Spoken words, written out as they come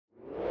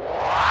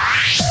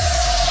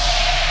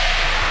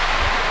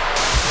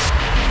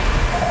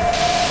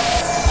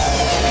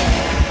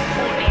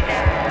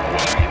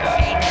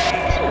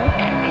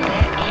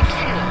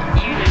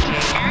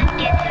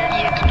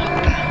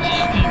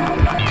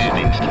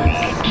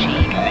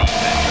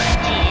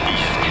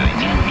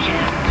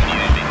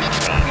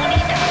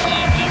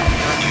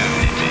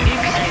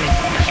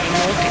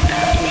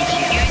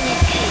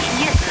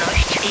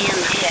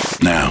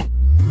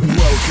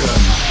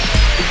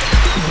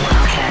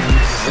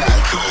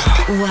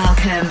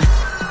Welcome.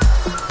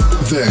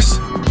 This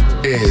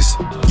is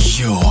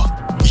your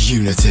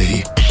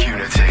Unity.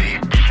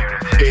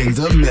 In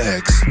the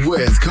mix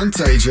with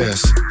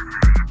Contagious.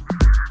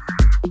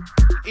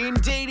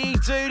 Indeedy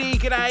doody,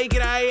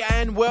 g'day,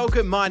 and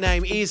welcome. My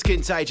name is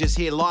Contagious,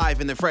 here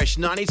live in the fresh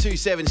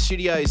 92.7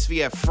 studios for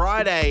your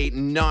Friday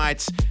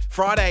night.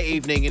 Friday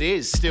evening, it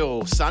is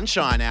still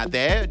sunshine out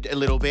there a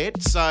little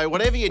bit. So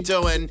whatever you're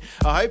doing,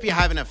 I hope you're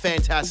having a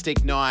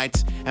fantastic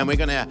night, and we're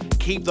going to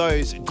keep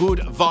those good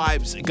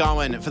vibes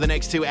going for the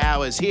next 2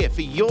 hours here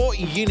for your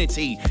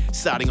Unity.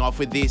 Starting off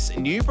with this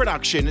new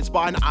production. It's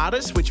by an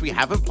artist which we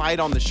haven't played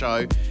on the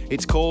show.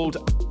 It's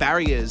called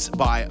Barriers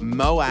by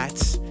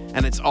mOat,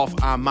 and it's off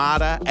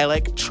Armada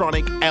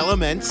Electronic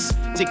Elements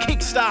to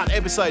kickstart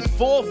episode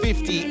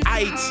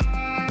 458.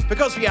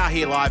 Because we are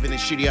here live in the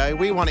studio,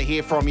 we want to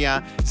hear from you.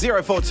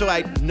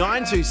 0428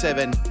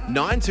 927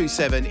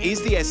 927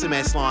 is the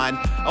SMS line.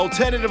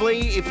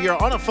 Alternatively, if you're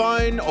on a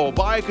phone or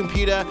by a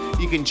computer,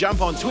 you can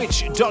jump on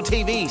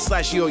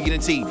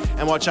twitch.tv/yourunity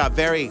and watch our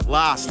very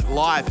last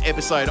live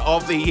episode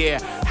of the year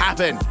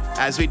happen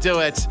as we do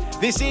it.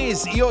 This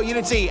is Your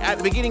Unity. At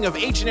the beginning of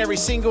each and every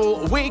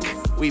single week,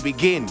 we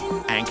begin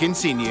and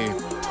continue.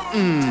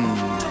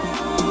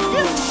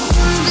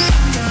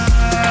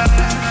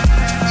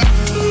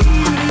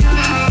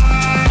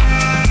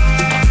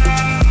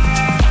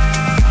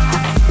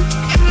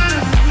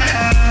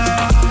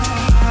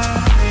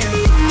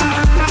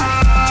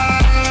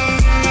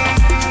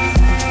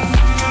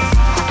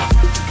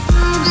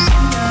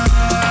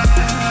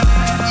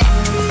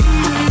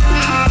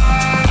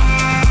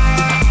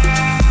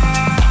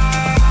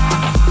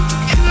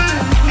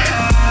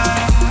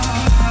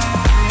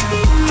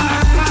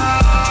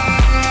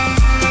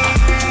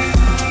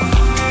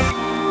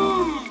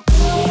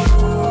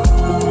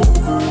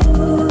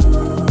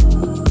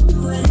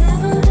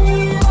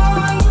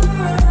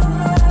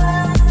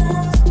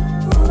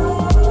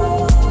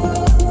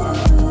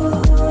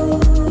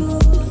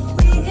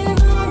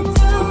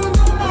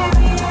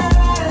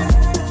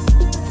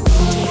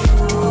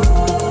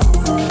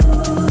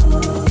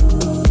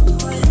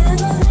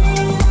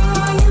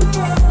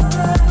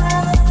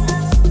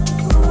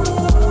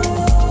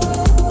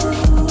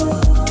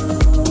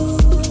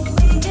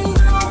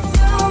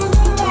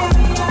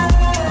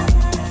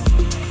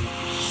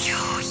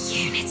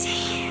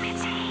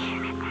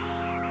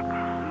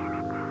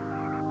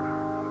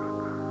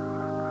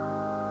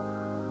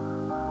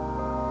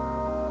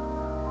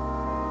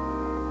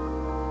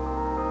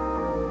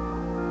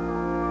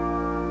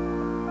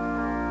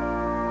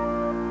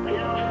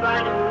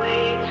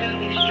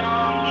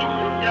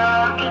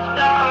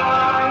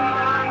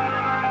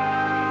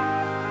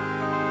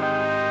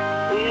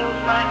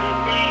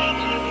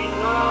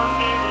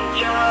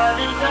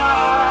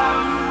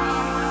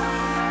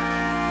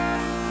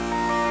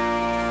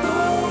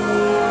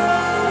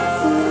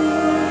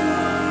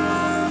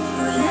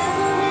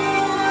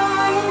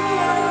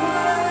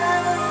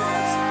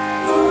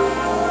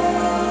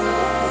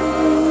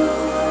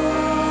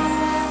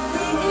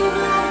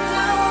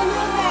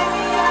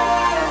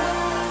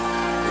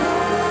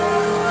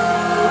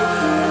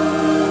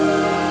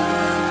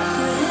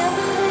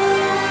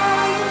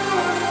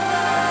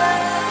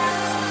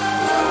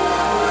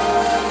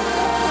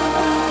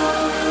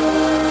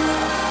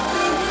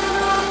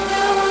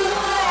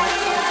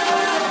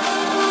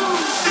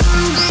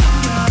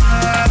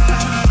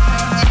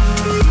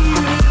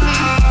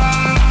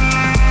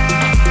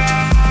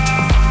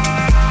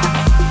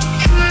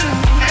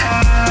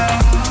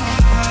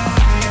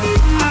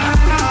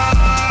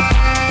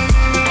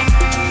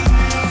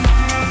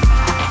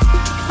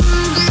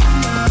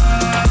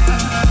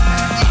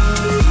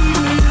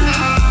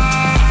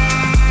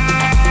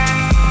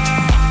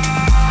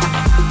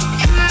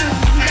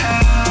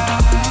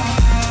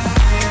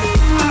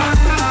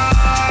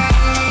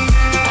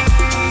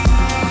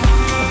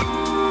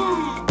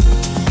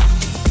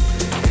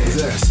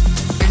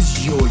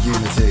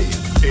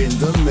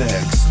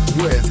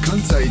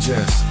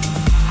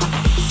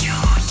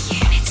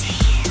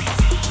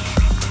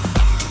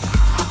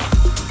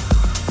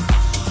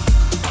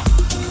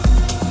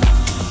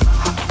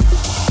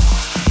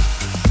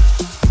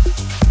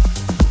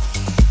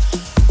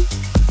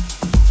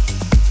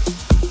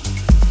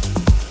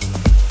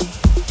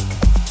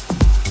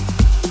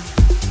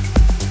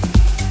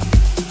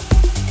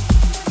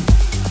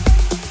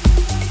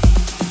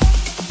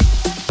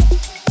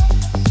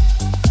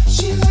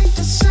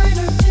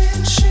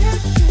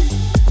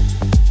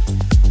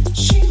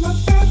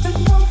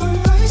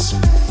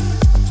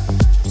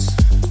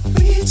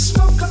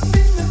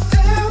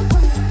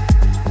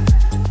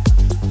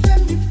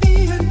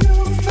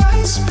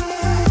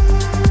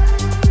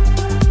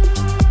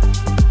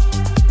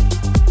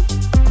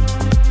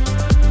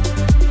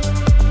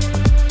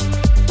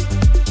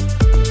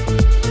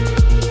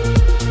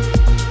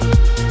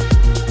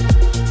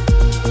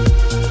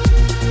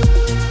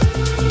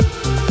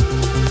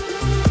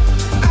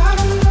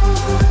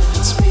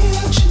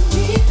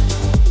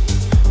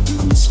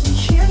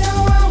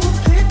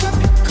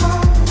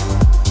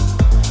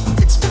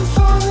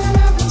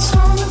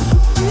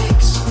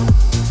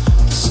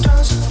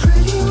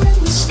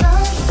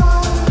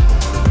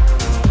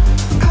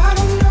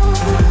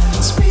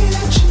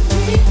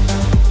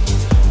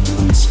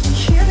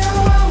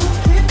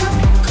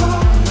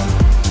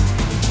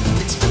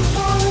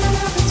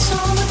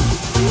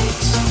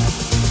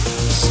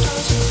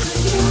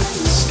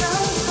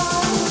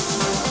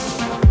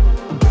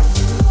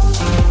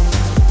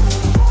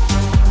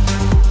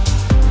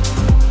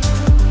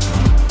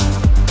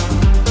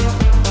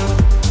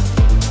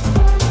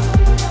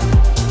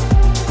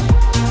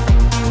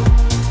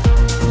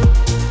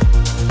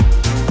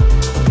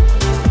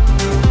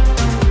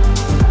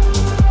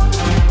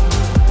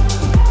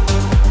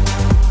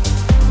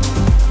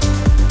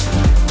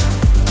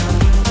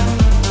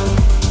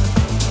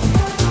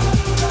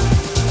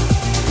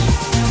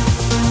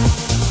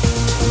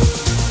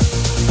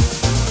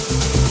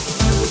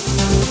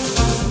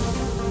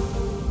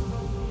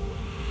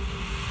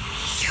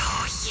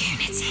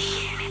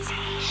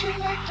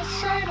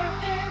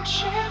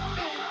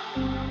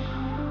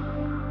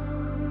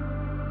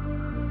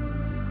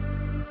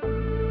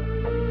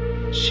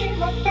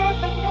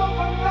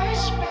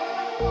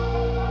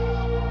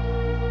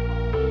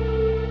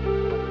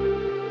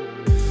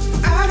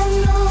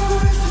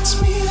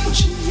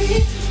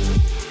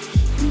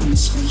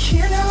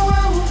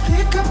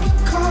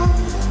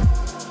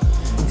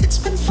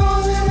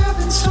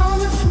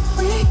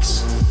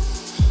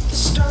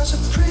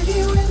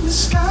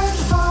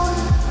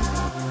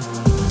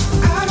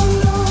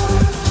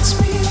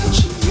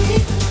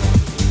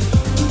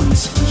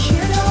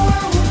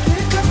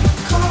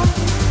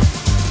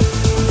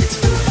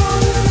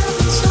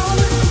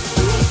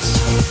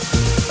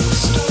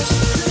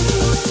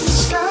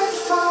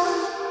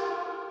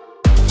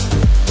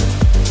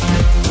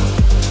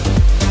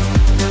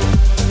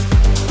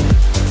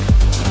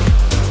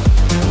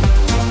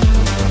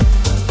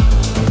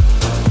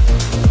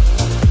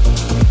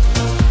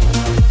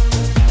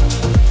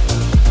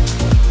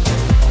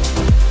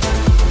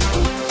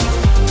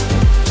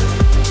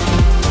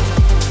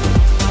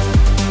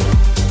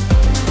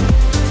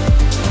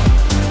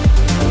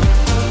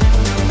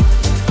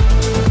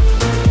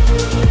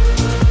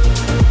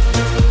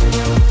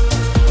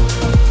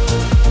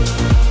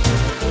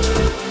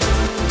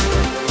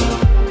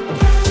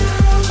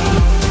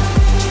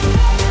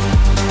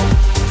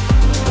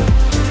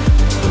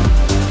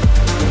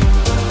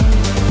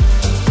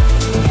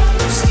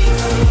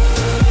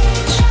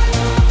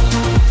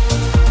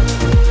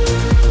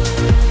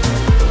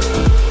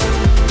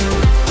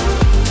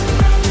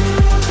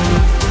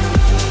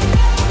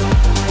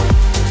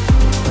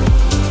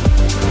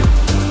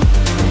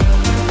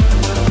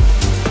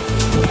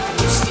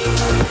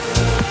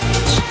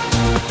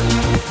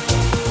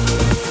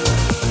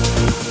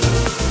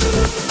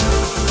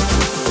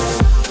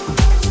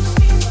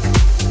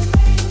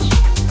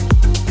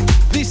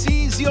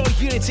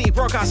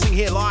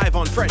 here live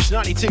on Fresh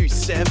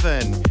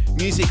 92.7.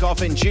 Music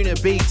off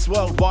Anjunabeats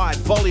Worldwide,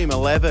 Volume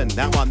 11.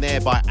 That one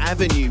there by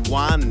Avenue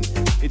 1.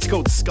 It's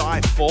called Sky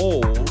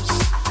Falls.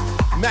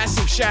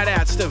 Massive shout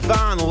outs to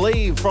Van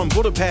Lee from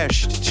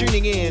Budapest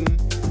tuning in.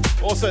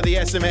 Also the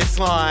SMS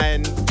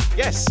line.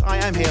 Yes, I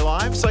am here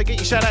live, so get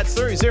your shout outs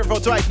through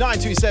 0428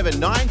 927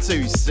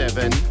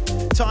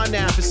 927. Time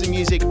now for some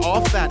music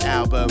off that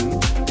album.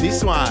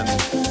 This one,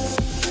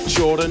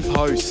 Jordin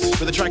Post,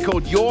 with a track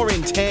called Your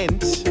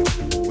Intent.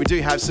 We do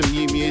have some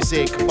new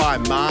music by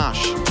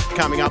Marsh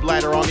coming up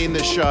later on in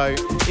the show,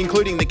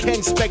 including the Ken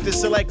Spector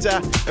Selector,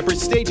 a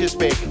prestigious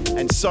pick,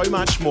 and so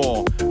much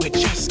more. We're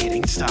just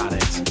getting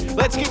started.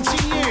 Let's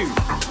continue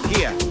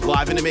here,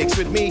 live in the mix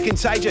with me,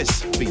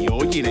 Contagious, for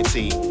your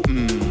Unity. Your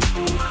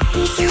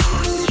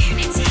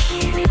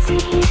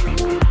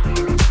Unity.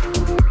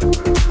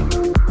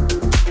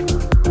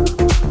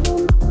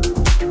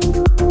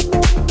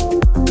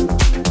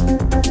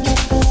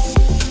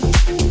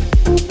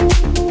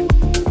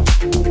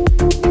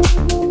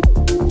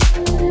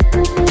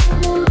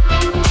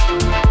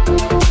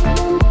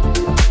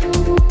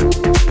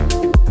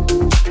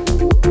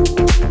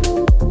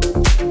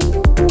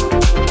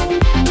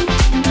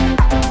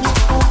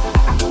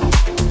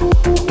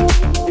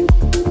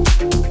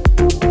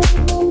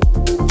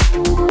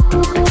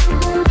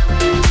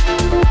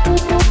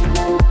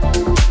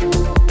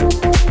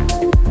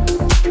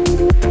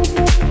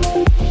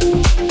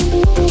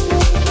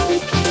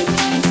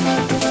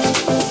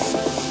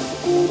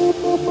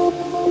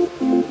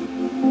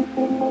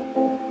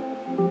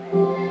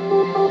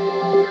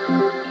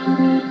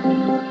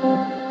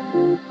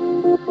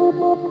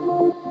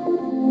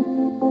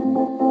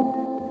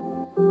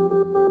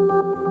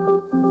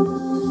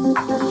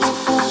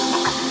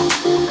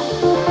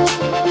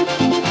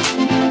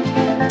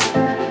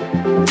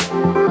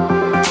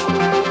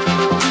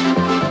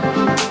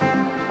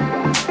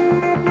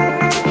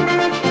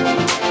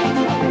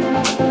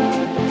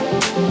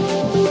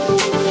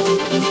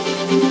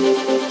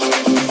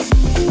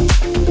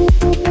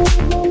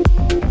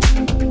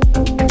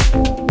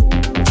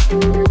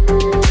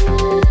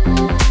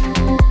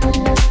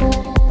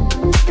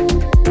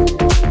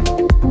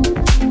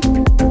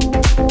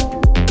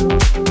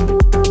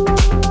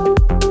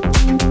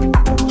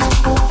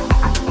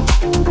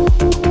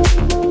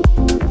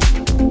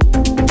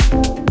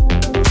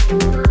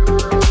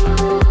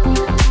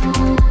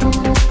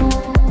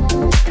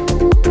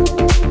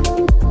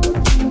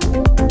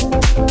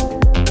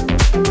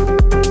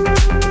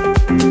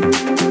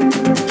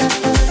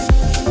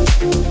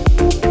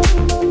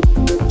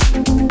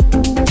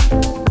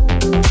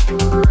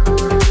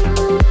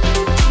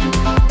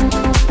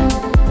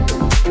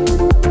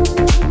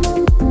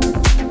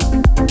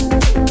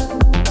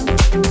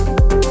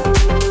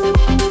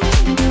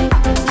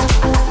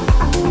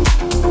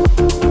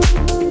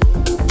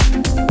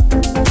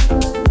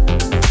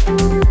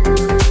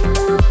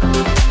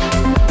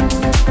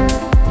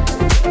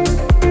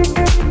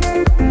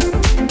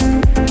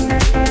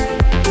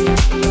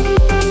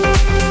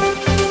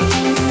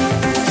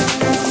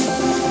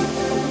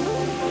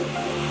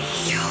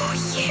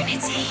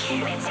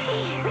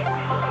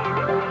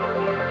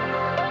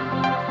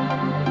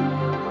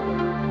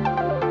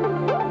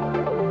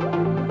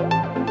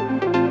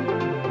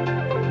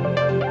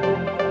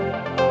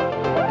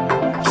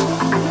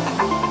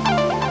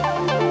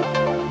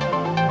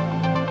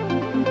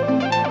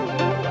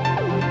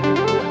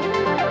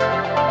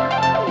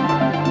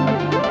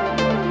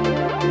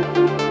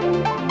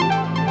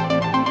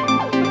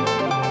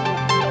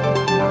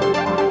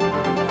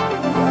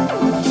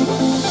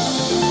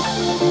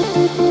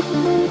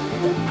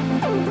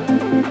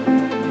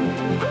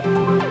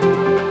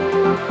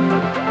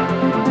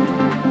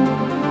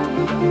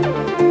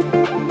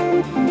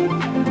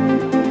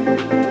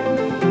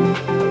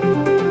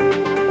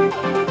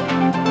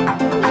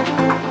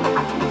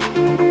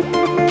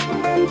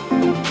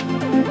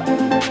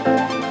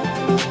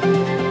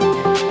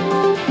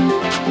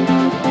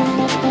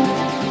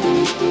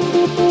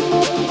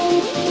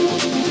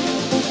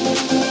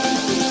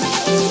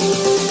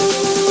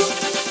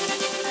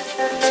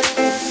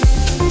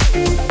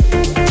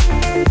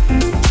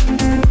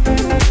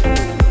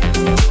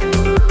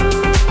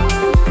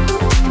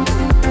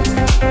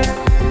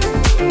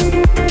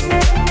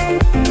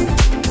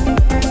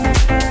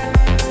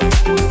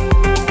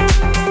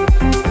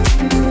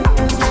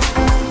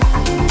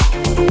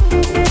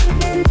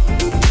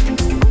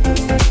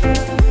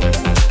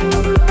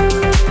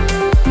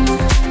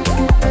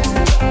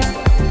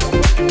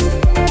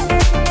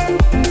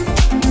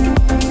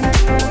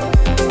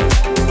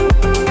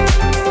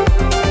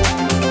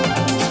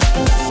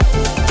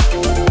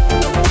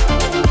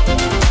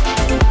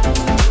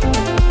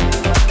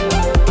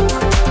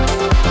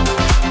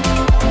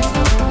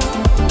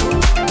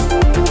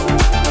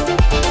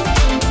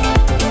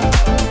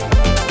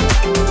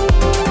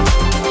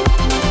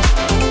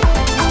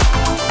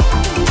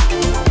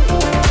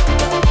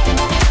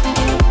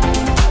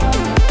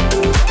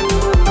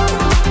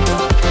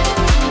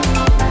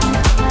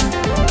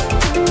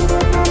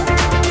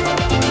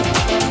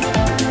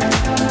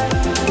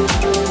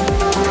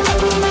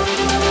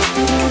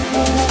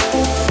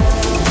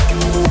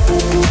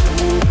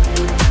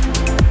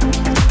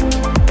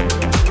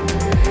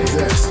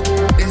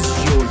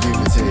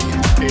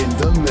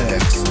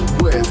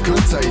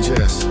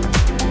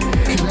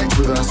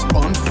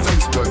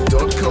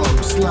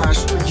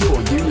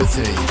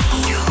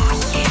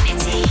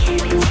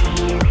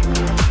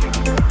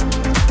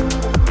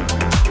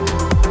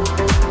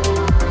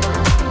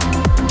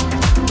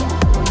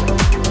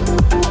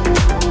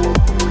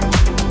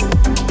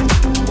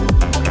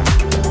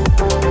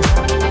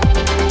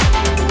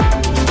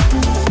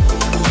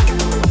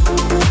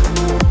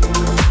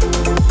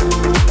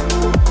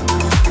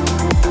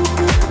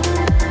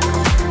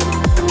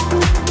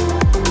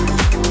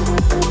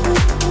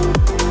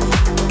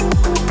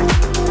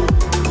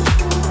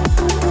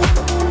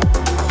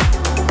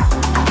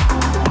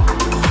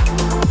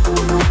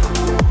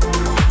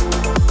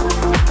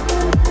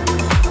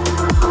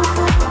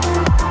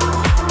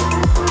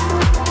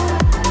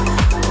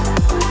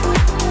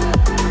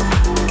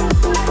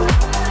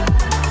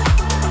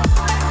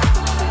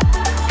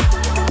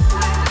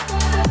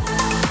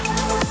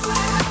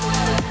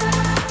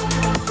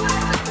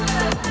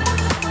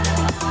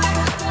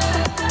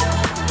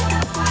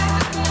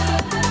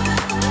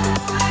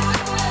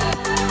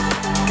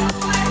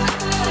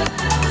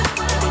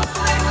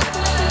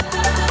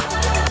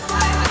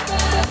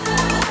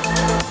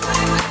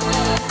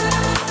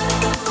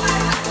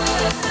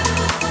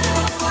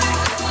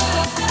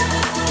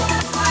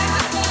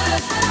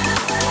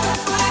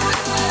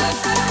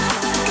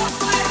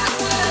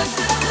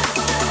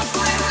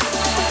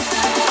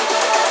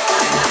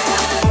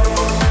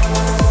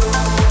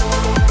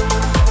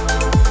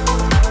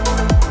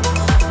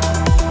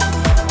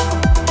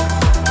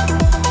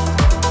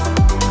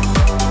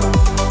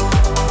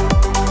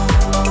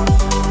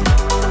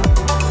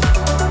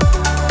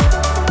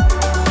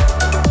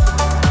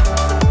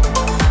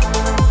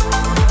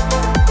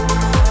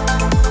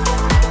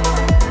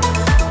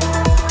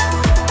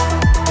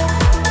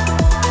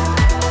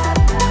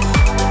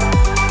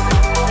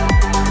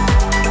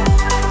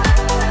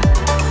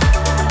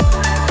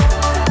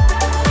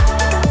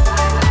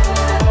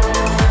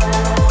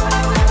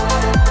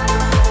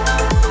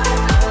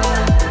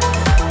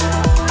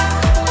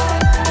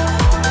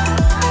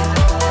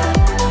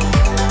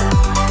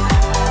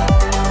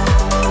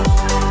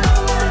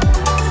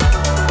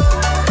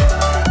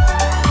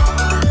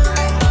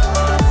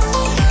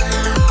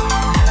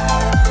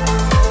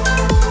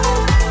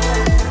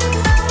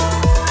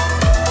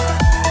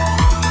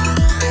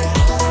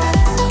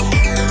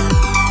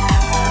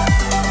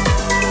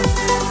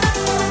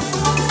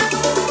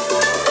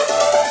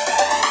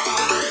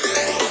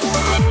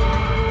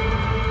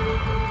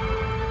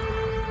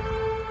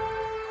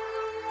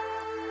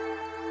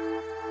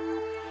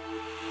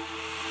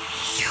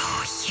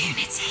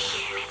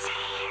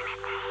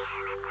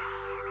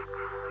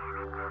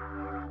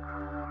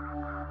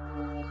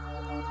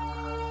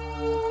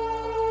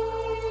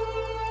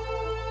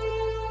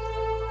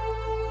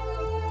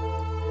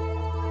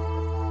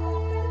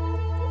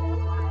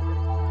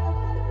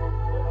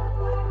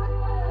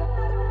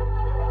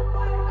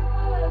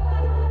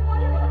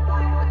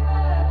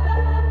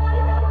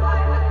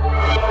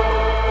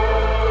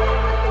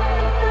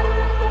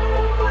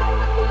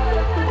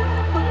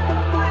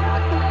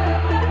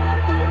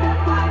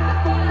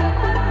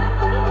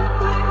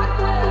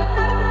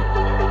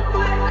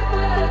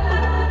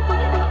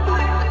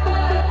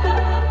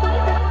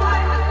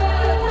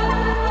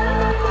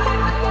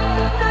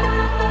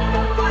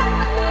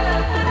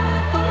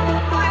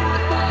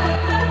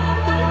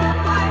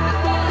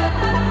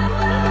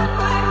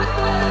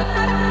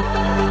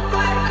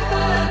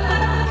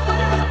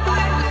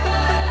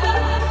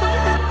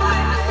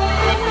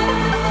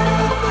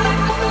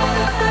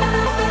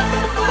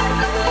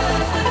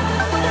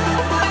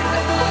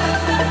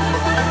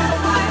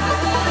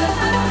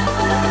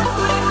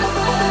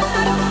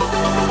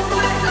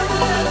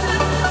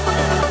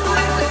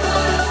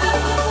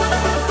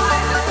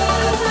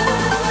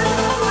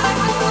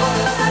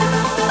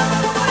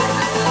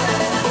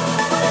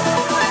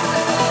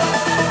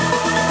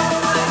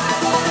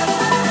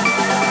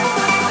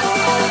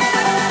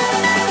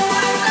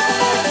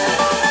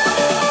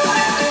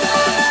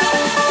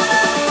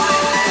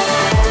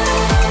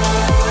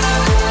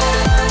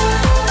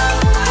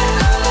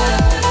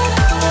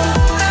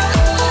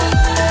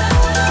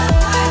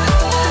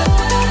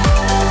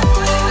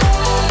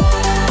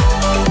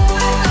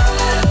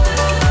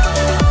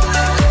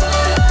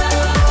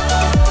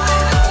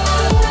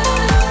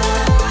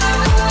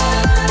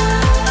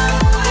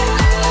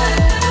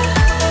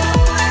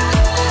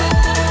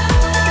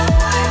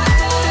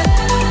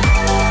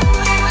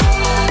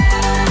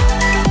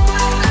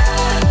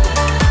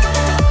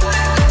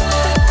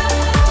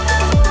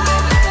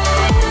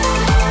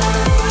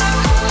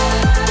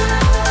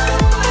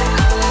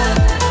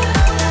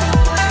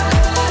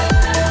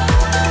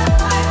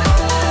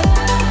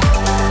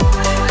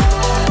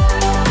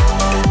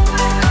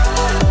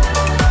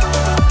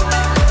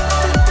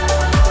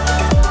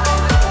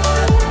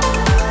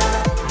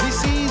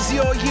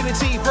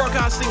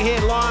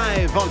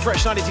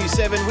 Fresh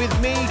 92.7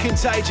 with me,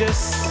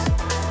 Contagious.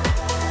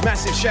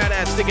 Massive shout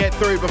outs to get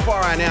through before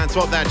I announce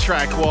what that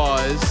track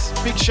was.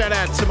 Big shout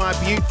out to my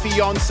Butte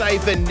fiance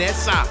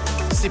Vanessa,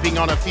 sipping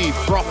on a few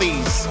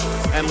frothies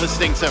and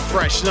listening to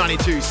Fresh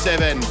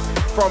 92.7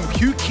 from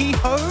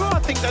Pukekohe, I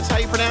think that's how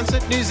you pronounce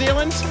it, New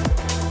Zealand.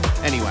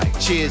 Anyway,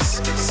 cheers,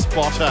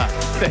 Spotter.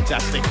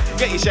 Fantastic.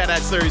 Get your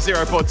shout-outs through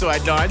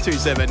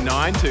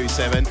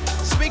 0428927927.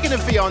 Speaking of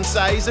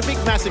fiancés, a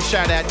big massive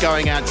shout-out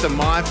going out to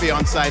my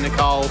fiancée,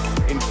 Nicole.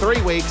 In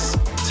 3 weeks,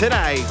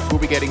 today, we'll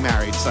be getting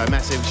married. So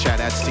massive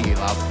shout-outs to you,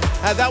 love.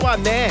 That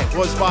one there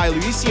was by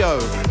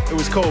Luccio. It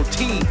was called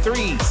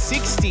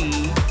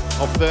T360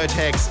 of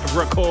Vertex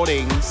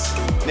Recordings.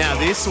 Now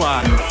this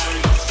one...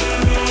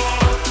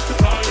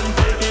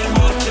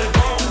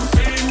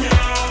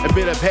 a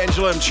bit of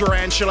Pendulum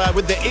Tarantula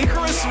with the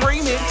Icarus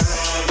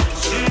remix.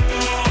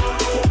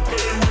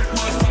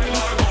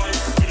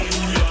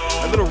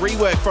 A little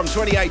rework from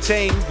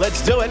 2018.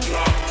 Let's do it.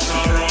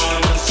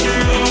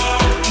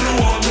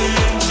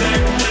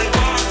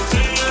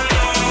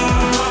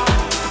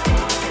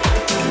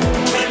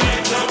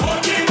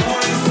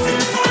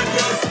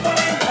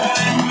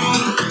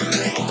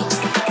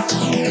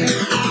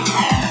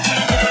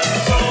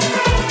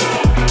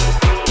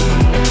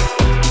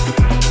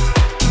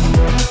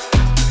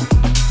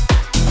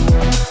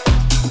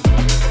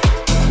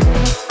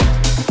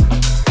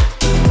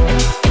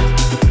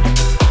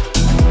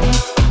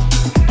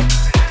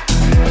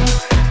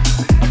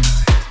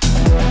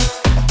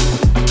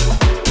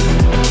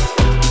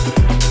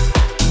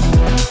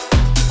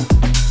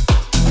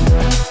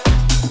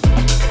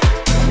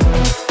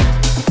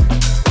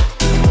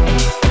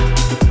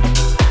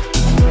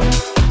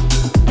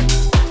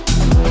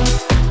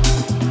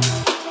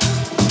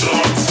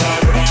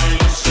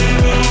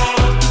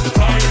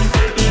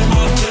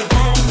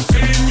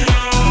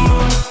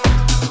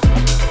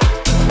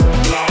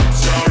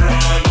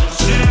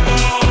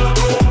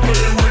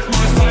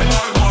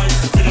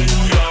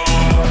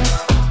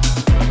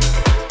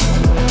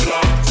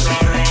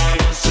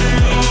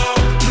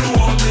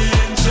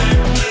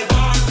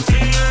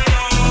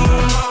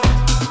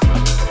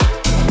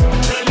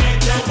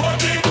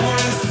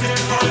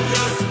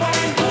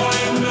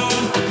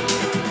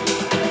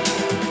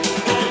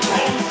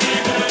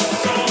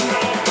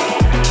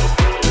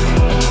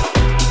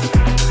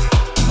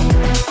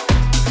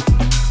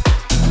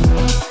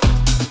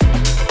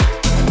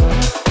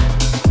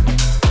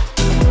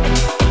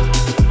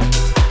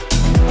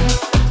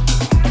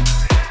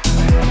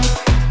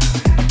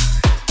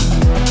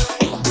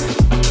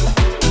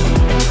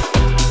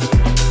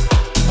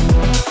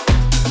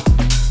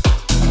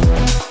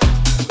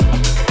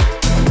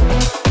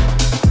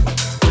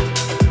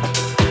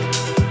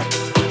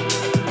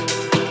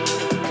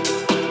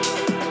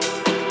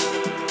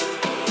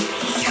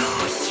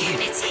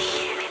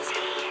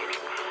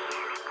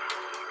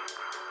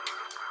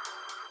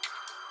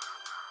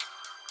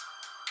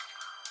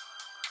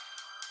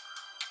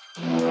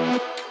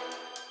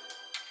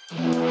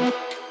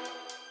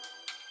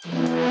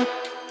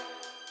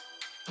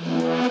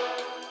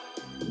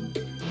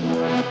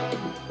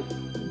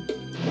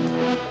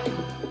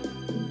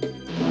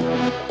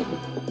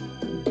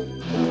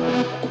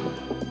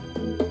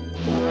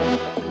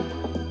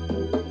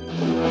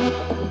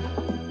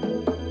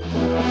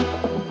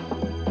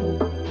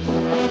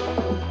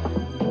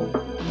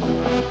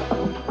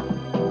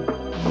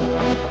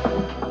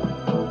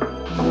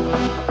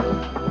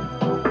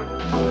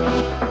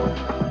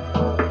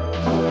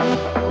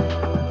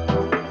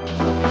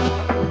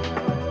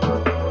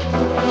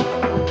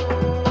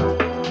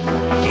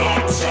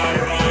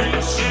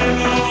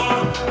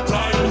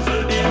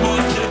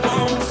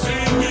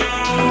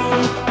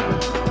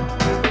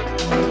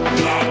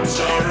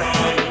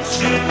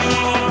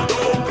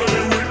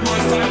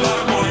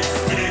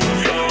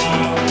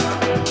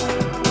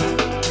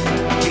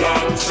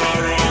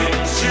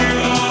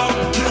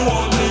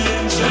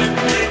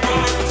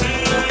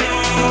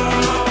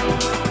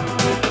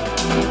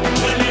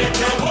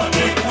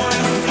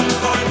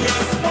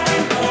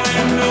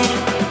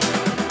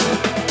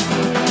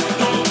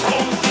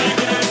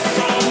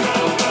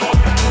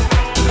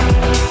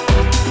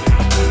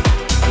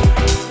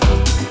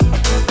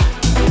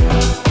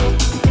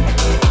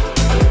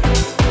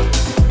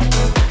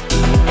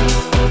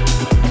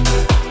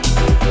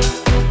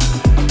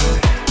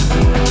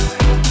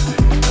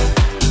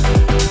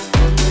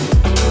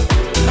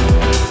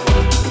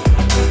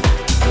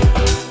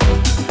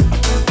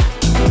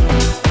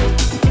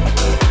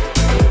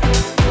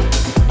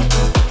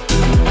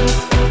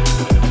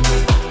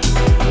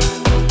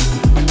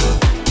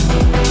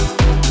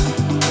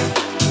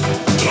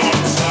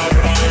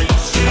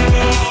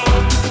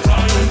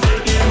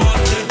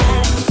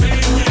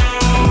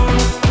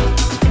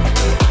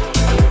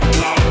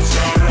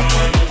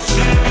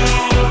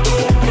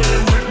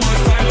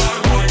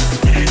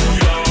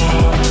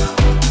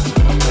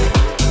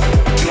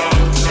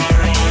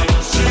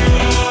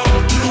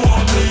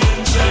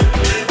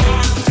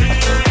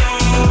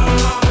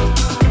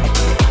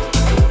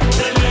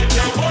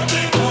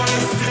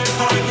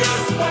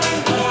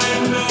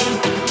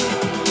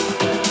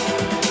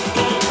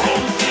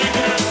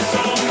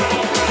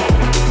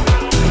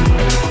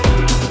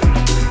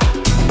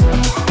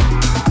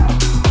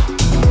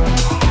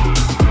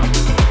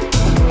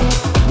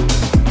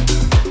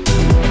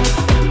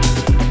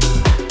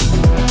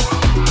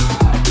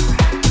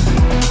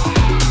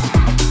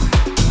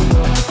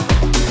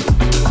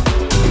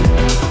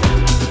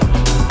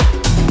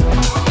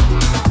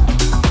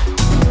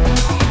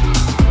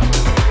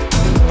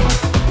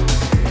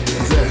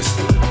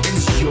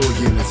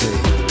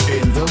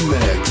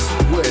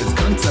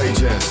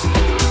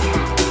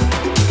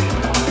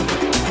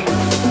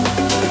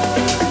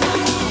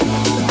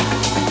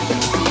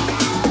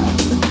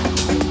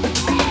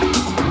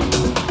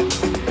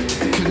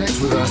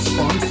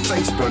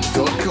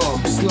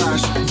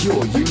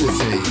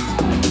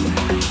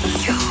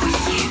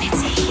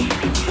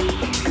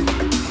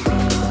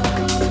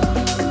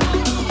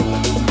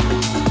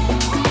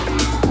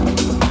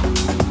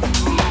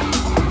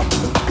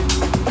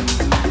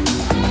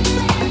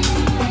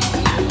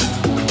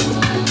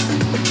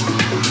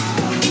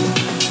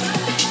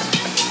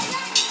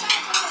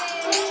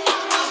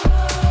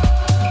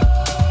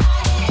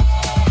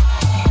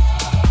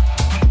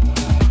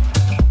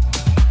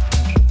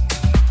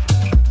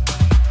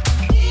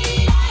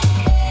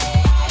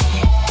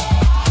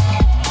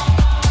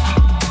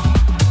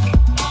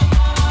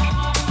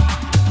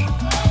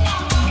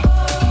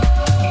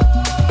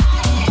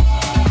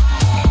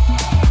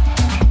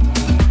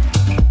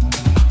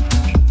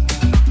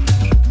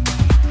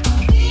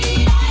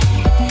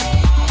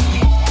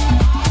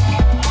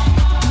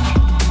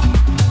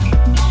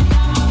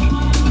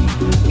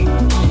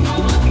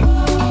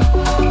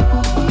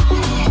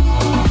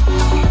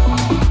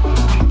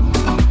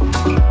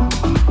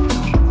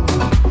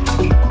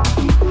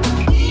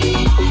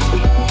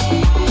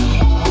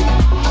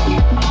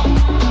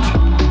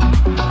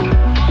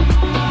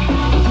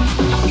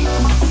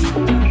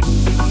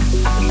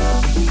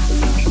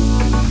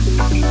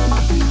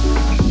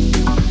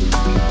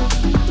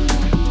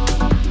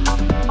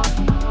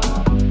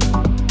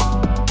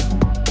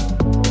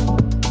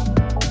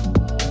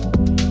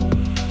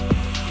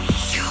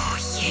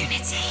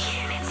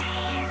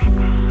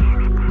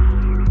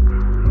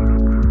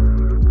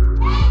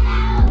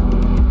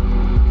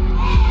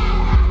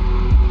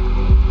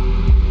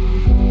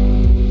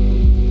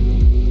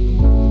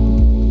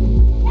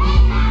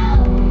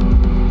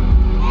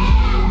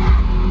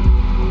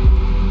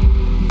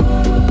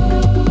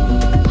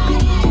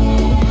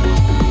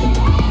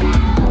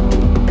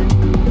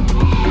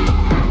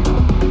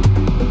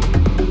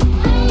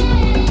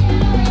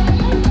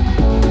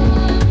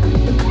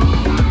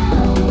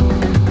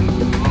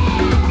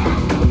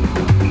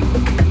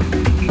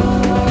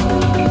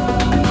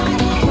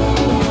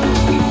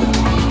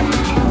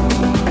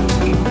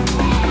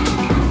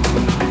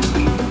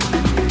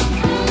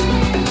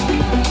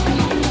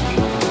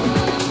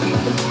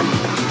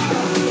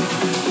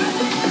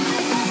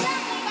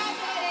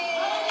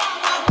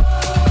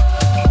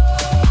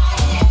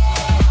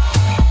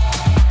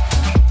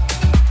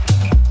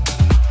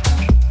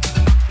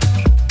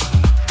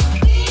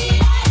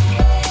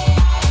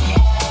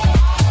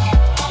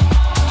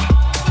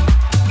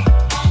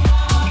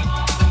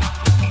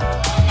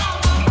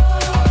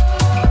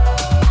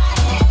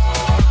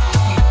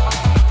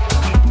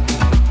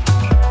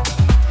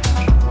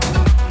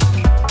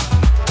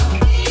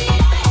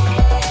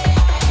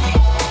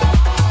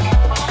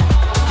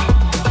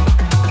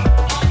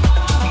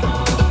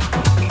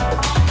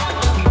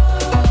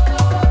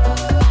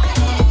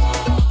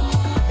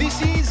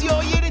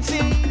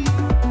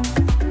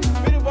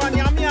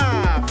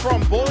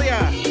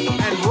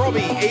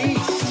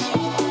 Beast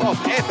of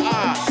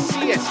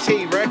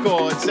FRCST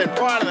Records. And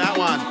prior to that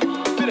one,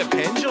 bit of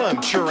Pendulum,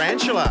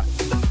 Tarantula.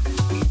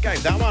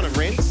 Gave that one a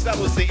rinse. That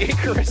was the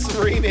Icarus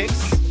remix.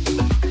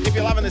 If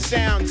you're loving the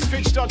sounds,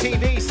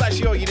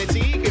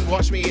 twitch.tv/YourUnity. You can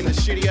watch me in the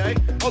studio.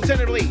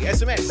 Alternatively,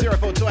 SMS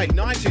 0428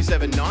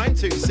 927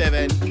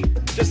 927.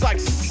 Just like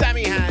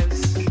Sammy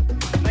has.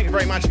 Thank you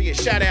very much for your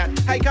shout out.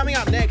 Hey, coming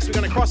up next, we're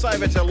going to cross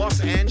over to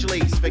Los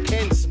Angeles for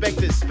Ken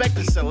Spector's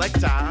Spector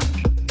Selector.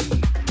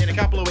 In a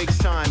couple of weeks'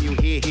 time,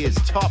 you'll hear his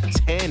top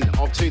 10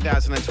 of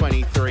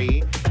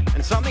 2023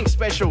 and something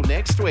special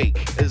next week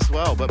as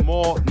well. But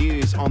more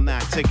news on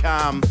that to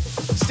come.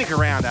 Stick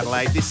around,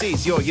 Adelaide. This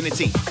is Your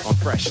Unity on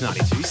Fresh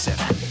 92.7.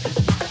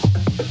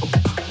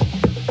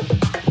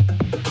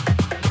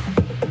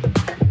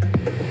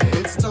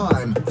 It's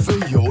time for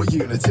Your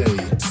Unity.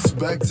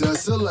 Spector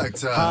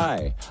Selector.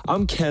 Hi,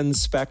 I'm Ken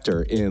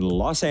Spector in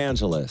Los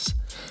Angeles.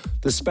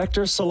 The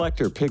Spector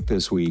Selector pick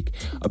this week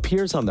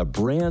appears on the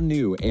brand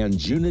new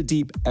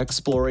Anjunadeep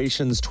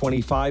Explorations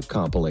 25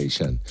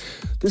 compilation.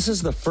 This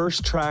is the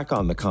first track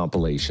on the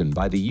compilation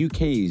by the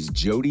UK's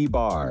Jody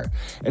Barr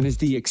and is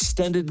the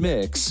extended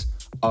mix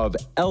of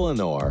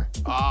Eleanor.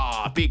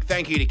 Big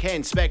thank you to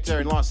Ken Spector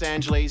in Los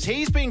Angeles.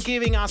 He's been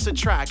giving us a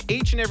track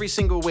each and every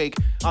single week,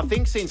 I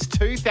think since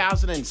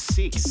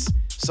 2006.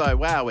 So,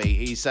 wowee,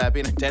 he's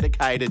been a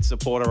dedicated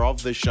supporter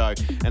of the show,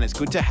 and it's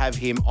good to have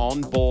him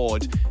on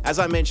board. As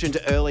I mentioned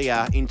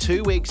earlier, in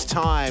 2 weeks'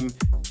 time,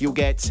 you'll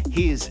get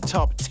his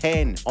top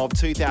 10 of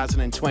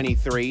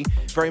 2023.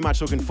 Very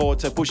much looking forward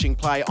to pushing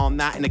play on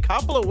that in a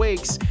couple of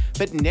weeks.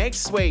 But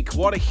next week,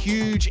 what a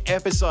huge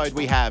episode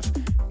we have.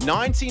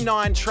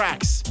 99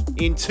 tracks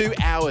in 2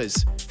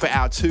 hours for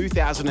our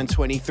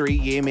 2023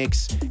 year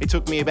mix. It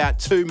took me about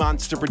 2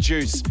 months to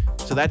produce,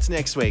 so that's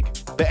next week.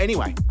 But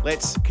anyway,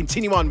 let's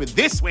continue on with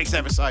this week's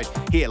episode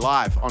here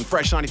live on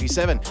Fresh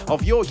 93.7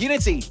 of Your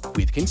Unity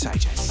with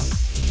Contagious.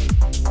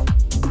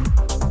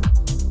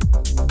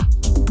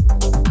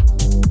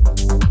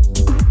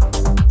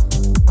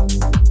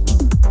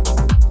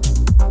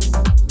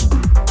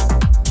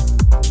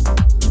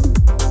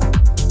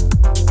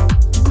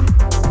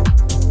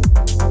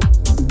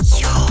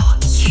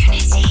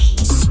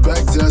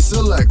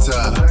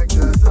 Selector.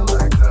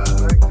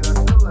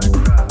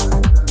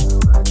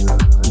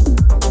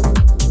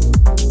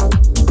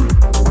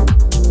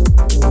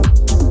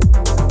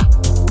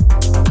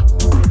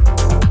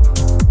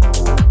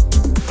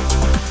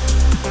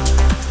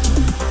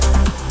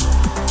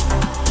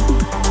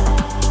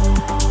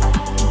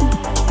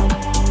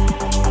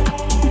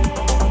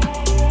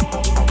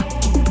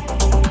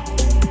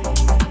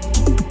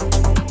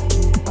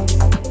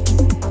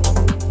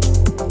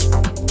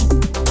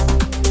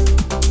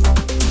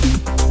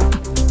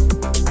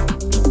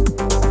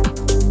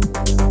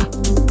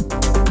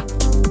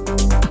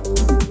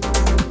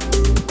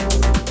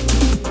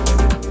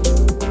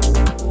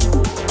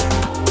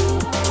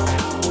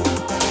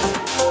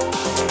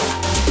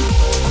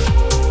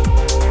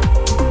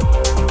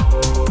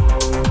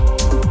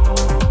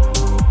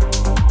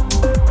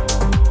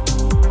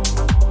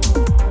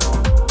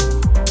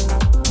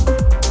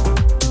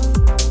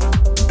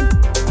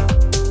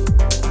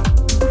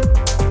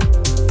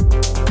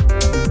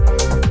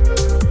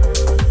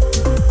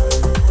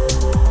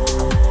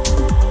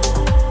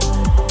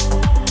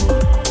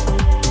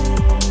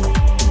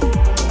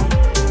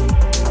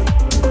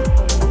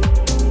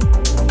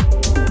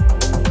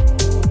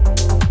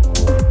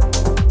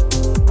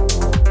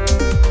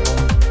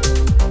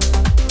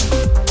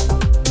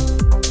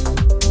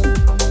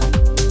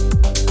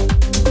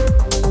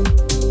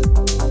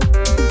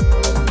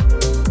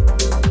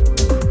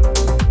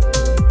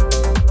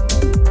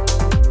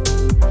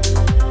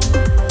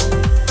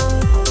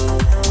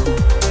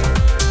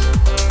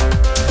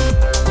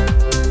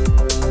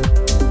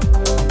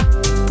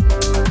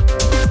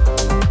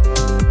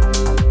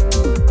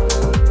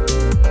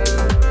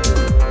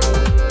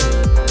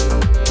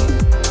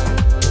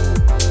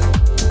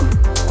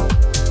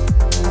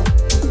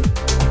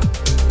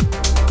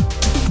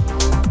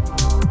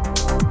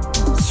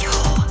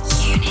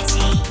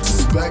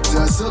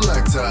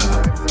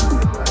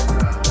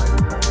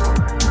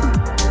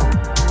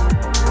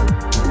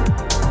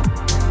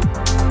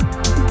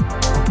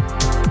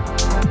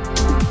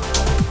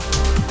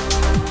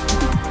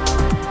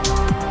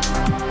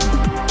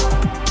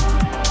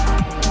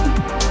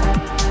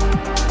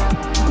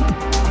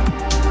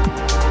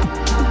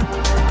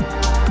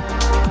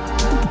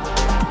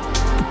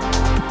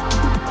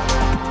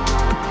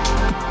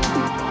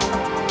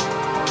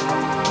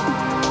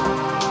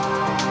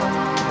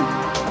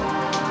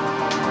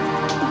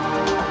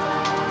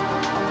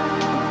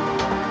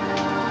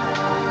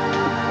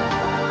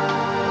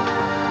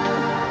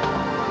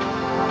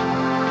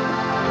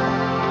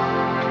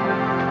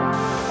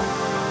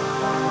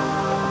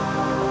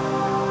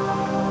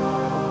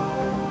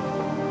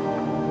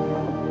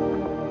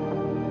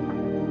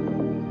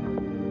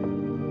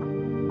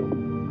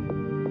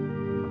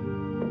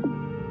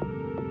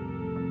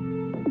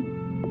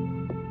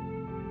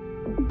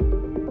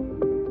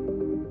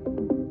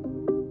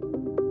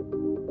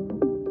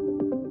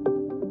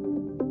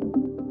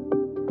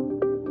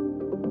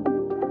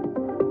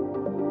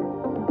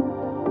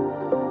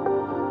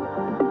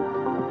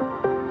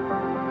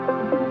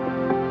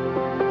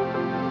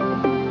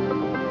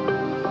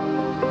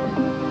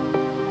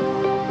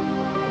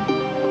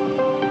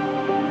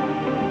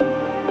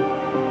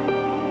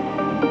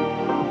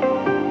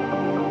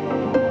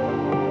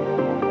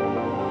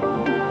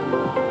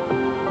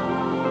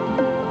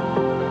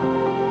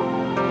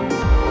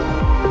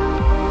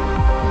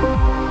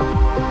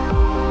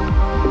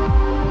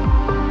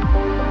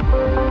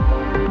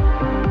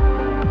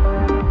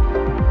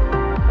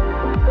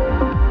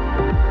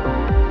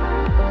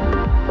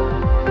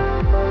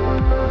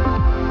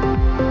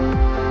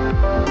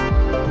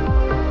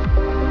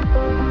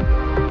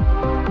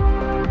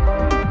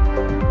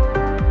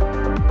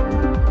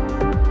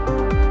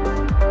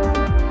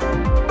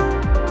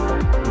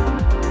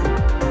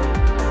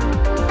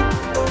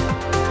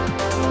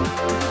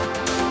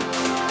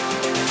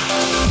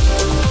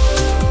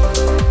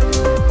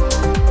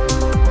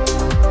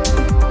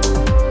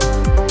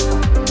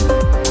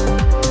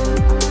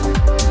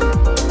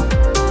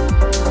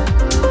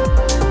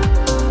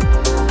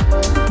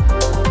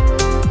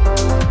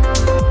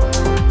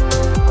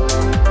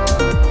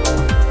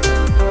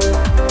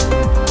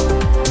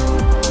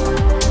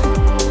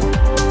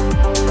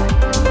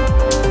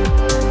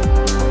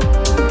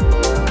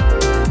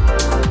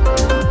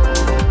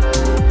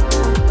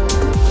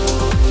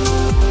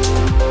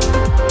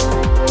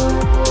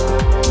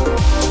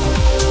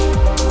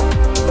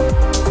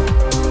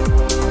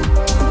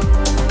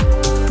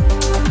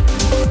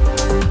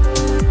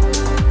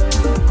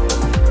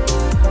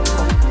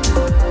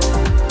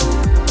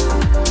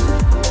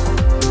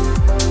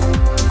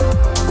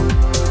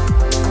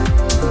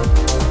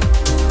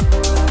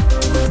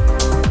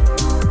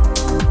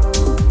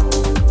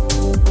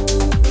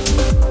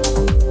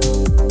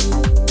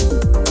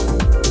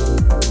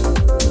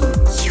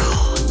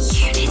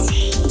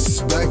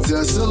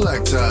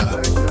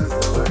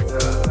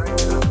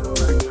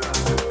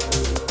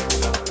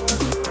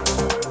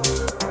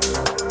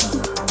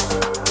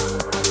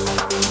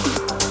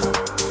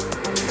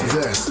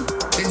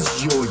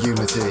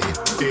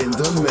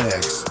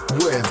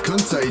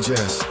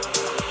 Jess.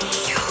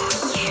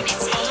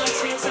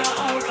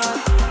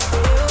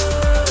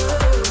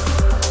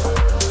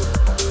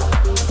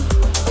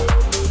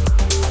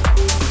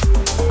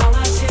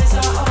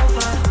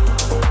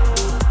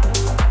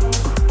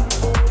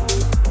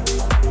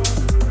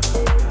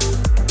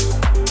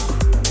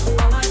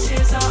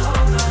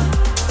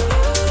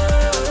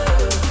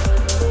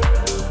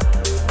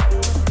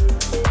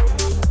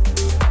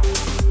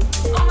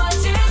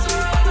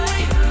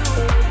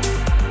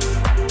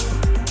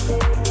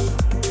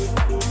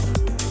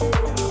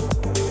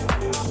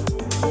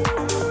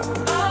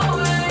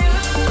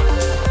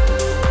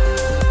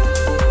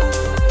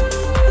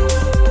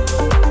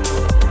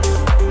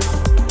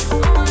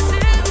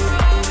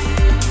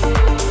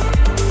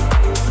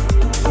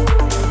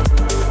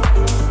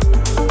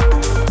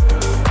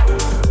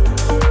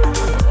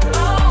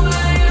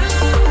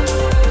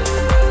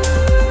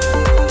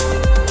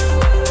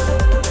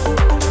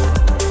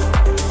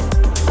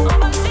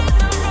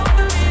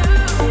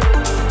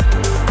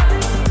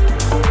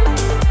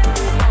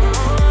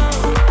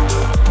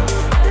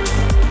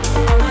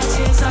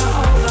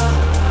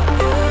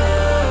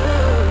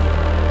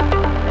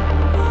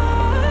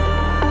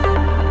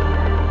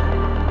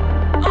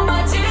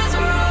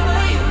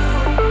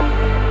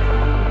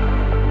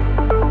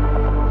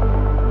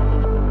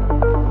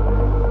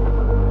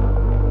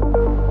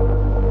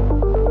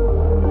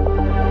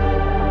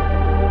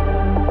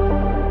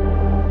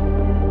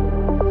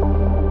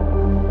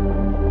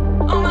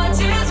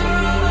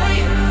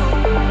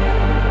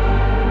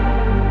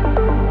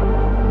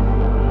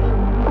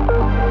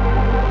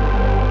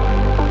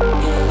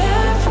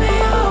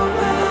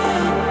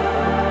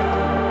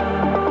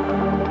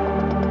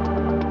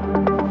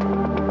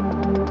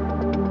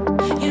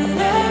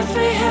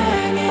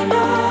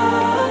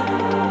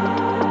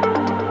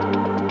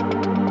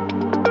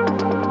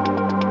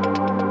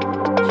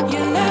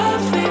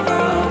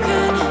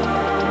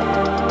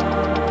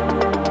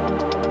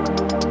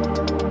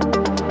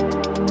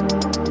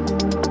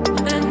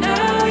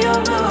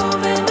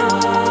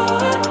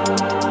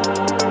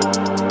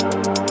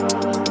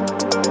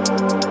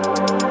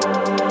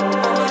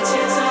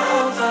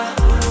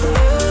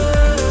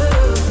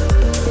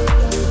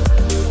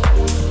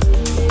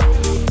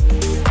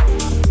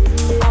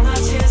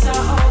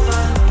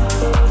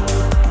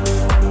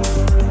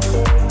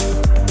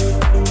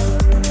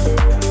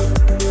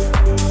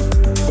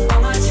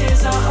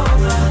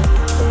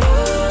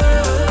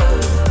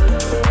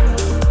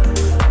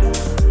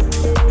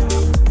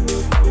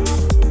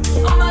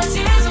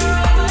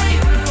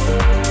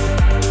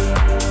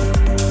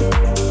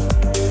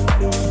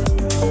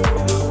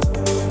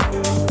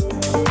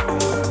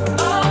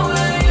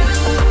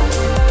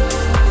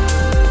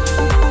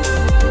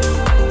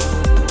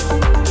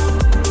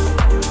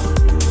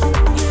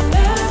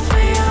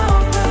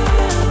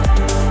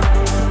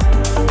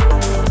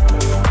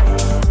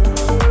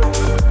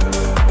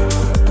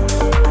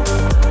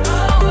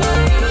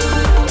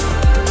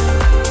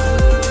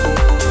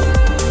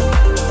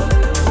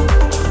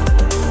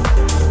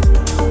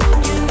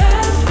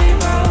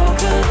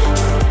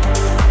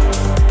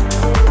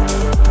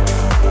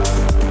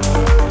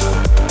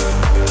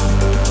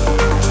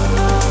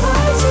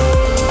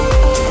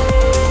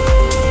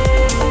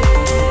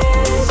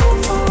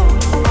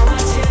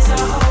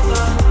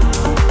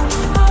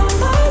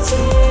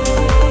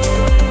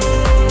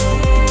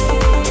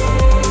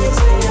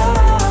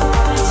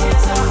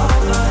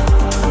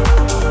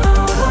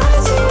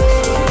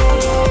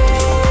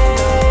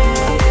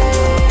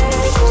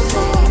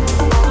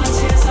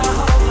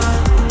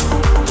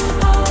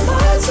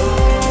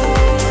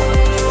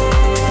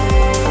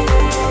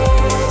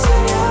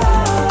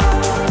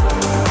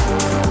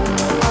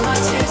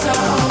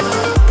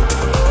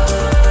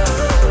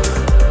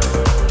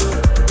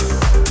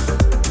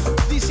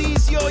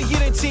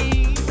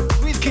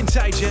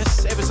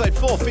 Contagious, episode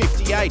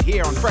 458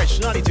 here on Fresh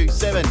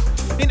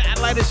 92.7 in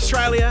Adelaide,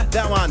 Australia.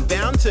 That one,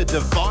 Bound to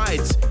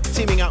Divide,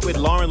 teaming up with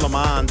Lauren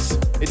Lamans.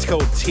 It's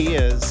called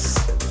Tears.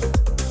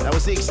 That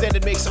was the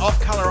extended mix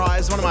off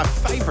Colorize, one of my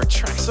favourite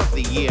tracks of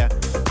the year.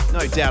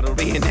 No doubt it'll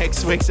be in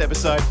next week's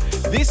episode.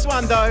 This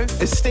one though,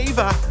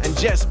 Estiva and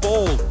Jess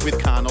Ball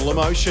with Carnal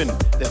Emotion,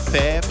 the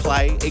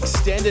Fehrplay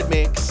extended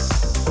mix.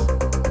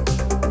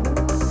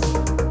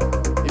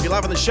 If you're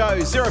loving the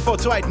show,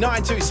 0428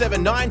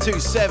 927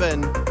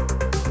 927.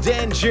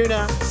 Dan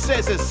Juna,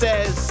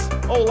 says,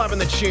 all loving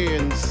the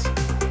tunes.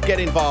 Get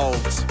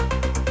involved.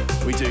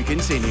 We do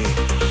continue.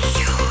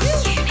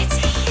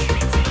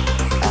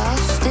 I'll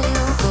still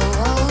go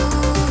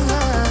over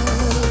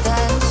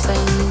that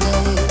same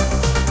day.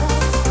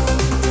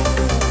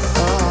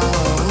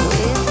 Oh,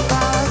 if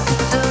I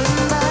could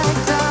turn back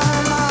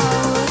time, I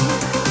would.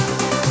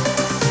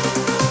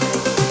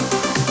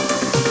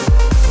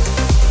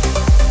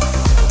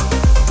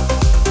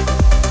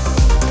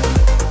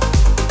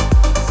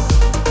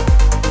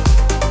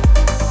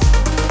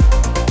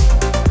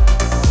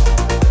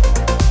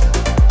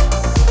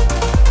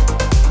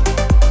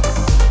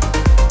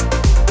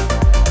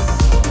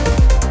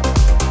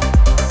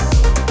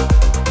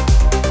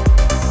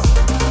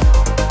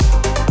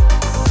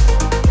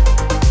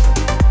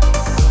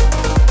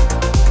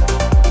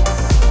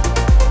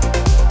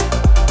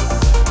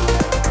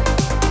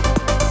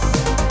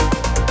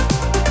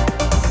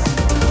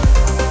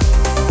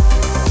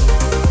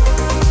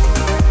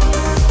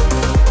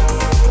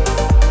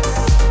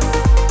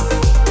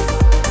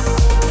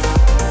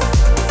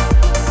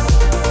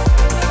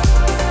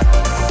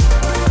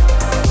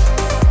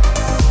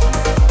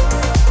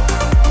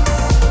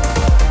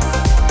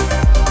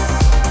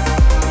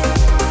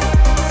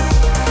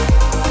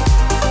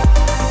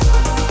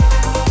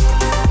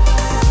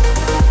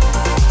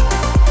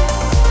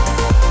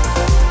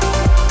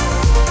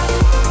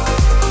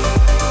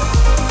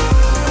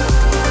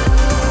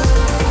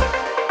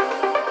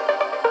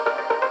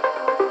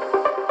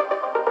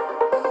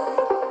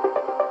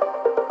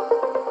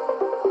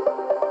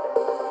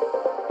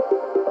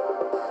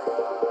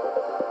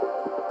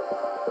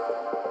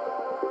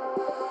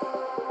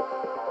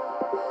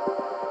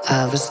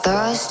 I was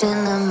lost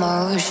in the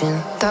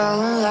motion,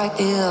 thrown like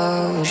the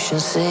ocean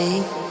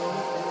sea.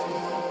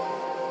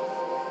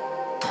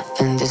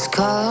 In this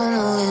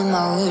carnal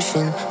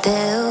emotion,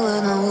 there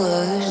were no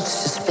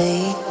words to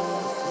speak.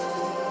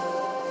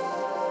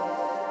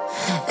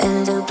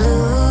 And the blue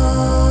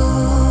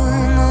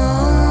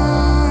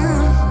moon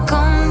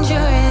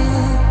conjuring,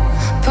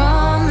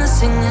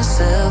 promising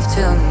yourself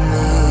to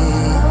me,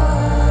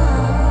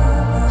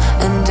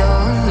 and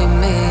only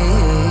me.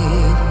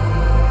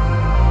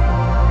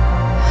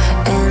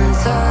 And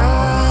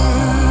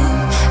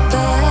time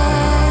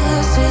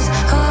passes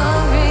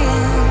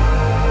hurrying,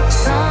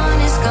 sun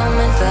is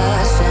coming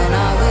fast, and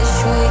I wish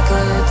we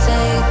could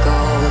take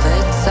all the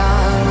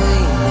time we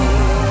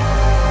need.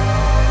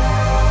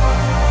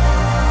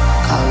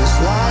 I was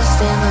lost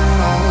in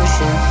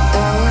emotion,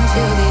 thrown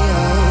to the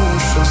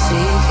ocean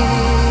sea.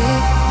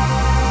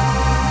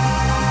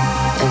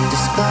 And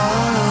this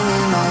carnal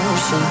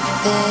emotion,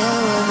 there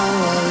were no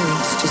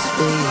words to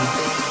speak.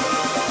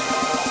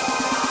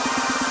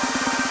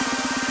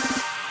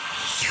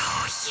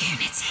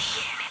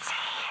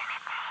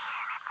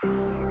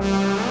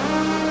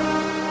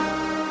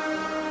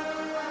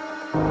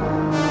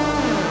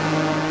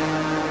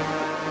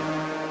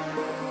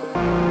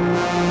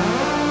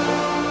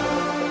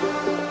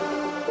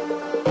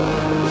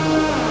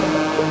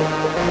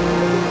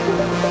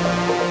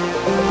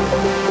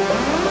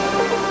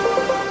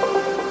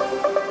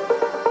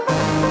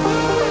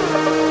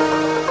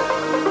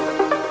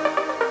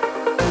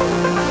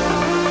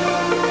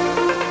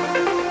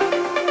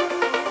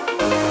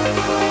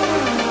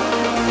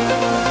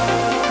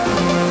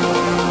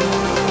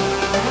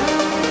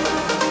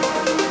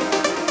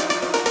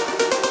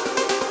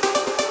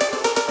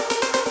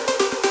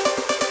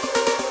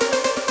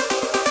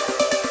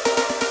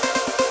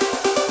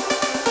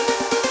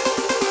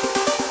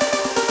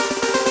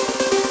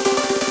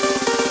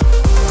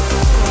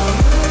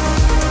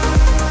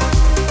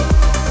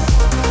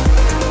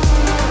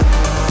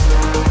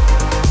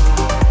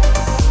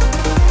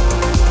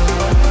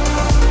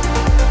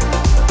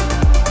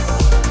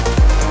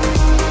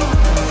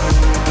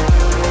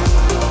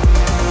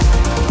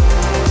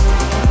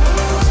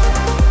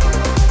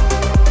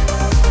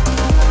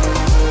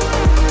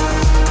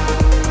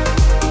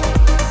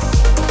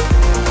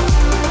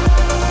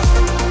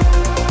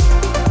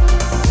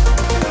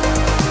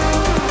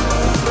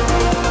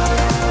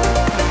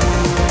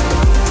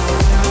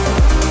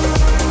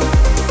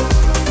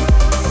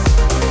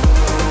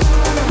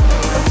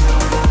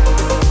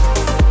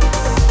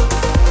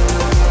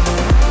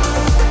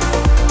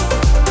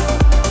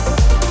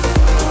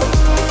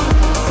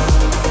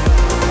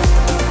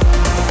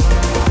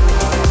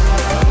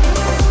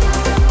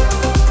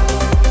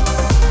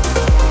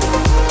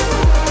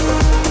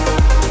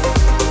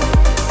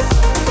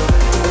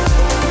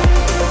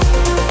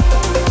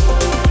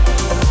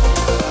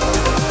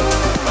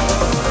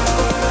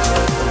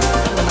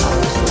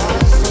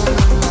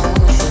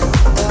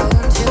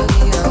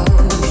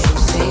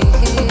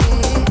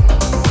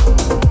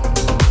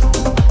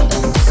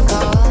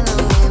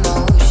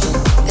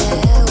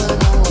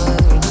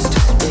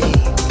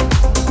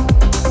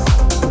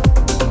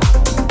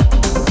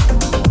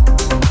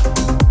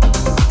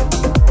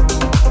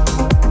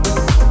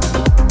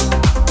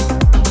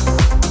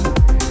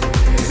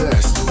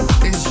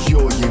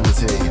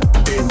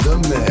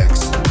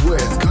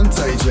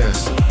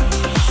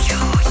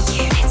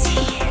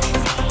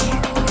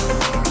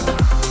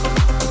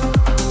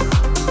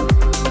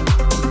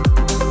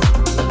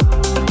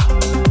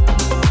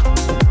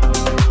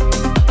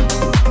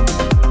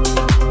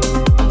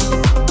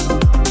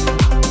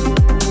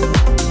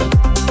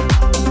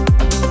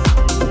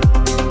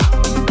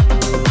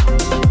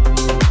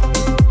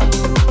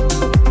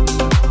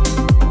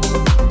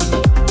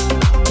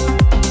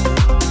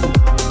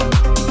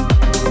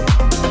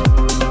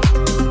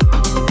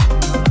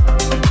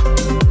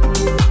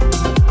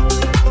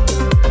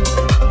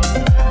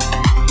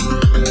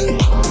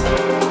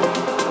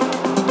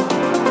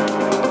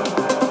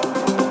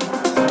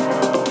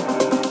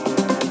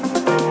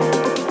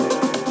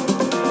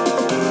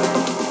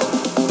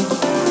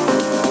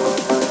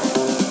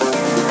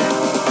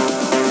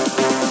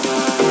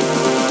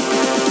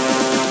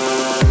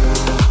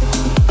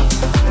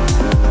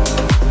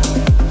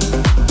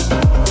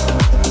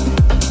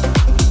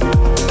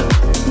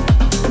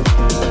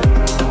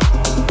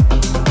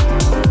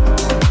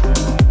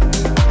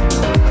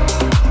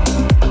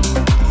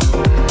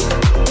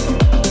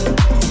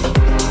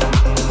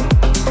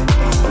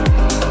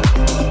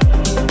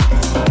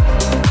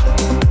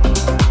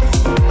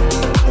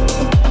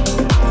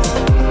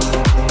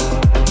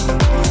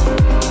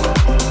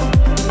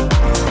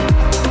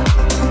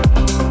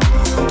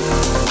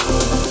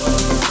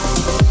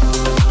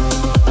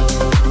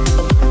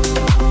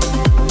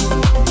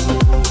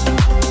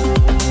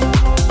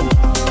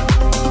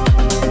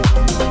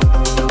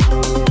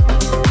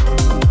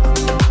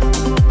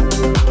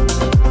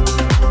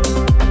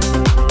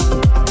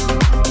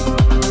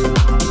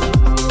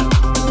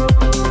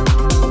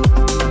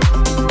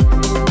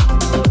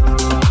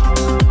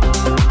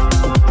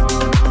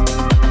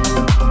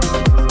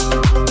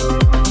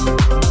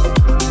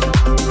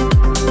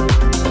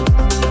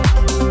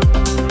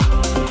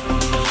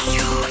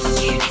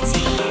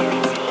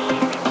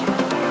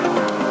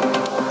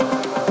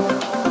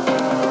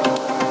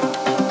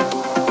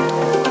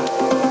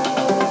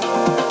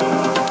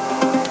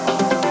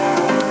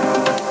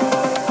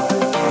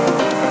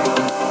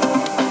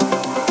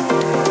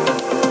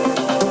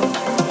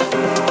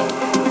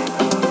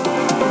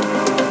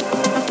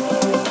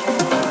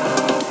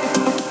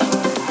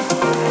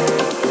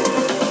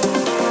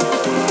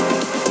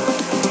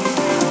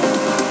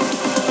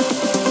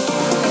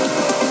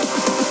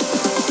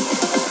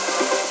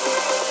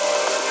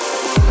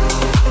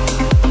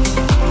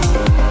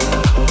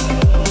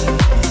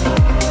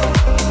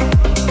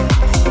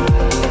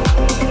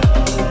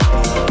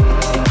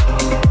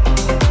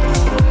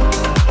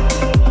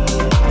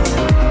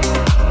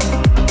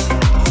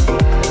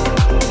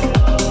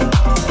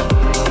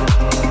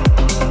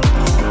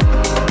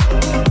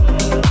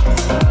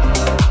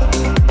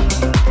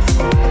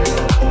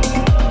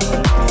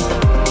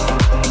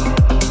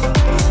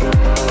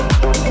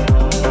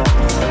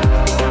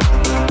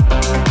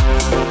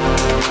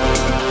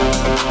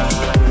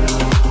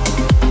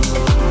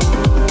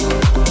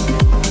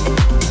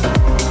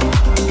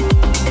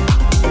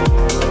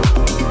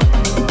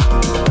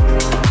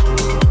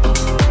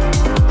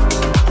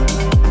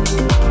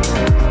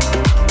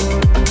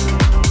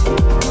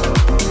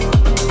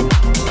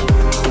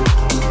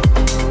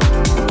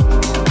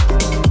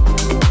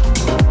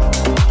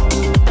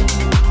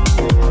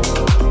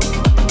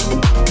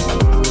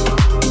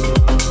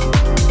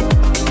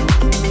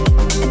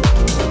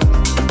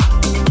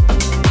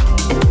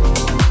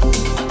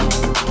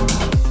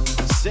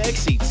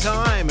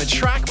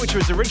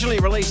 which was originally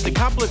released a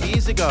couple of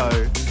years ago.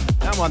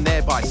 That one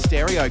there by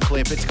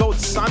Stereoclip. It's called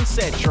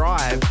Sunset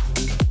Drive.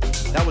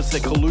 That was the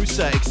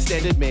Calussa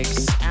extended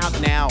mix, out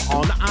now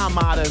on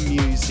Armada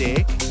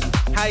Music.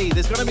 Hey,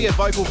 there's going to be a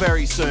vocal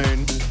very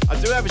soon. I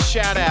do have a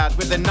shout out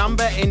with the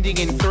number ending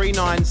in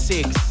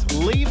 396.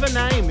 Leave a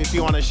name if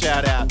you want to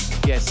shout out.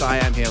 Yes, I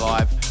am here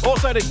live.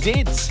 Also to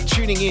Dids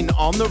tuning in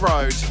on the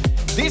road.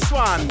 This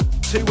one,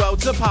 Two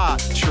Worlds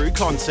Apart, True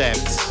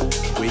Concepts.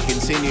 We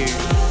continue.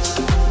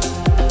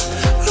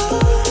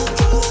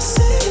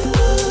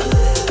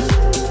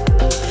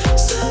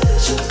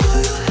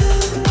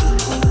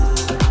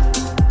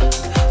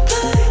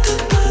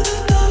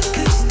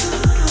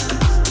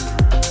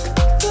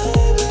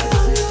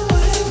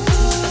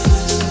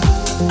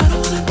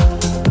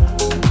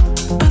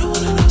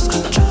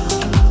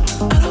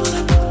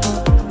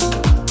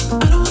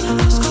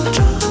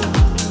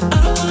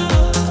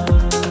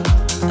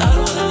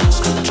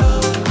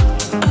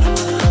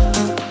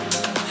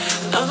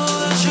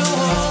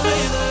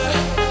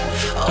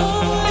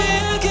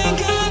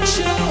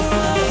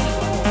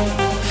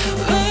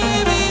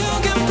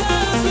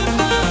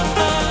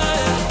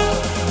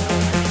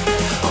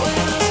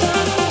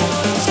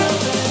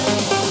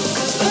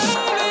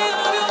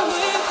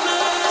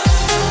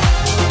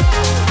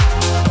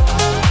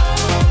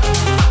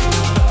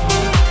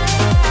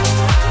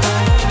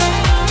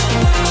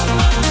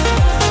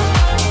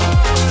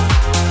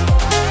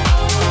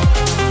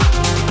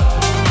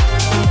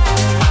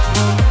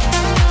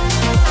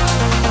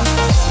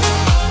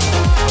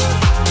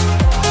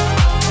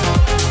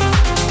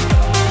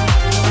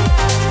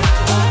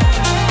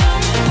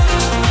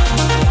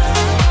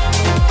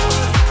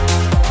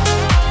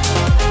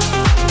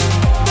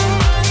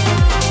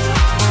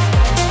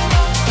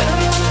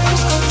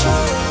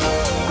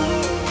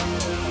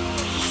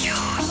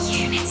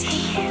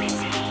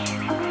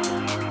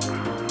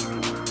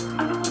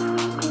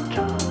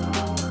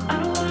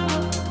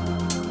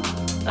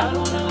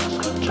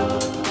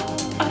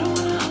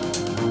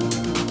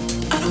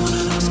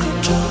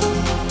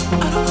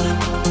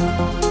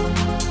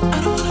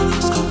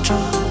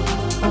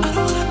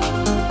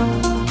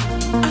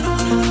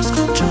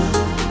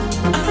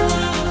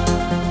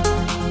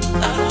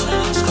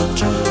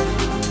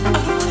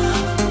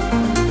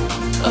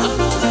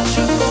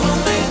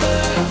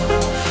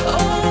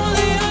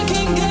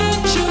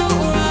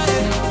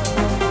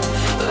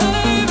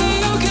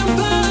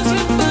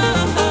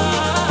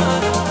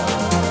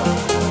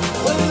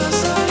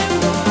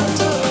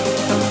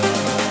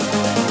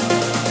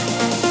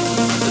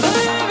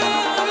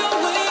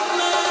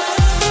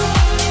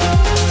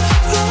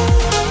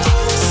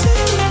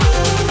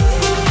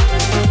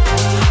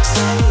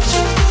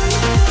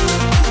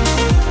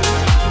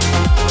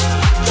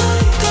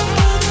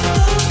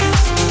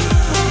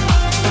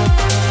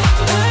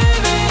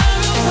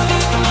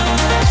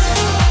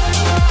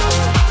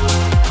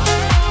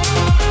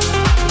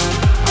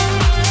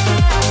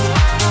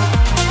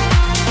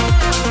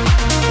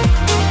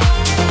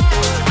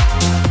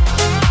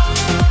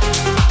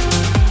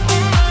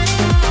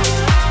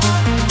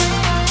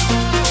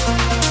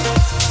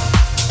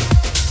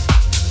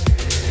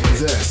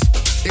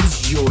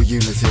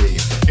 Unity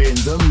in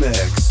the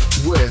mix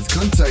with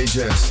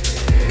Contagious.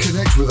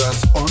 Connect with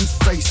us on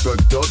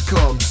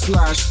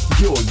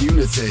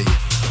facebook.com/yourunity.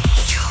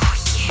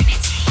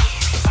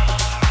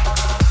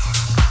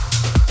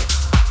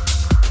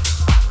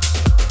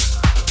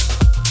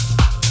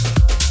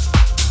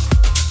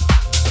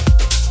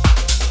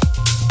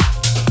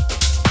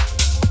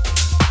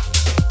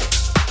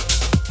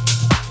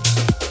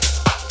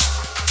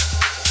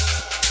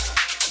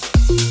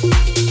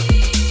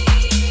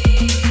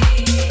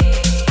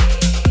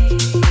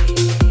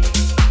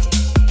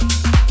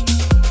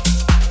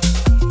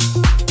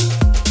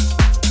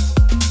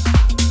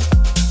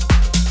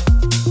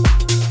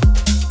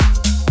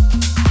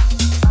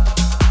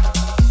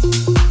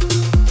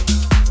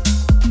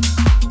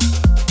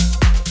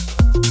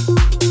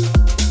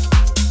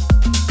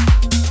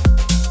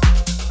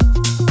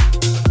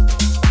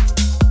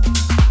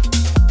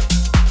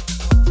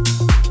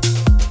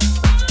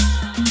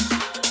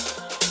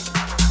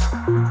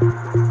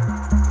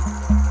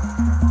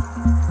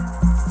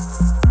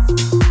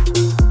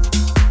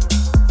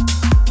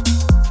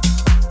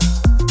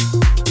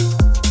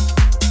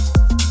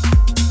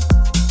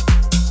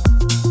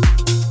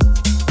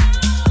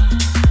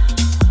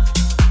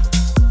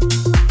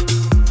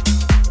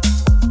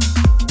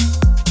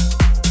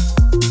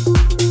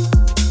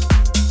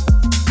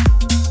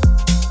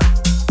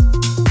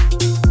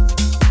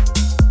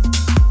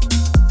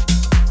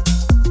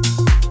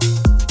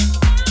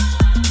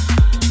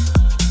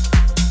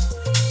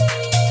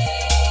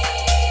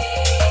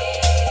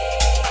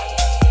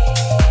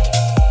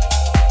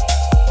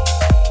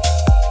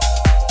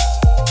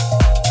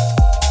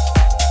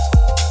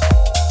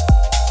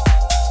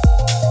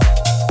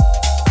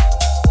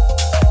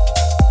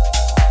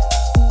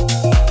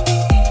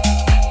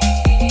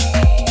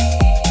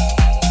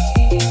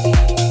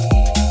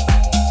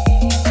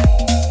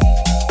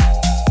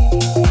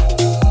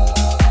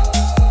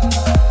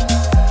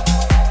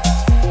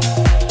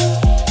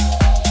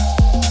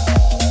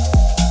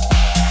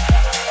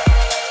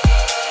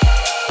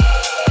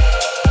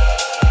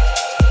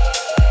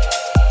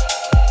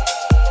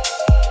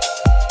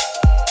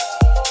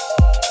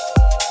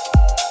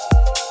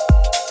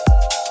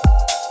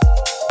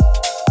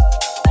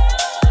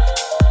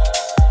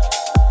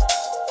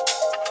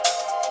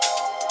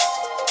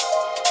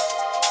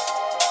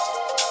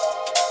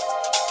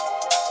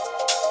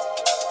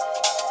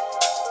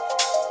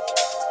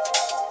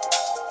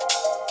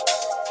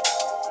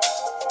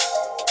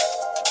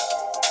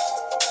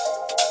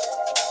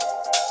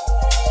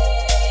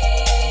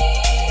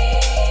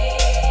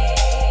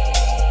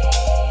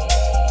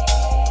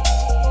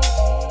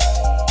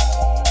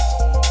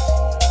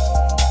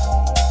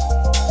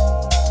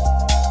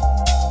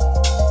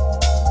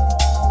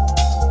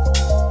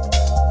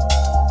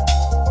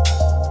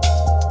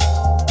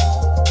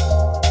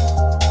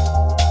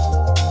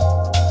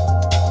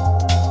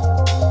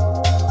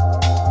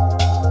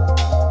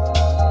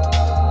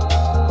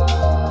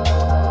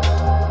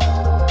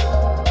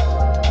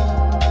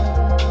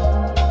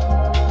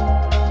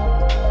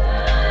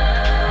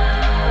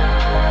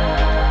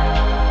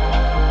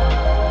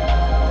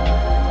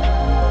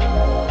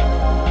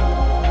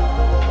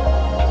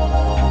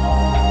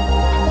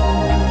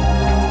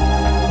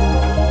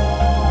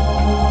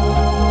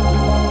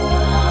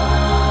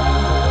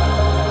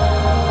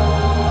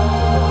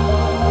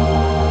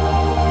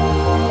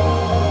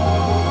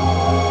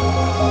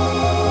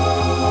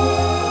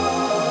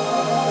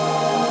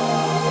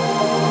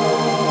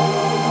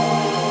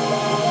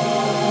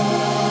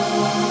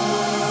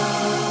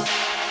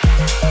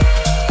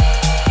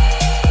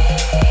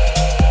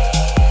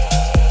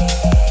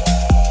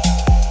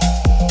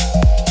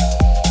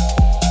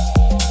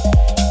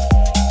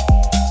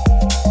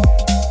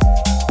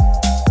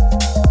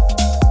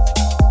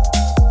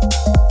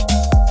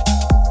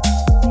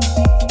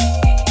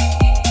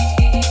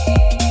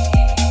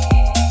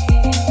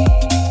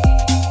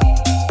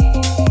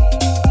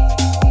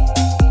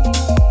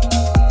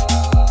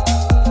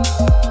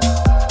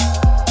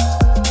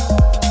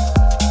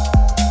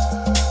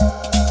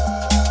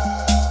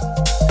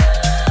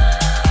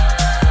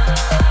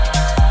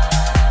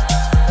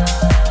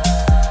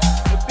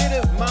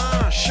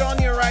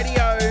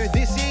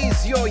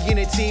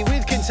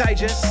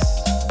 Contagious.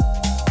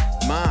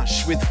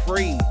 Marsh with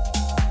Free.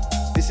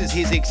 This is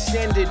his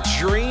extended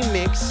Dream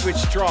Mix, which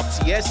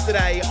dropped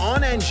yesterday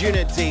on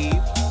Anjunadeep.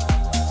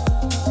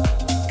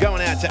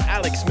 Going out to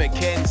Alex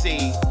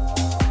McKenzie.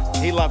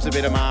 He loves a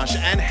bit of Marsh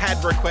and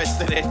had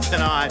requested it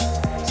tonight.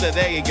 So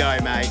there you go,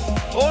 mate.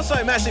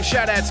 Also, massive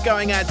shout-outs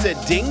going out to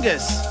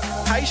Dingus.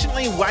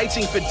 Patiently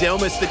waiting for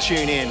Delmas to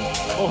tune in.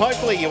 Well,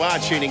 hopefully you are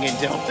tuning in,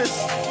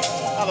 Delmas.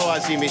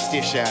 Otherwise, you missed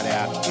your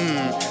shout-out.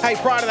 Hey,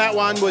 prior to that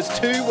one was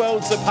Two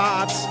Worlds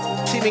Apart,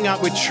 teaming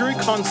up with True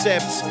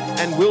Concepts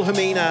and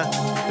Wilhelmina.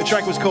 The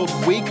track was called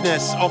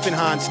Weakness off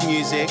Enhanced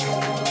Music.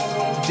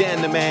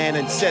 Dan the Man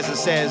and Cesar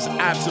Says,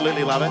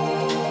 absolutely love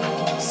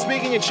it.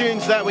 Speaking of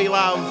tunes that we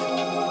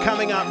love,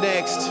 coming up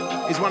next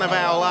is one of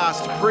our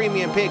last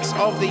premium picks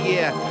of the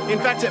year. In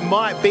fact, it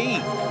might be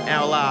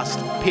our last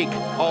pick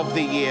of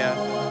the year,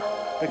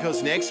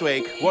 because next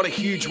week, what a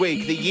huge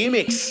week, the Year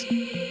Mix.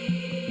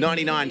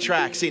 99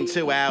 tracks in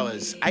 2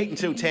 hours, 8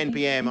 until 10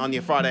 p.m. on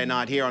your Friday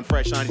night here on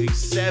Fresh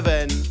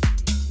 97.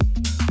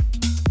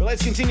 But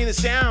let's continue the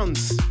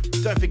sounds.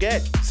 Don't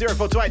forget,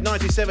 0428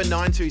 927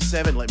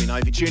 927. Let me know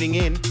if you're tuning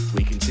in.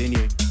 We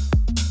continue.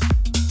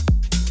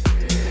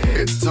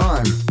 It's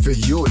time for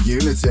your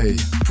Unity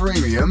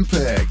Premium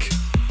Pick.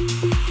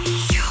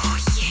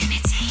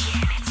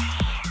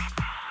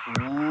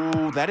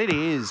 That it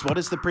is. What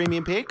is the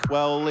premium pick?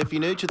 Well, if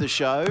you're new to the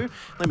show,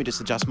 let me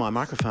just adjust my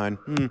microphone.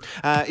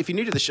 If you're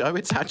new to the show,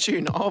 it's our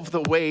tune of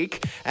the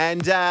week.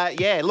 And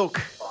yeah,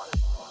 look,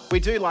 we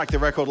do like the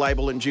record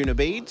label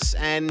Anjunabeats,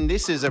 and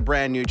this is a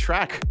brand new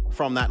track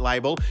from that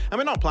label. And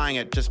we're not playing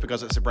it just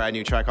because it's a brand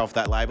new track off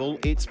that label.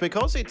 It's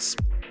because it's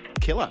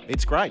killer.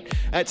 It's great.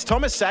 It's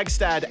Thomas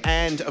Sagstad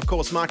and, of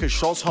course, Marcus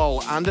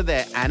Schoshol under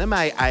their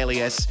anime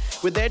alias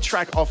with their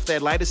track off their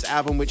latest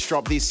album, which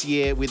dropped this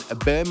year with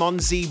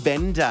Bermondsey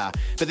Bender.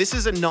 But this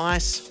is a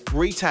nice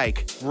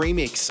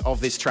remix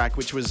of this track,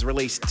 which was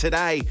released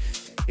today.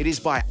 It is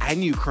by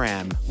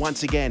Anukram.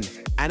 Once again,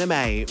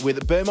 anime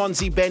with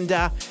Bermondsey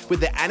Bender with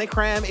the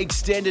Anukram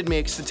extended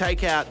mix to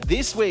take out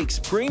this week's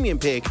premium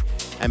pick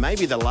and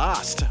maybe the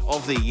last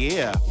of the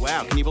year.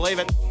 Wow, can you believe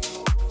it?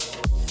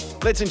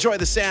 Let's enjoy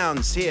the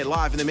sounds here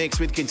live in the mix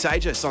with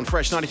Contagious on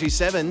Fresh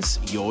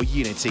 92.7's Your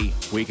Unity.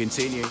 We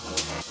continue.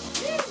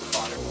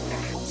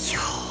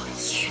 Your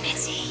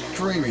Unity.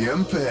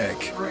 Premium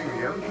Pick.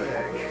 Premium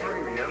Pick.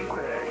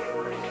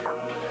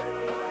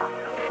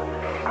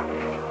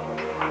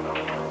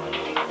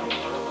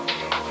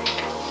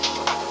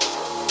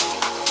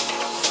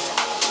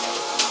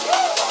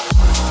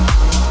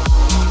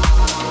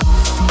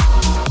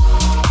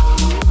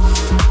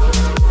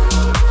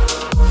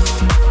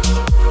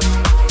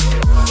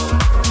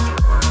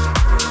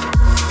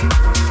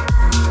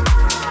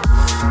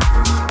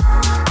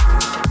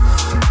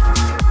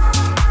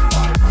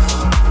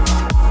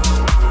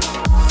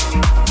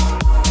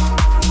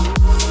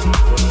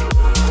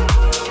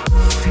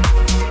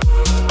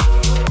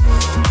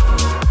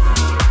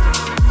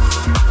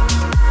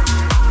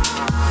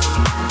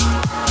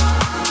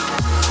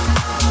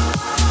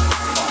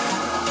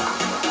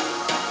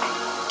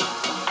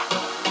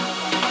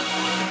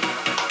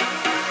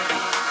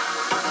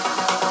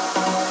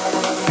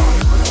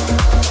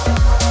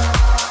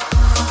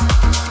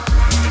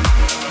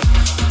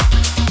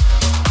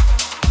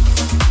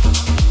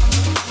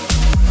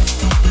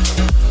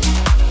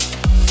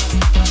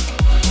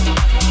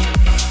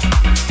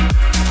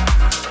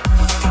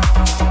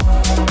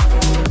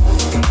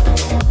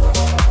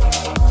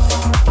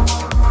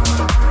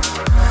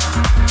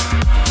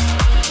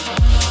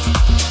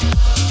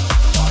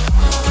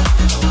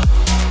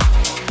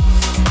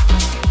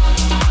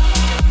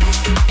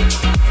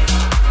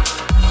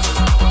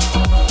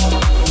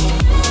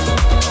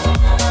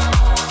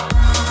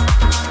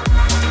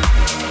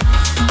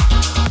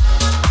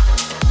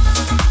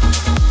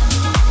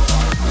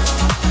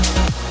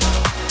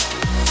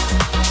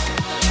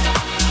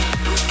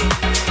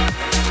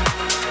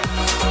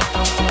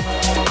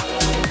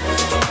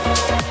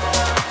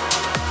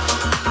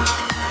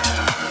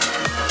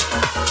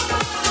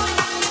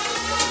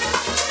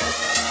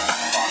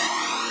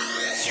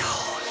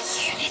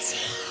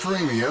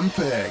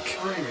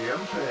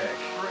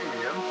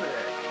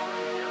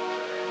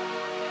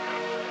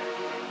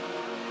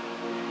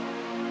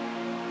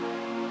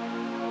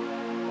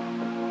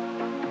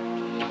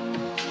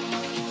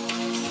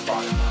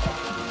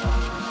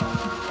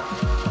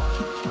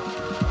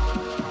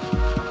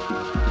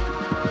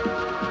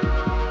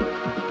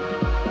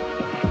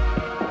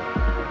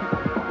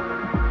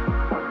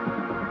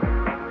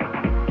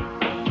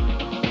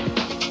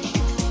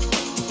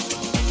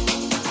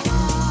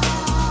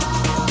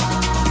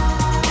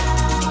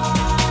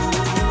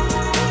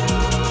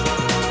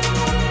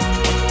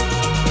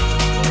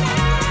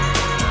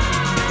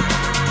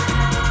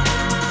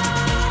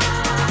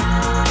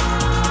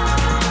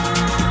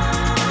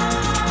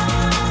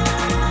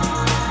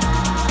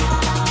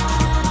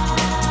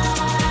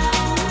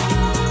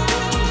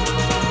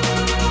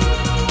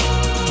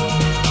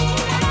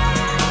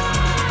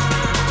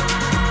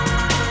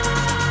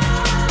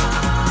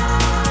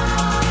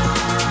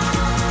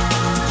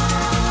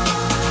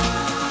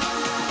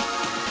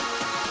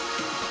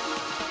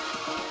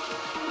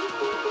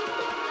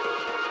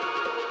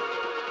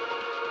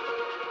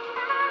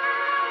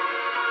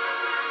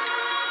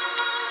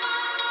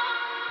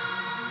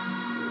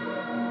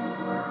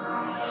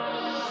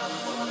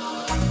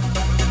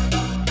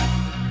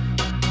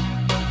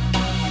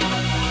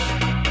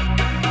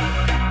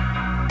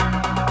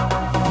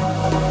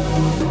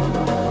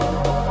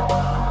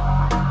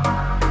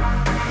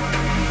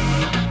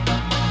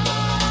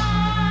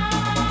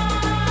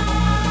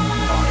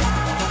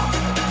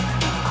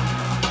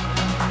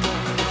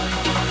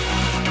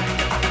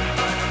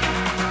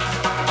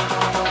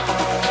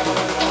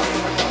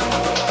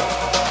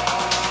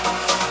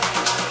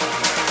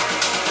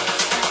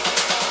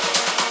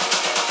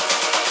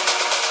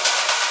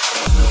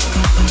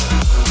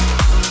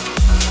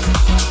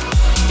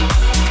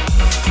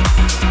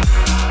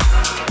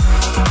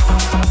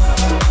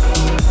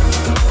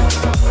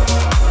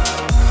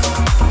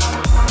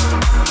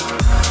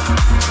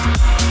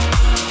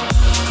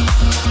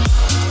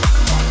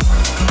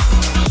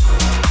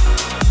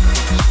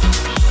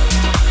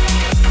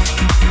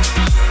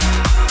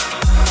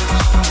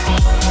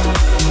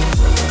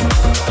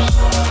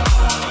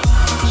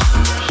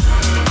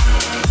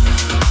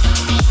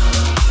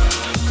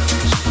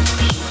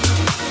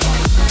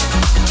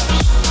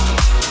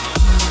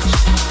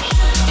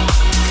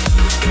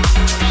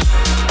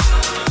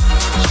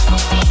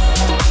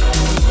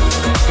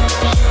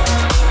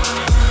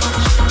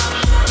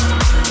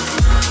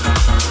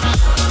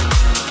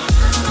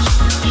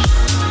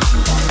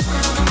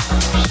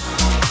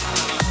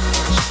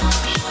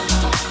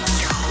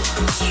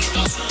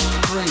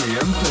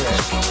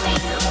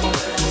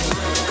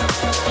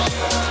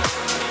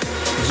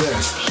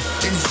 This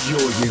is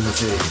your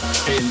Unity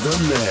in the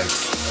mix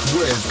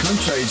with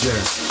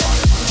Contagious.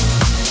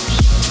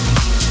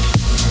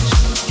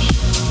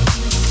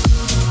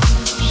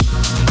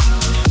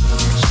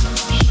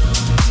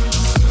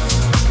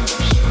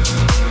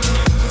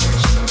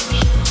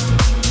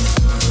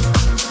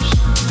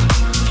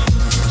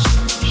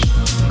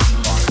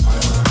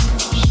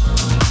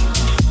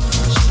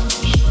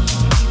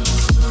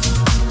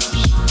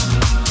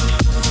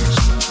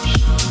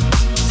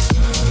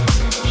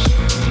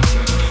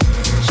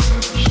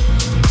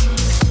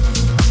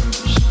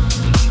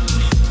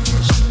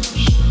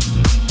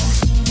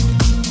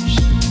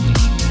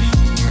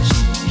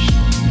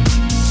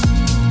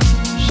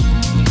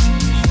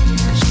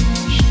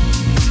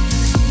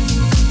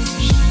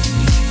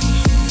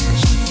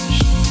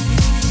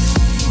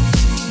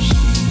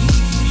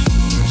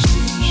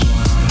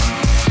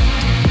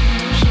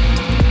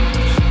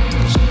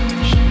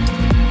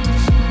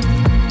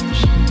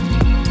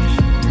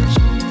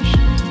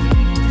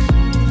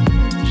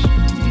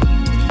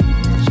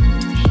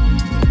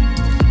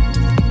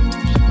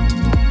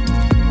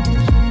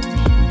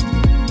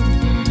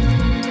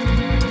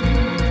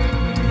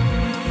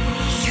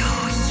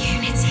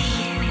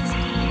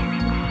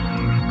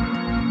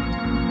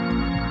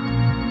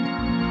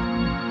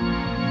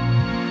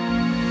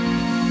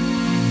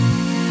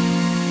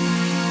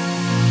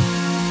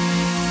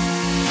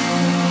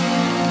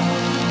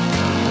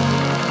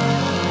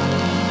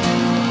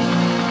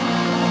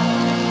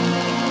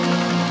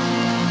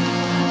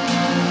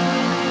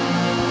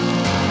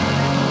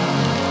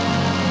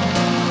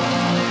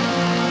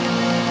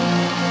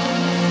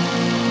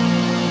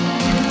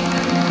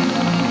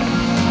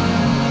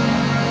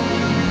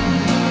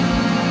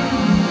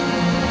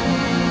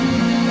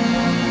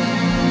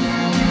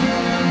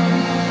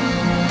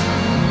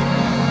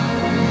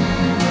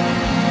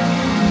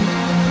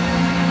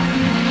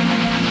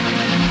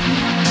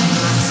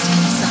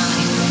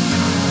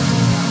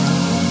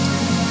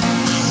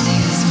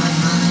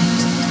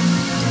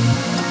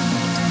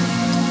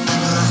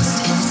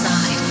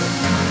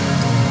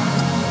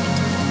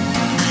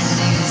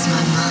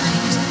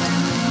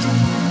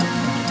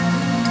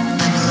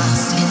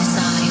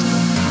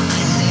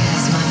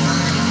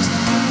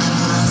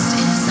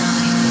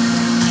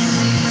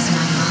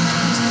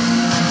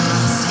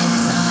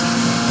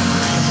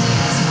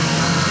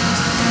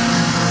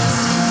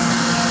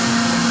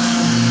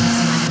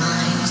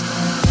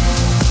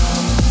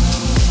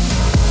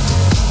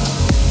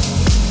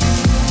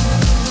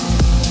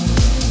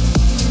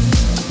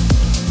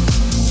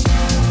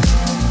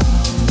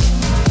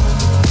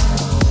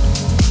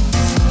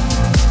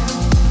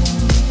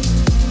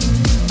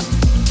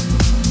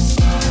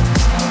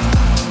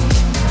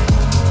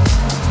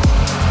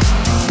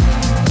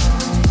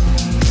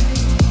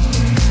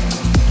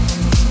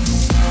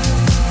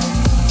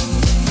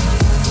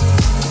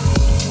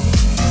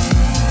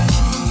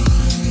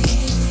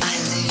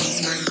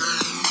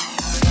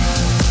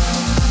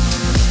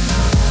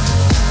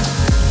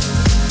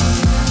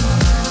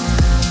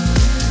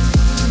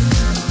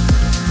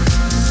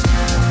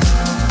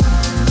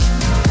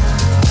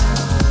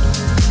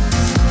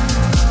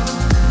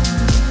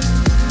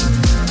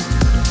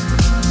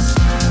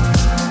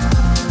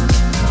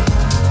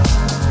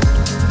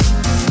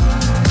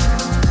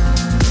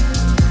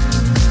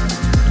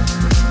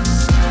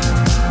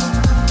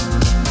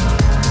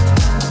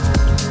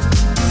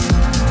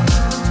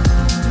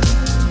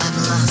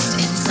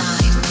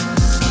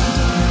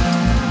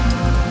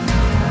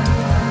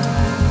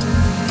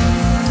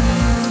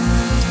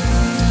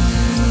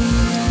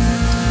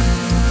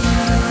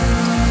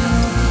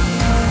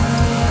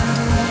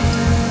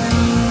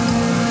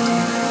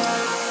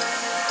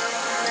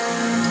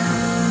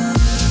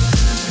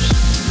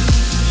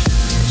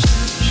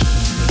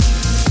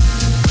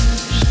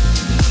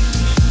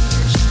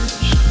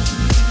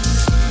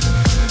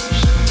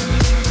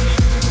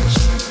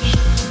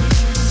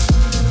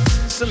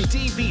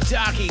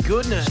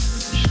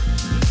 Goodness.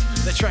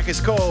 The track is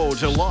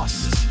called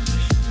Lost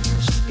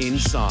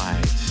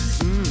Inside.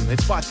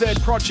 It's by Third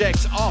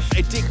Project off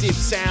Addictive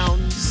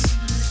Sounds.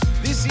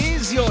 This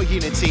is your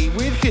Unity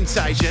with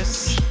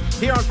Contagious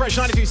here on Fresh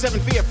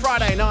 92.7 for your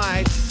Friday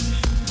night.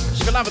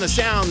 If you're loving the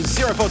sounds,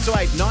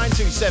 0428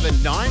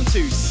 927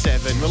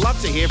 927. We'd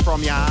love to hear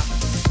from ya.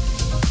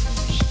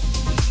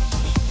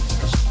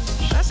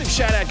 Massive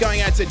shout out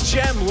going out to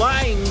Gem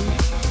Lane.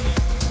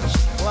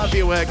 Love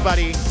your work,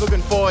 buddy.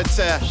 Looking forward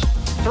to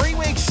 3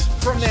 weeks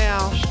from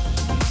now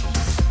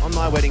on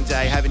my wedding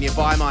day having you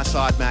by my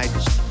side, mate.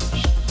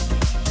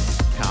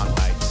 Can't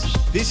wait.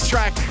 This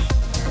track,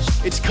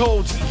 it's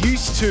called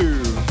Used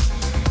To,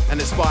 and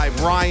it's by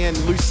Ryan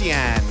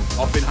Lucian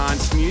off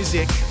Enhanced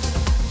Music.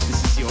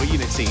 This is your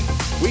Unity.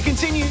 We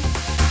continue.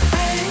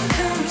 Rain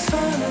comes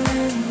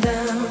falling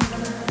down.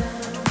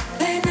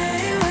 Late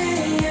night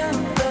when you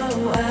go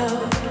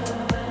out.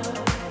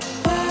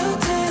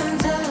 World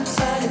turns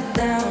upside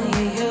down.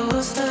 You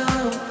used to.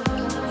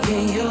 You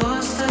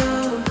used to.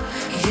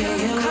 You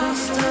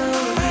used to.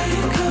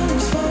 Rain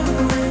comes falling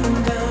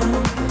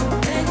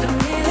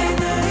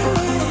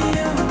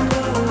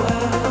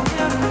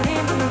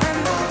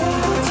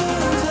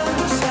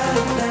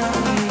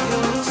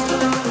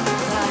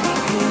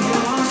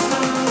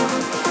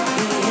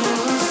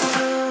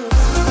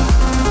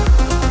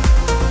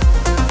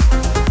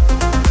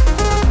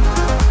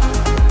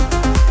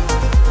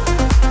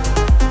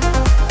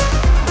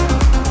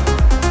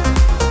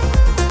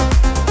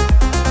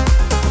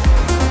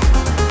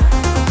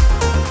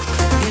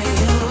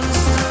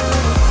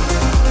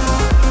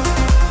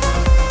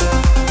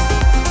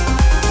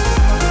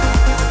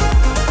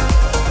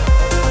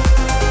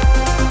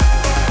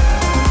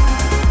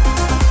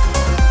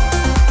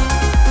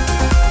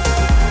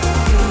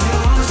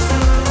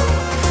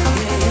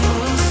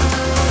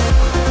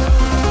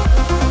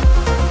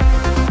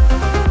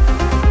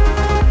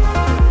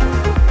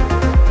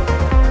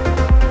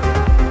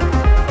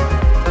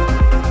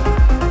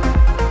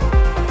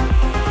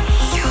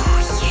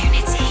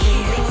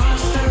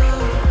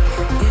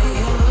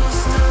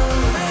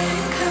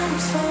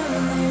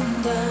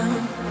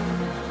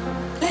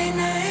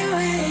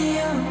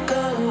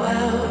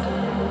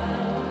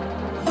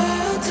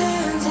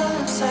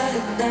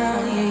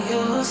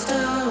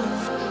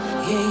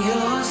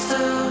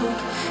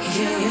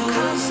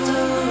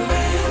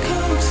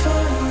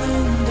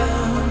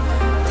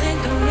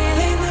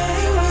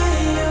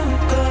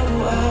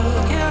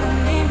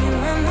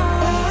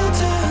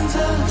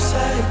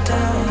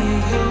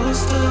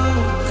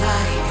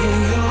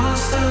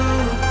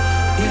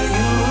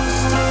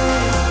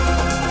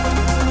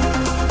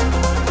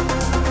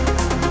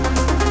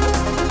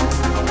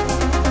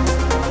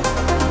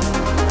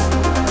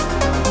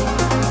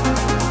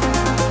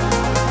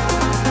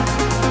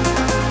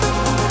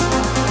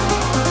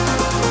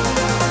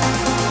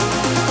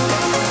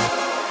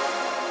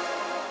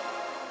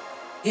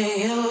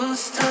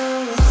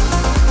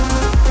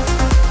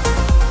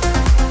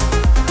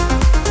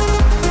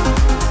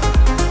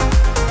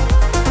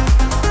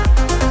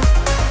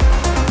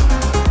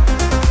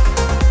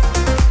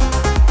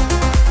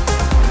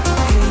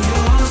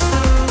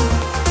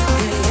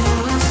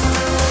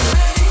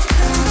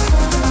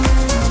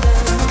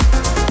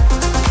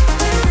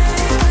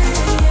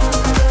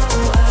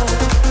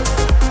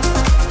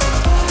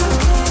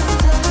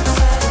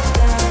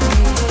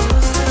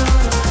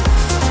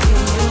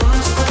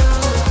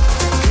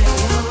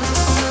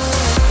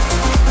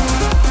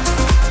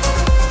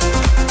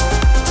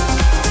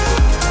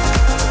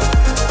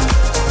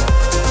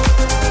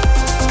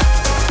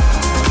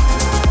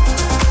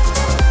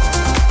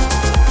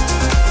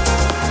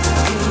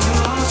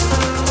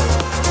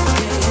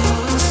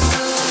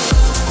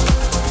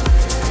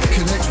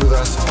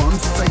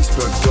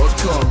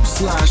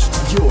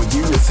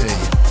Facebook.com/YourUnity.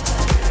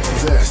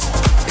 This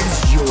is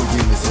Your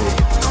Unity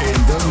in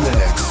the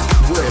mix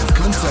with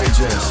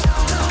Contagious.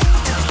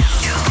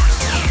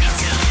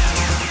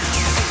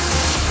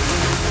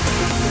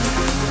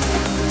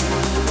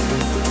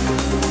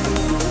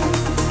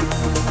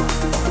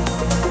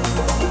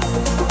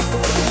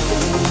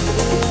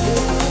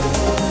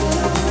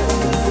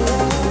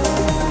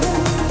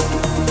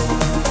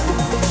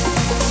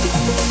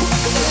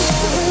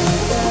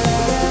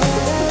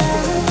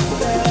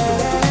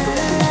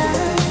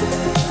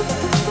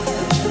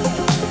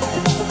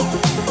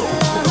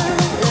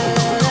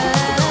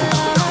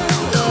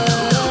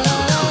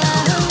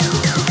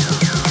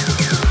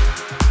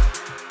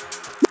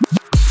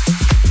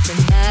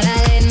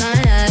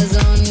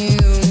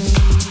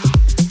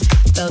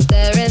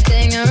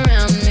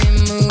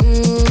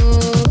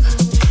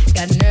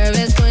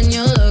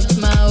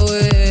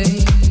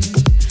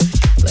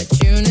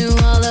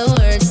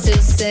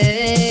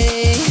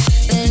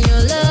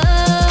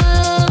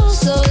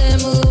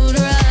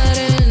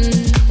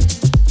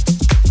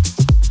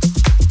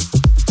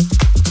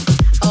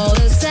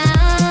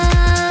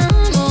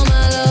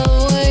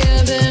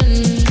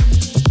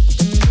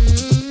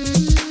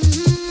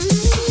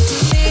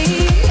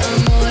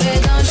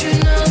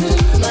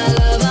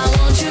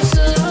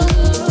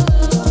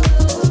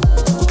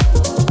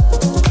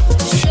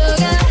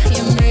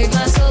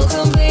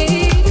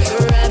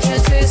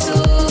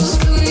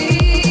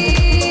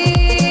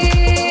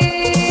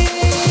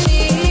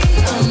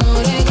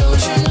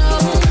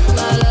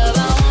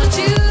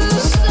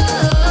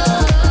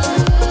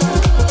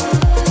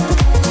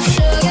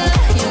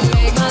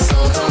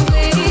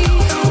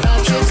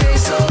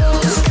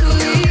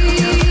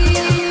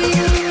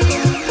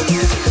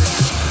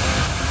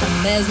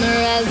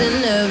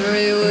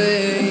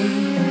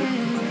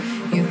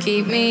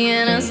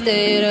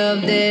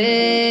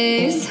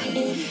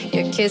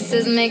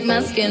 Kisses make my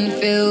skin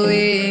feel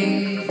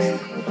weak.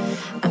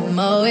 I'm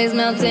always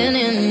melting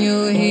in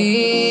your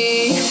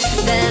heat.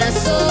 Then I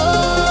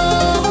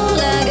soar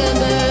like a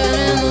bird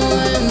in the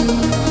wind.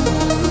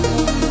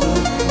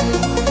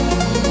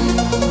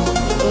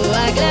 Oh, I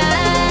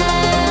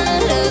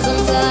glide as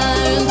I'm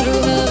flying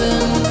through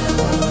heaven.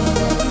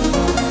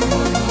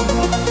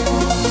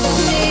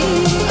 Me,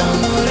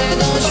 amore,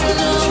 don't you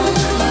know?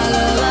 My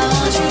love, I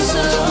want you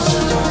so.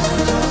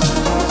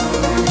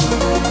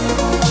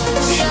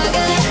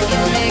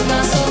 Make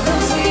my soul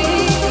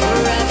complete. Your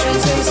rapture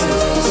tastes so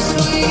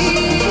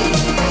sweet.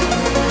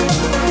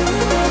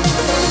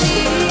 Me,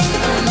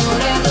 I'm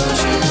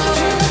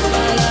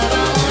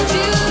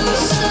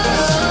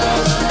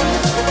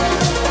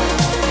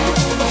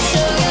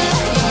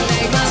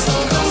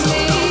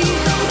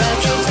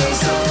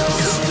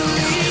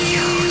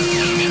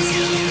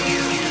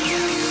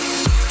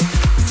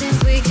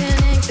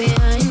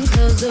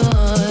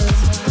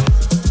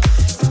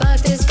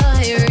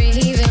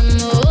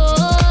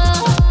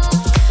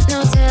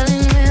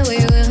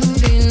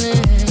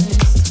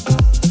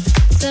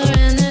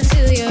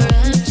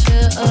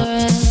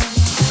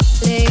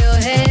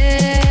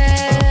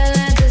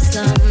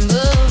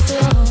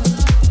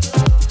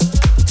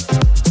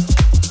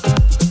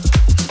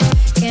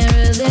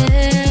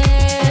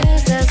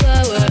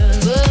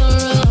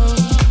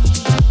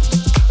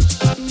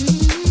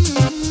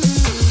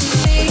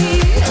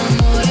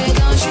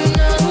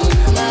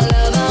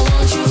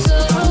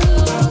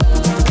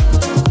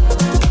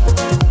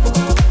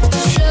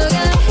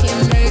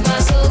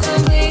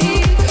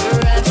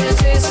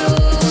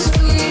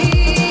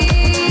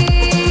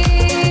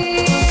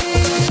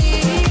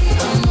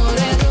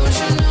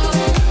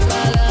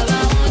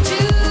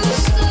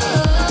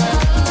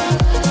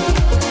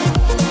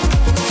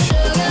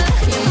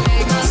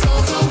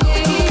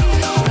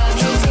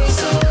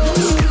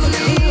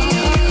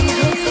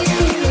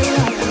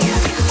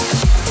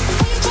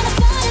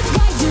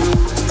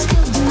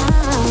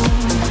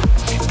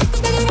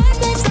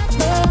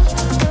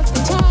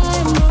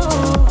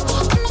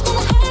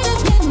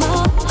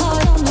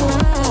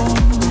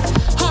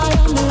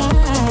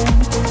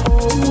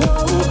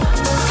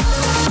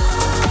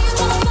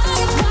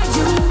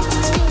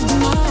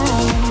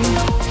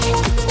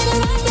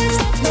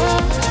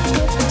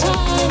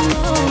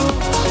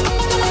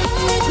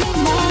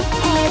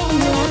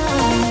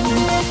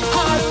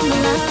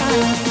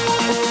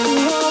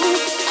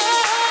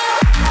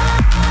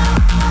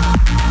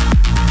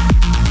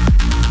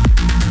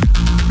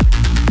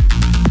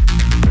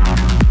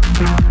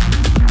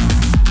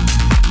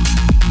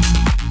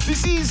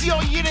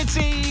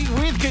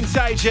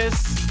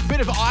Contagious,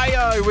 bit of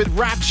IO with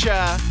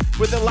Rapture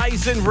with the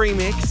Lazen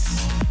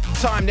remix.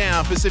 Time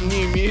now for some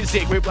new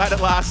music. We played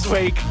it last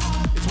week.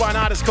 It's by an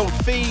artist called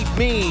Feed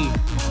Me.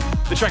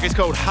 The track is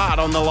called Heart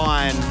on the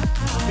Line.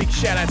 Big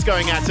shout outs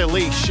going out to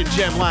Leash and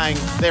Jem Lang.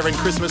 They're in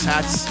Christmas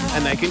hats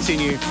and they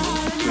continue.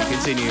 We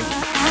continue.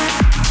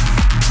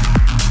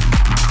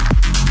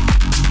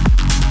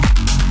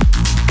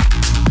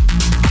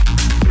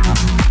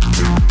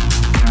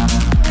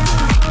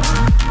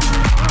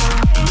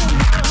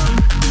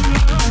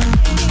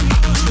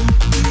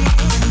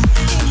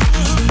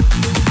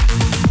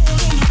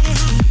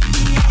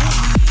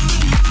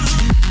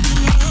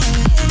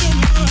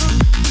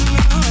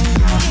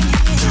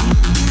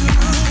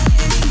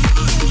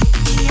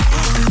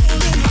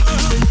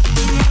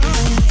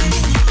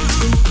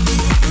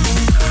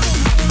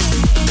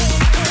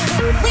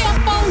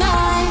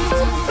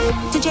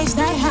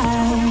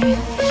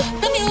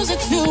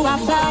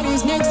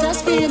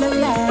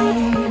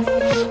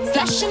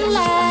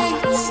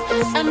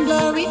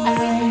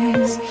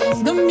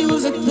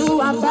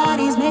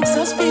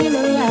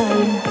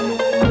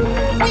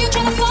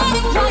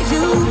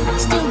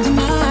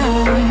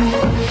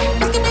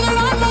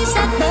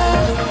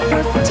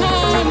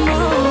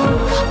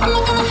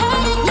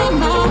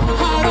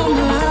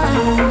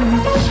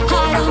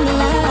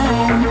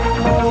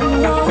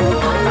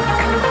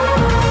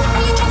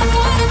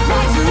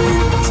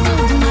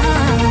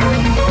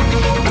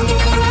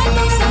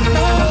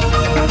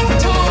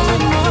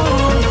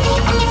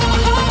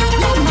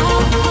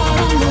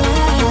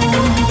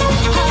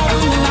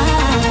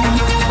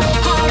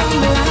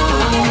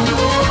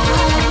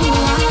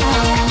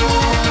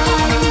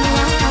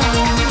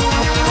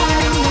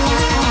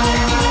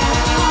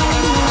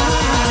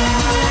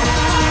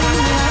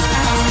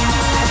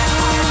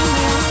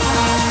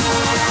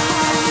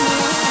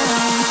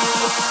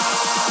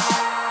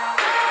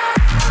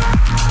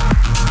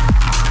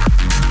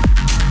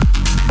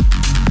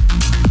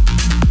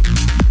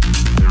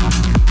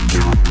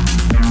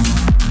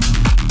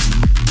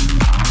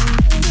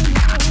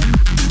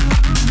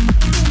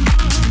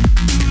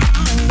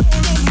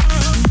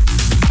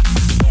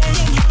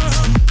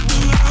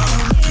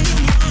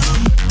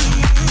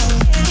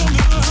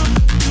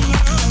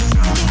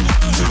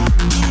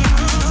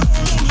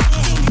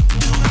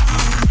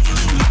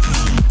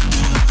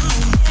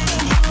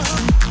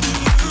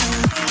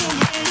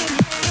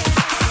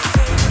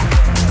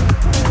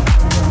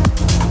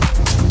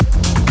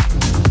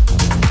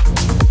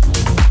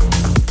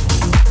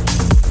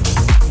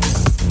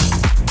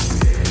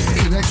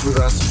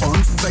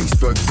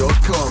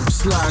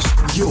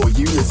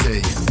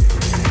 Facebook.com/YourUnity.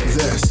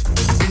 This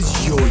is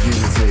Your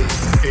Unity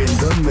in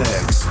the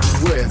mix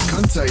with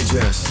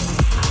Contagious.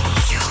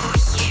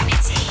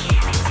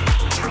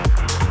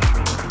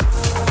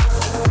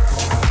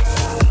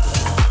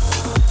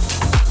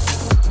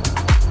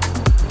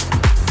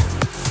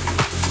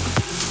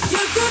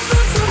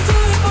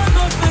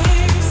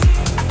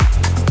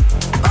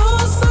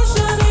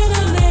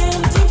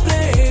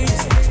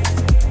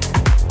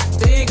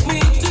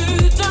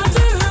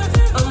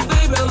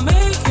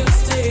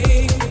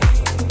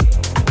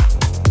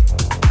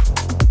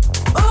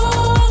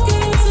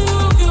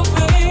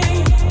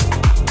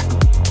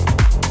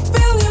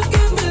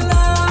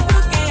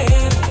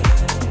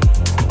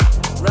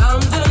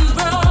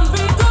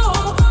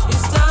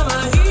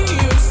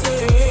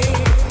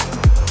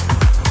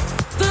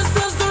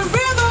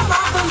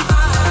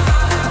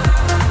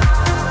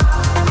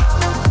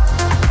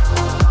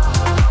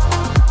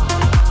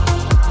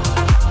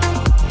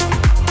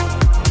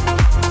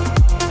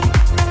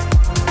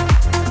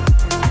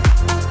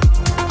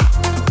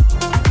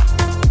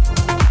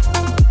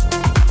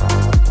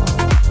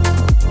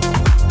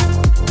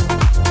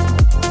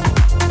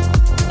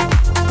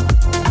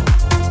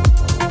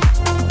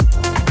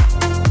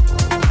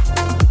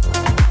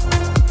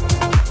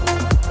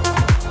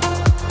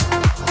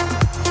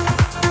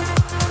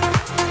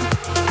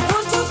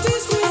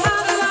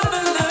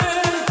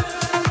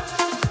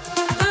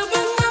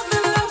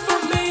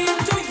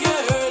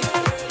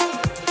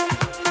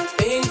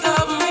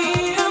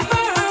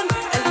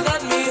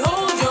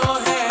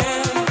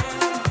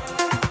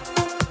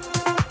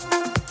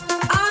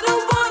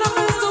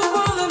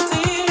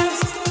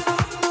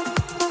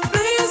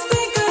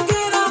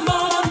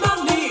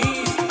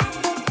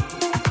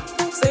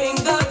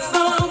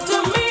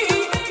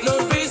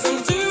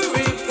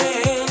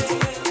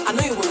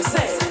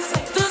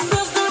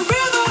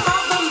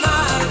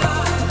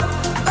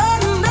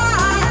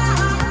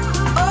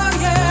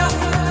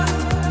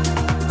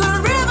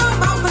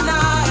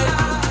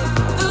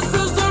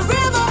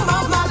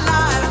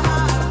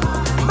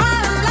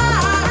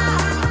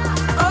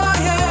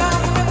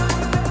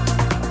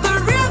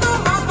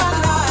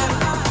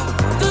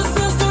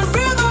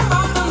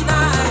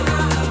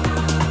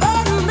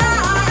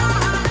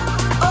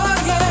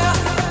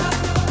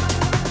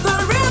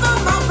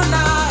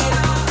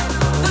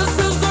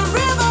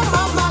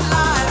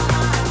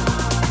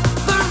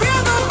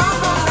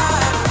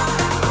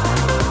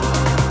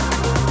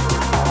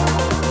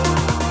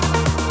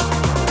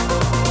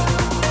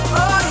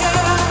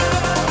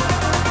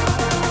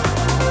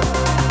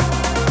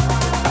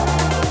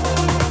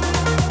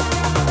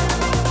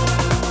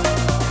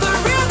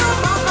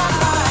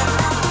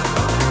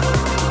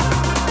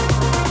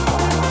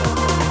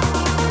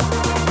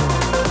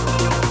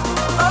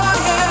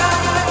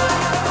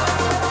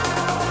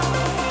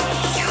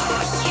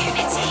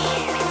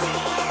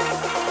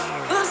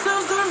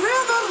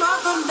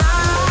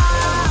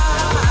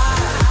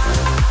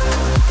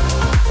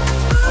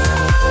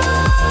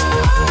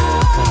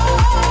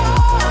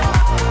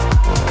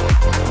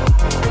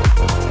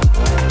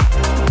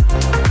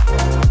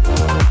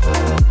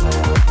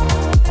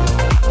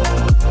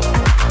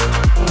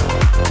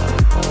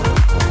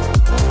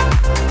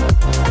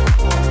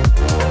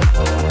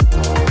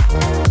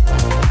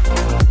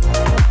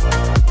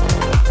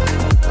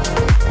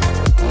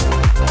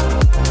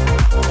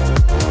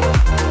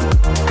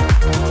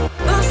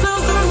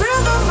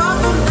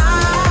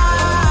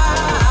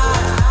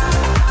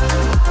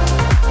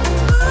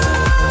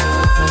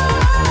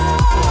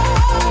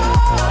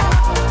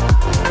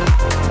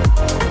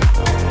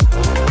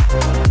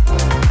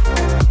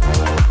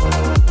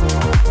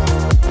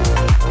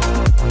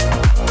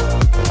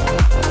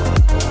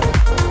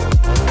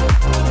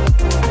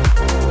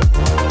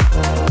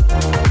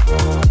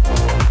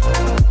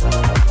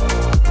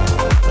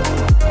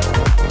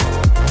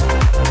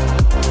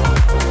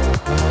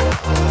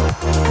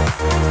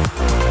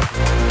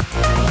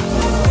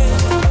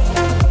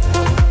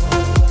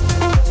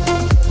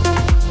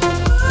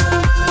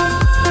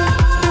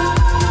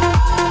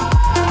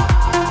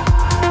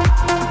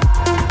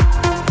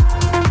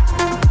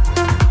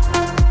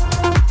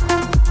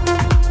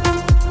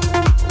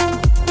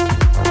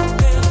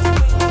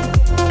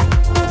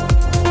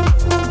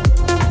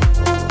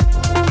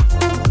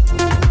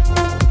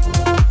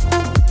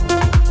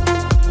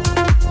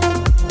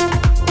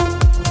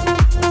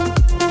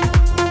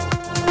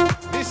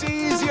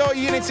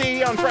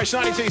 on Fresh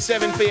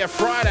 92.7 for your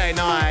Friday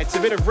night. It's a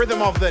bit of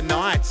Rhythm of the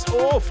Night.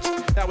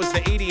 Oofed. That was the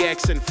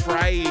EDX and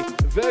Frey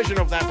version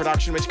of that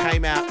production, which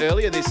came out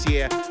earlier this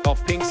year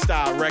off Pink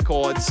Star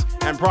Records.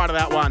 And prior to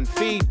that one,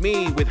 Feed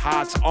Me with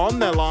Hearts on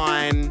the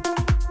Line.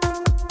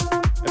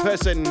 A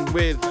person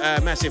with a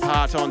massive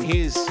heart on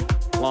his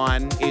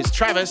line is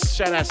Travis.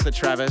 Shout out to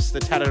Travis, the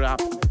tatted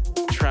up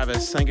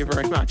Travis. Thank you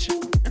very much.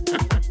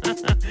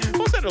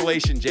 Also to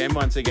Alicia and Jem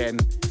once again,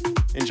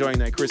 enjoying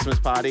their Christmas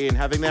party and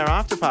having their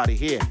after party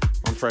here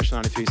on Fresh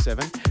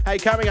 92.7. Hey,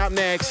 coming up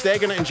next, they're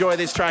going to enjoy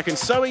this track, and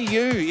so are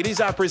you. It is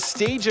our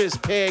prestigious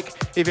pick.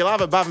 If you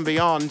love Above and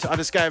Beyond, I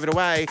just gave it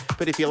away.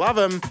 But if you love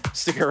them,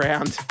 stick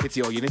around. It's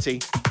your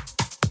Unity.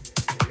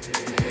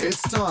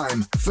 It's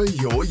time for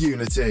your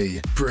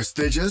Unity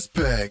prestigious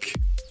pick.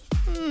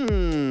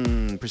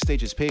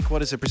 Prestigious pick.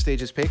 What is a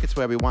prestigious pick? It's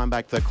where we wind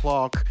back the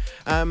clock.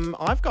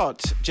 I've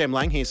got Jem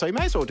Lang here, so you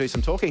may as well do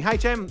some talking. Hey,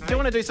 Jem, do you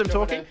want to do some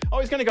talking? Oh,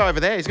 he's going to go over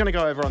there. He's going to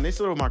go over on this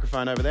little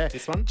microphone over there.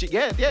 This one?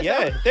 Yeah.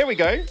 There we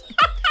go.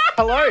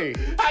 Hello.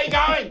 How you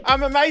going?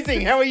 I'm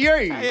amazing. How are you?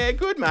 Yeah,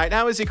 good, mate.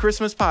 How was your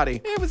Christmas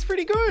party? Yeah, it was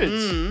pretty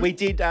good. We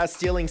did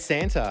Stealing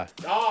Santa.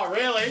 Oh,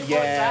 really?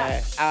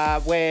 Yeah.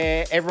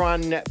 Where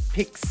everyone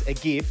picks a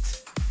gift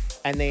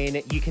and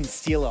then you can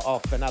steal it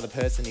off another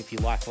person if you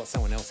like what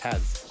someone else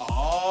has.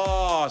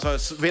 Oh, so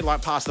it's a bit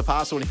like pass the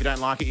parcel, and if you don't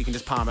like it, you can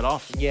just palm it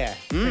off. Yeah,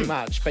 pretty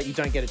much. But you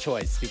don't get a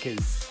choice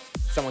because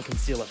someone can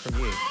steal it from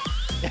you.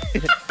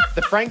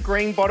 The Frank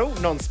Green bottle,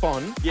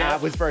 non-spawn,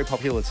 was very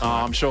popular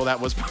tonight. Oh, I'm sure that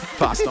was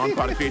passed on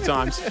quite a few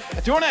times. Do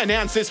you want to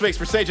announce this week's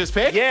prestigious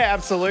pick? Yeah,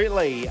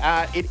 absolutely.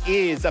 It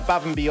is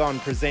Above and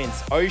Beyond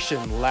presents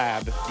Ocean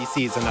Lab. This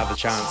is Another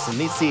Chance, and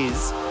this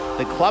is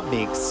the club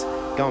mix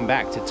going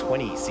back to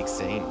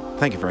 2016.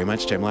 Thank you very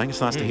much, Jem Lang. It's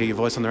nice to hear your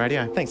voice on the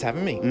radio. Thanks for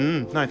having me.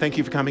 No, thank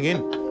you for coming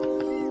in.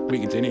 We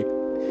continue.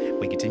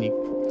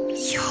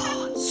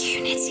 Your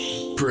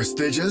Unity.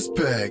 Prestigious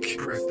pick.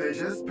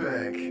 Prestigious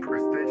pick.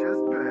 Prestigious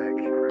pick.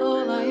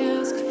 All I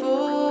ask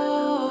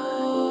for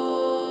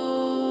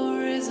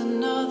is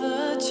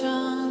another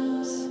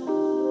chance.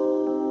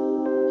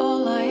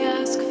 All I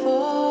ask for.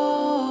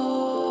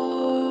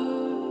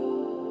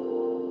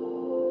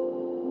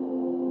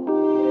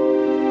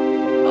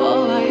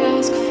 All I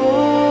ask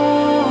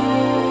for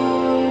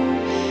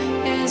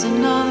is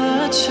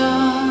another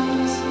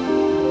chance.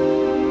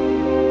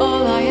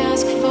 All I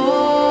ask for.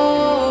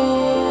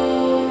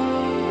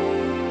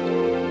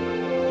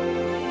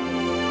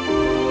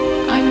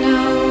 I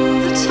know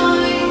the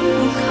time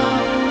will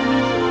come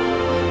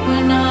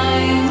when I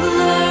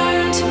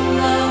learn to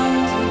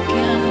love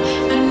again.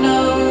 I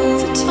know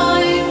the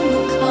time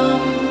will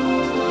come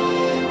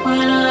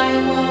when I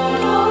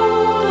won't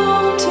hold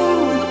on to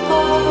the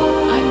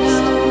ball. I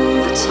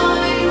know the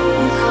time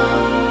will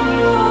come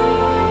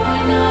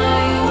when I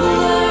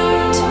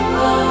learn to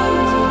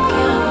love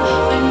again.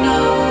 I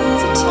know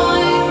the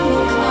time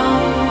will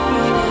come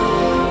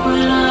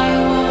when I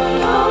won't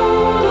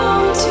hold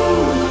on to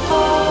the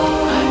ball.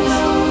 I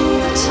know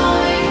the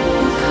time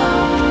will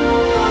come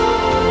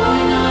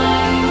when I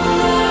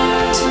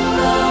learn to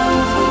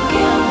love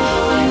again.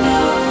 I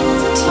know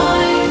the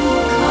time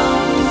will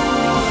come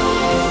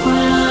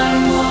when I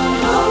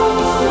won't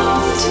hold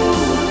on to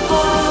the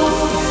ball.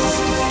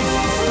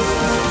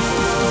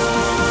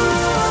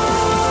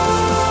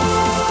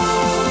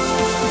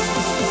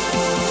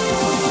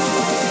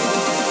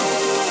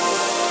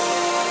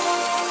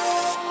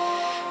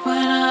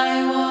 When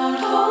I won't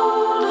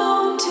hold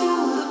on to the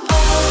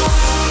ball.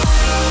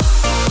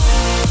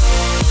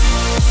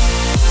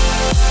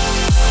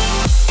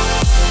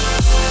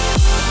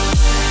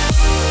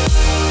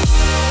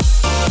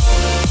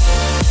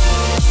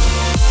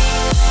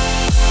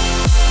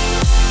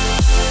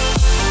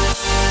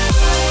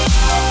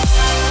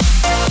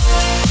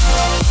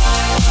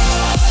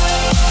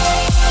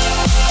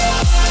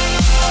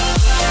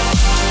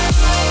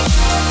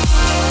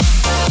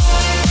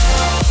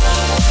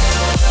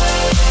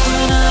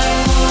 When I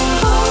won't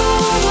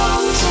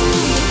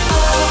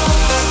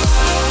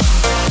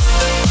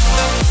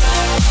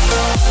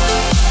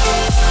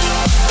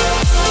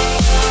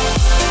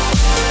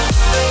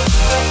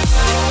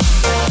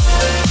on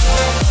to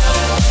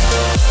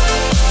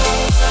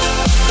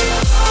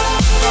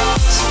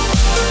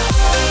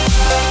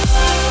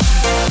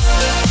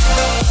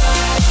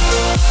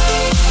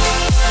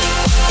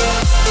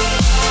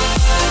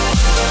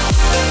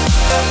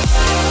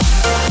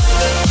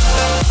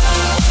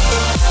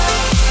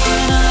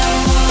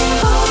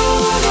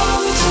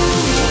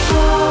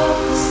the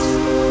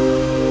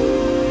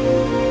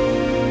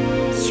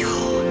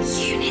Your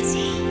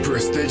Unity.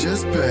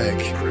 Prestigious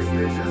pick.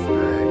 Prestigious pick.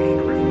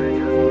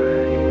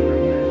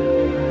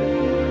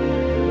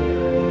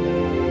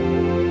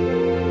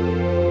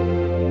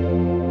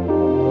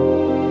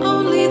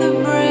 Only the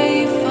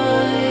brave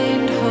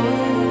find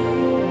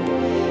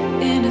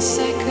hope in a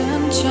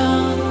second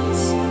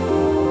chance.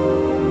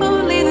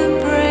 Only the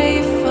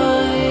brave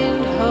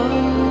find hope.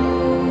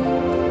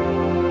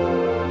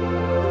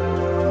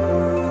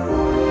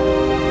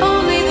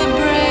 Only the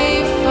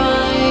brave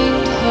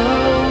find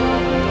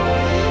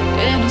hope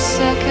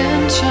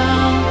second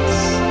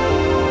chance.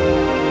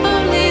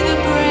 Only the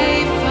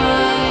brave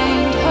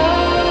find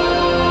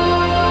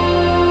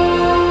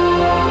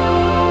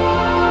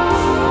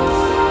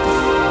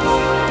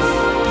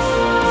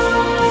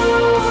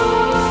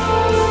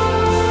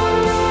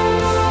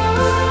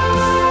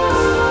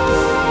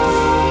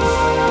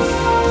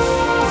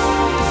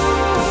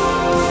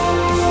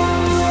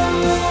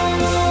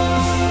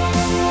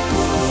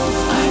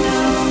I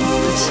know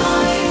the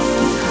time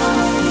will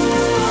come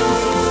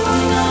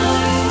when I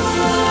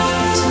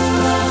learn to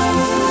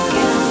love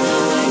again.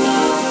 I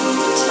know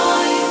the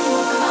time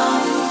will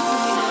come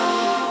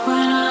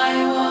when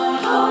I won't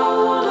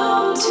hold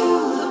on to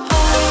the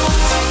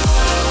past.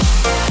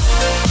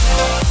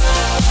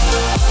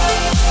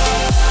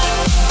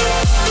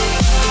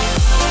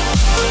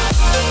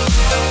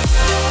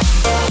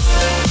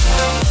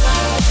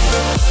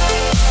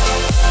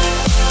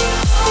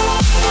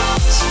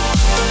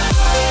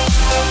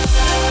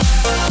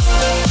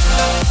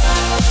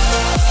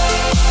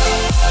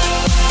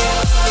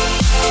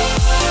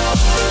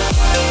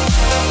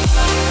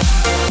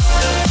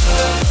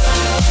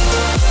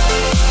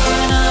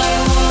 When I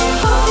won't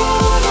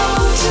hold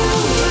on to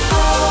the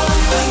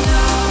past. I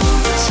know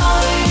the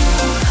time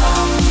will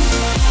come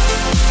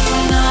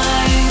when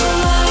I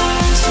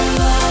learn to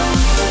love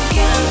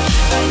again.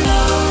 I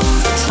know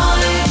the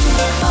time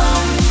will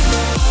come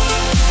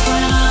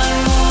when I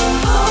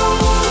won't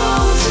hold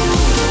on to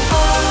the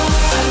past.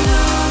 I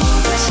know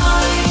the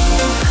time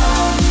will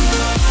come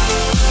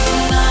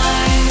when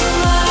I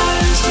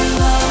learn to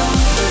love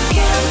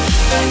again.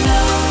 I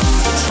know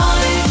the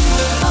time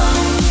will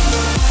come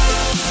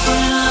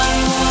when I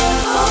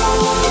won't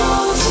hold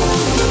on to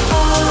the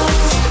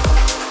past.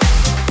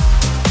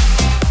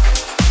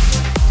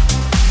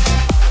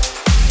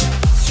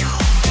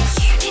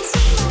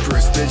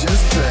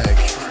 Prestigious pick.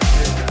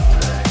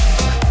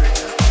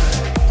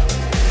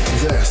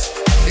 This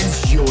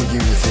is your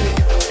Unity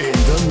in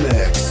the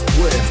mix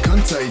with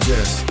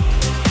Contagious.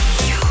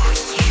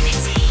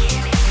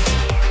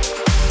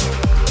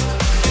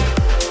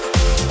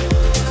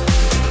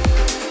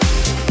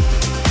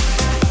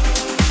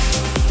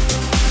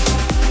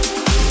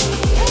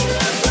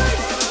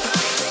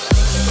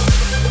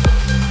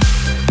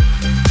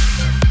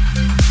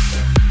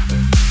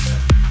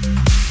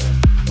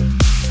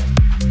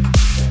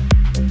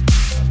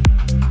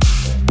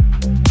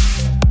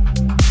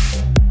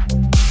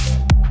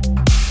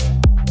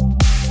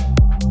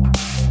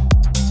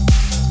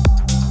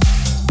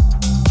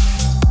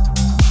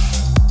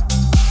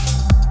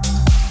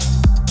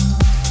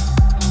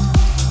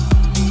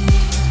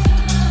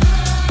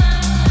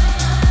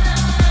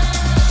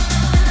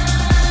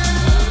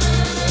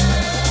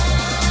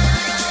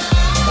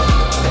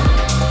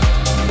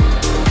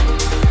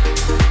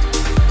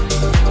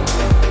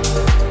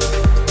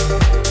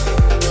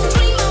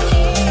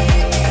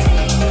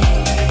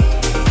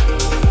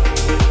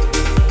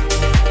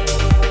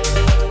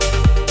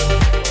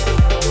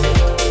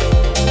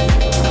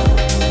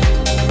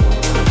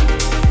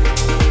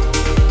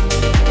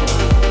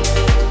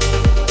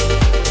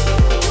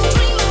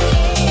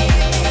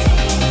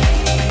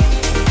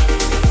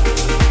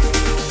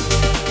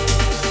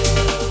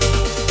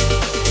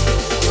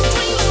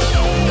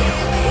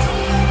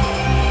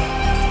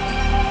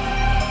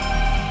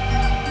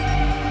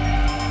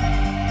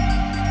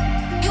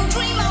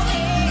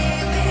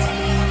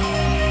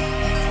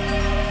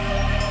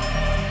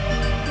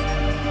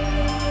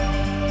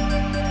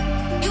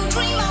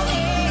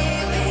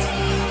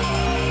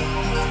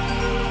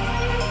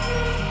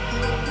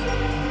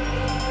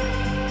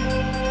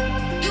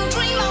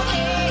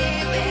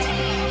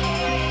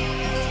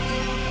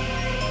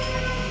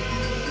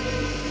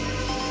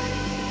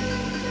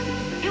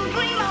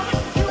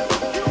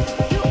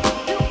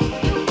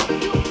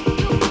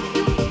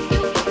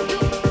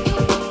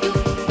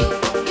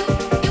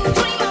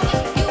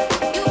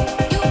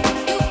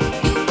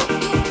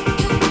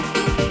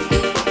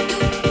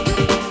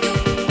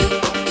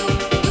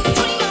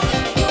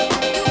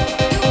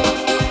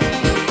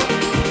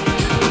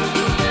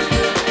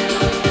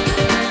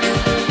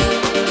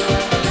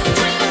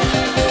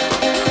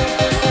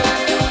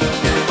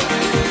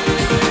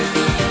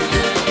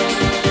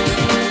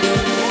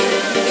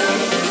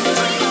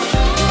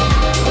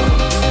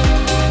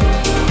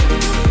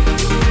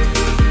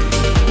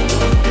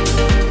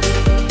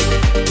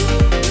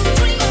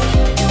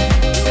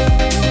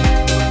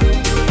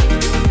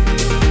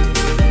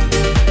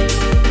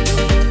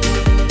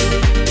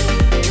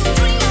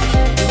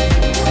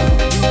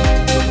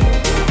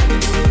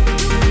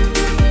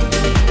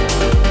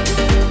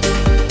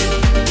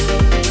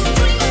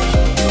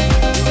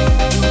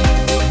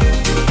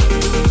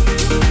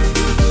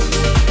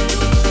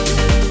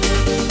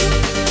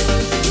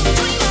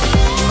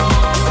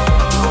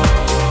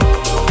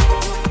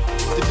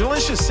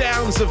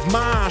 of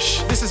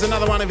Marsh. This is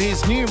another one of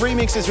his new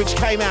remixes which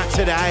came out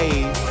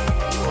today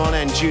on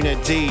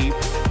Anjunadeep.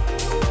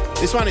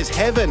 This one is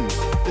Heaven.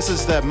 This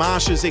is the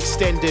Marsh's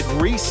extended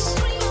Reese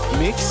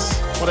mix.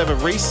 Whatever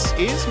Reese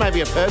is,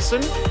 maybe a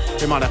person.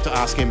 We might have to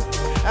ask him.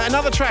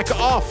 Another track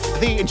off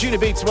the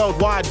Anjunabeats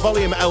Worldwide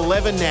Volume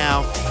 11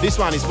 now. This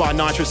one is by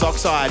Nitrous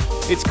Oxide.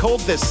 It's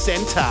called The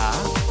Center.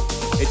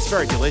 It's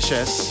very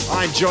delicious.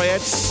 I enjoy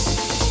it.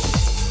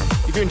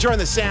 If you're enjoying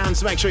the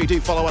sounds, make sure you do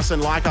follow us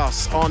and like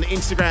us on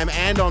Instagram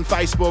and on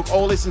Facebook,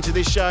 or listen to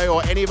this show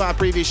or any of our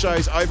previous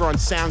shows over on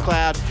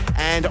SoundCloud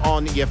and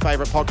on your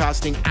favourite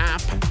podcasting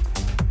app.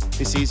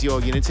 This is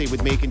Your Unity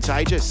with me,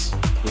 Contagious.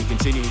 We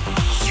continue.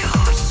 Your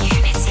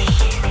Unity.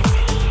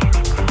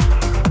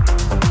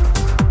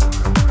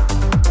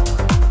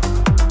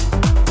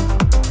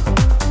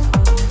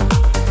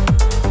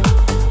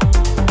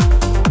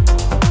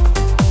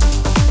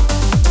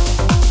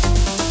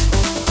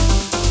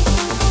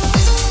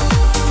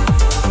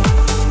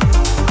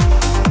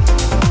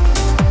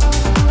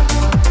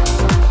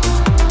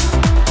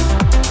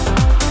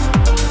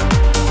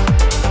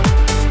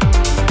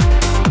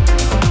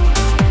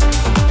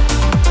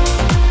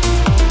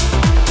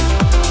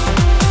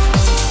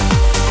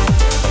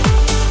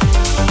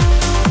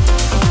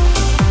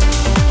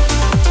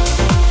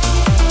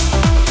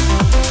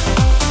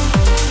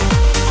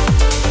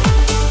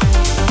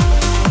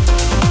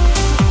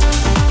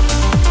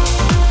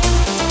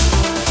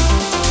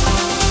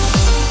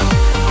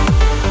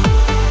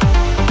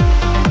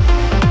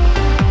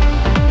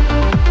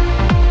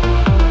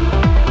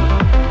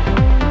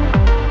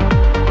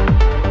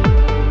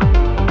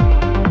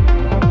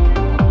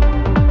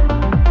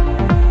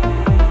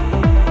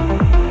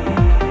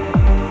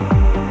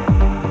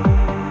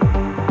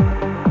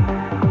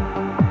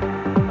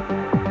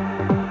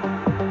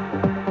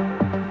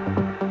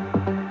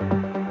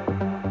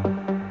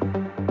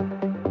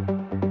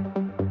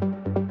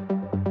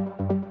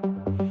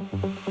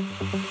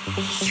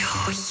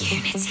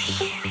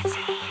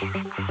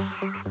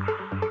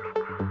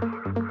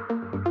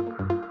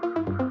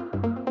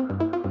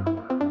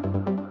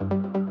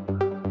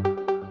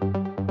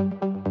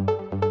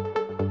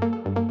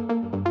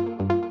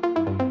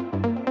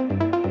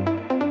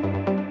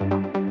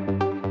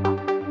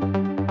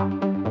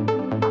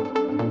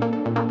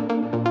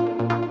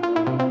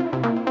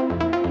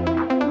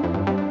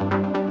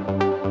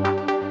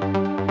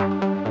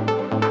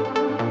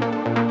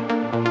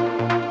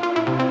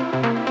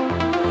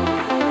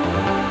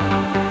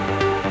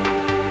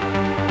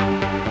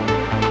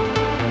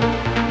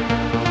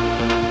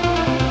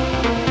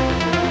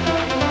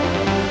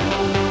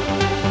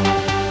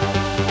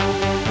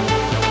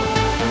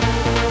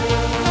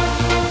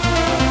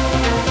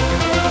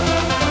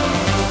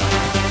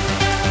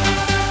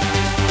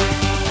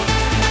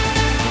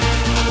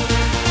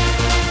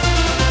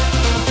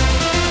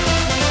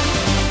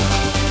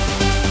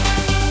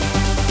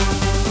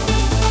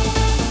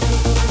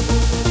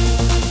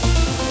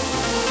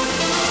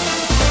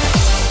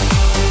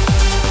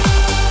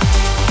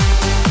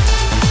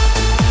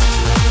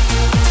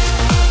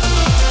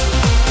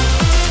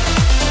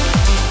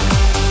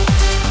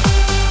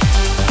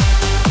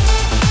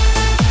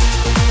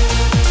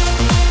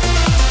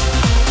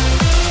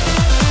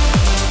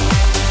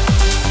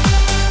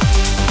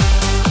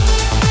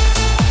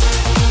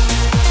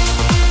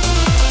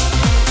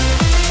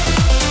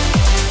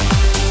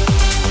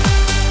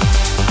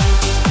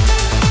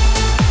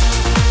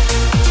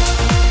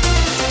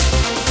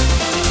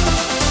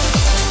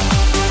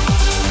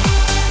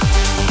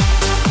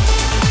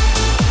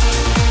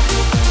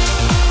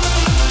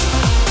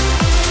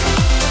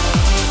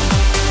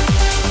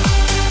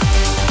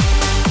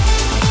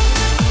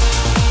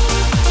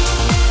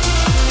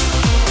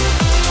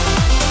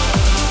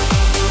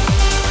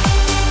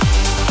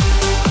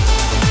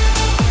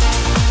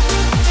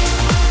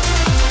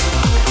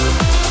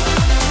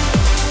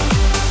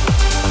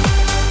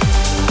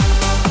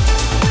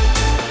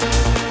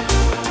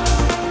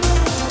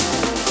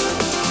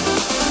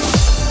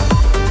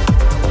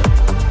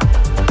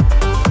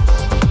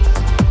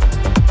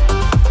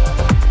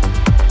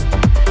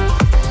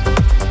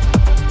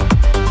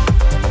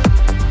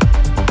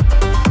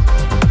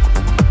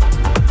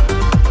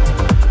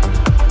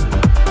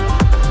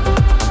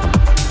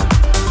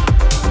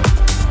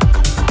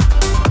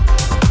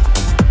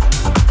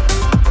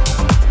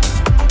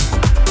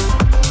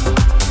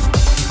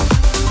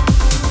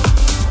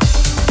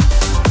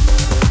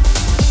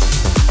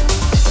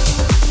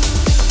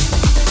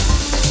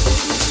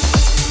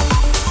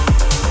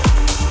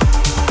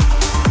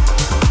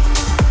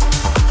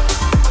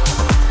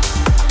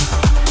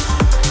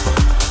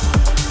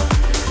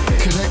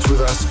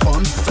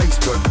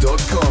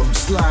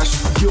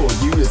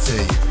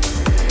 Unity.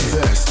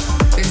 This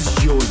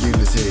is Your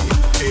Unity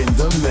in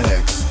the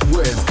mix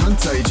with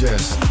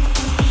Contagious.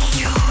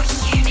 Your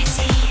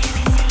Unity.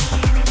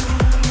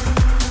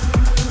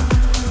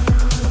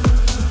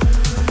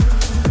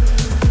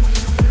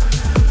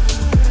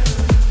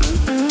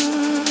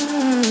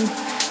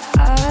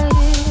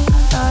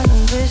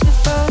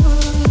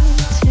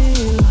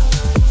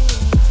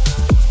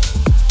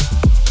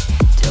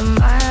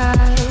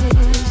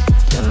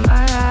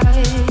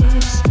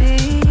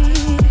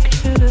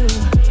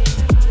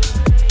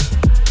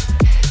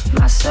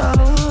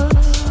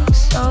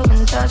 So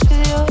in touch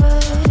with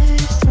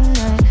yours tonight.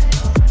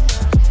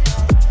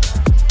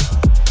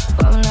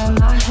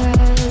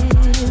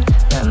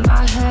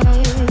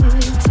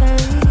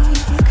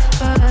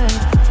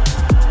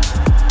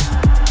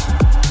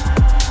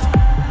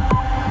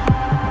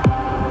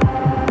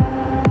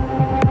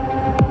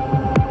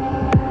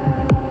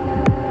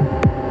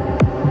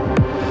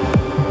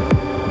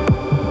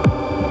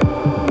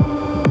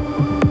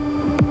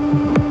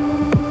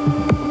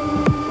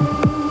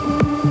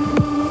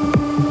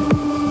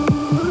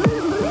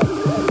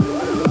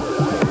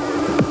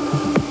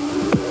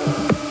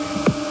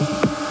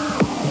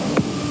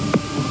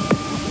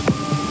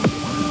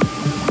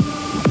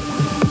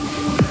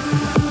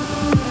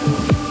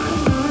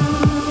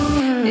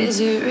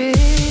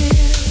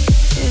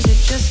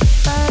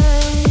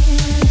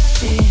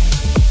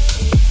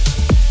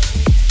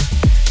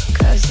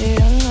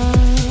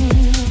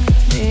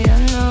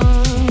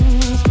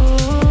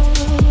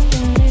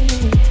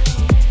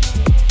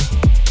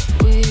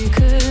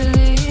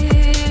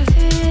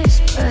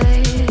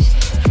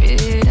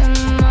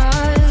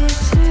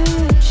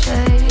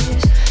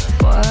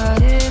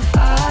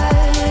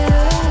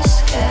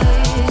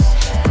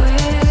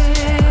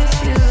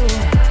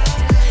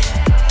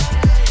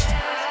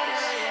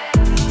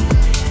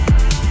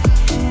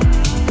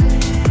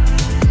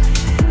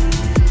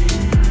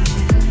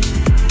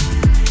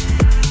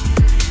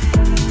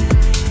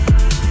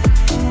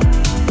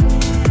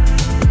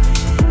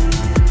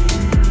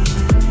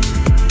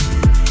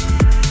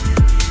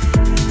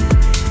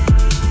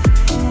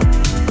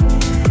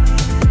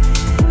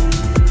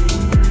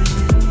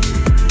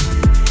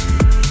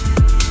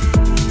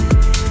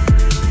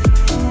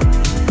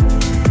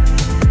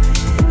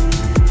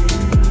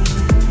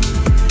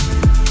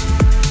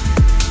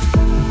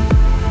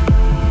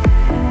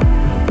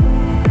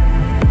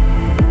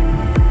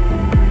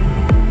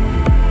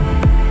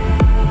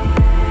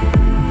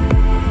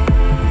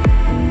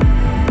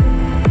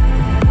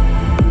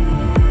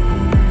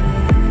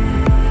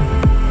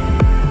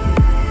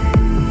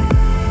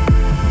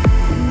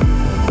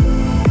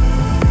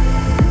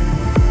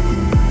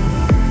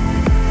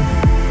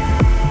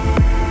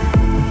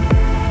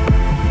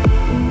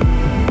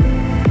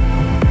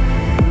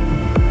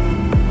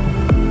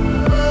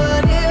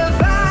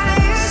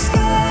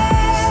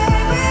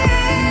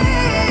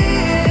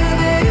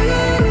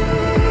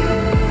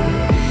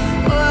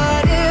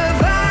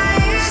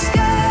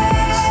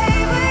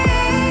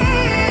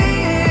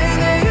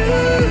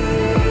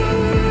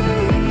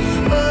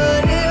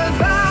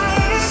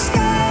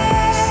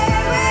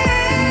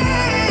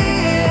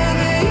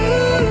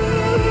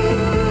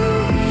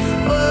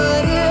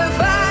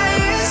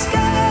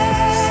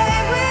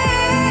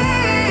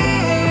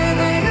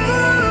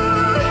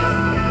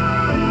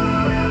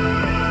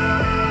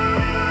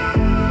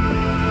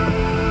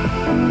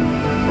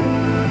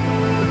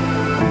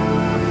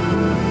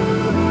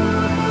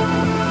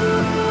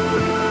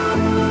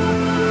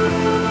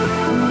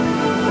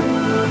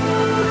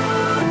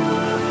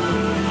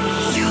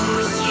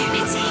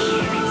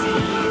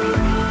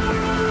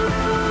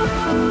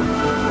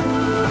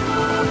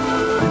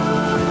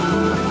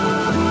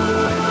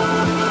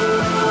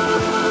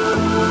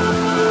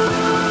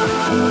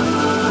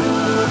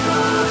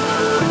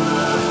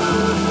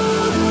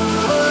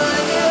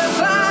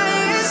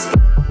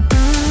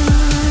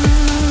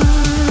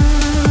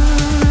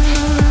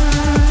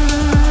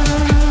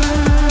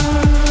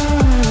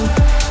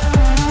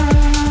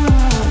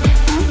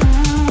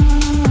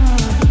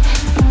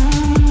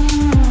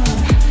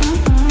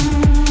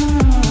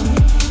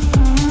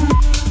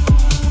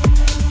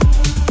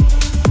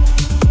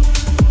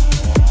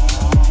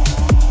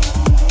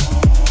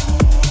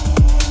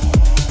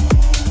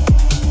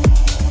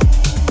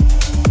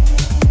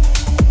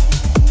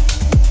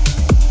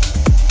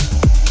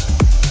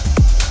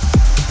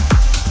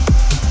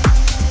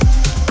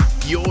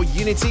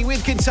 Unity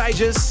with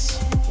Contagious.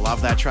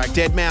 Love that track.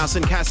 Deadmau5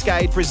 and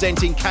Cascade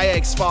presenting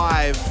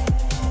KX5.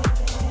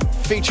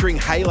 Featuring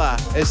Hayla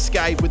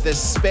Escape with the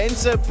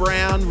Spencer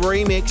Brown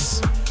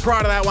remix.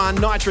 Prior to that one,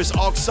 Nitrous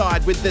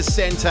Oxide with the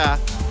Center.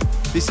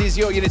 This is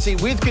Your Unity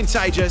with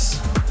Contagious.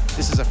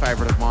 This is a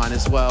favourite of mine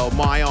as well.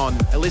 Myon,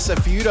 Alyssa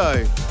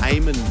Feudo,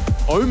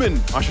 Omen,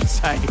 I should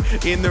say,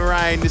 In the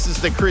Rain. This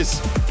is the Chris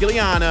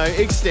Giuliano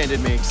extended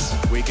mix.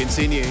 We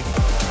continue.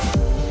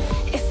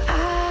 If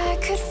I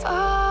could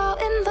fall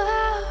in love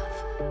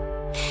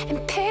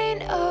and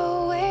paint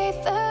away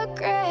the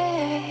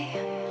grey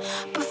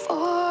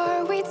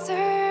before we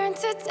turn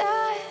to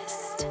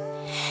dust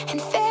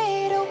and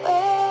fade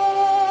away.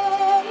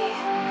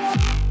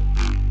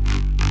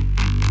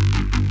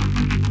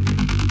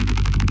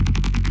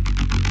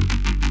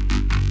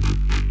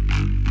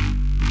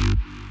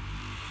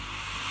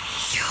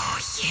 Your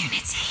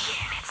Unity.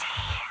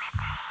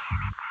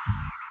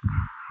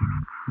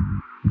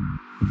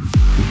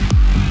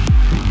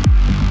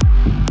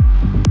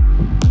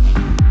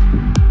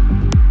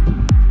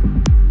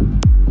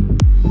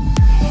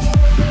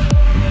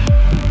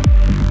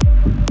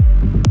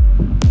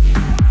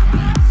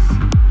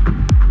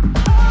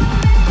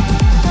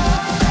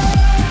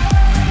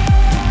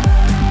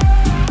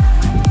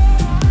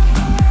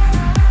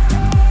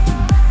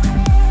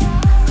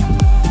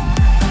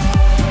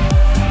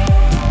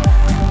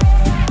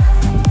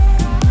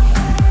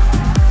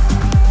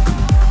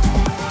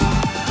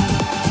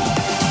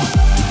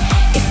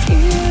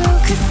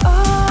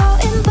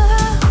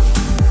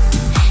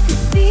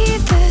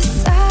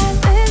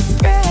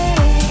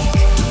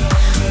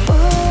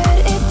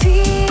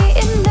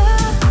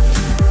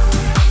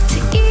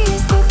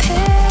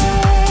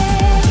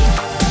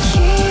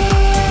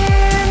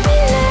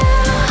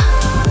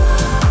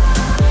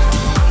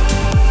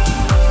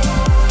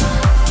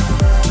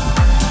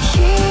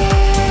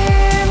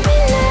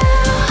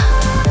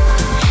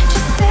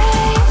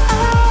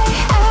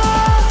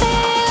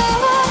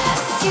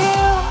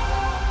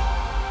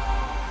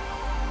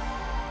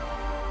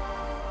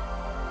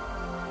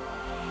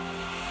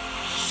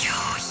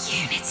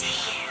 Give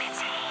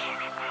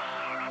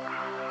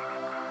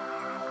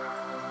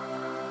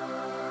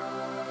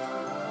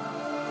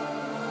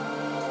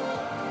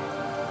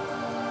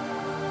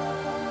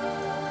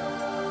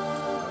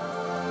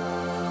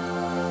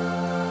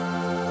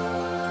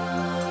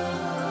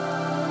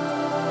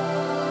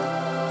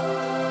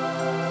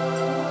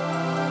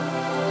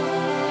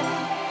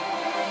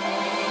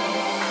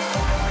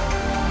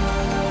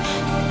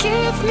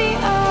me a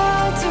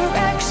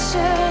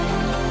direction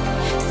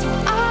so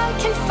I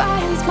can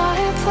find my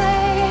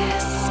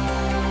place.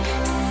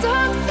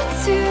 Something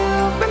to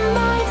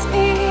remind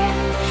me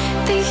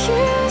they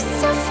used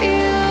to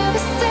feel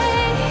the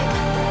same.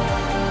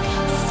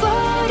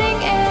 Floating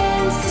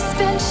in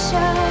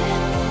suspension,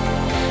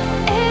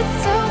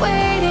 it's a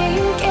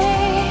waiting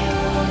game.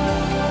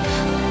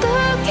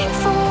 Looking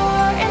for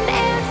an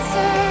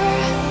answer,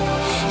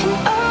 an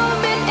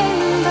omen in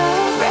the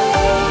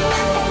rain.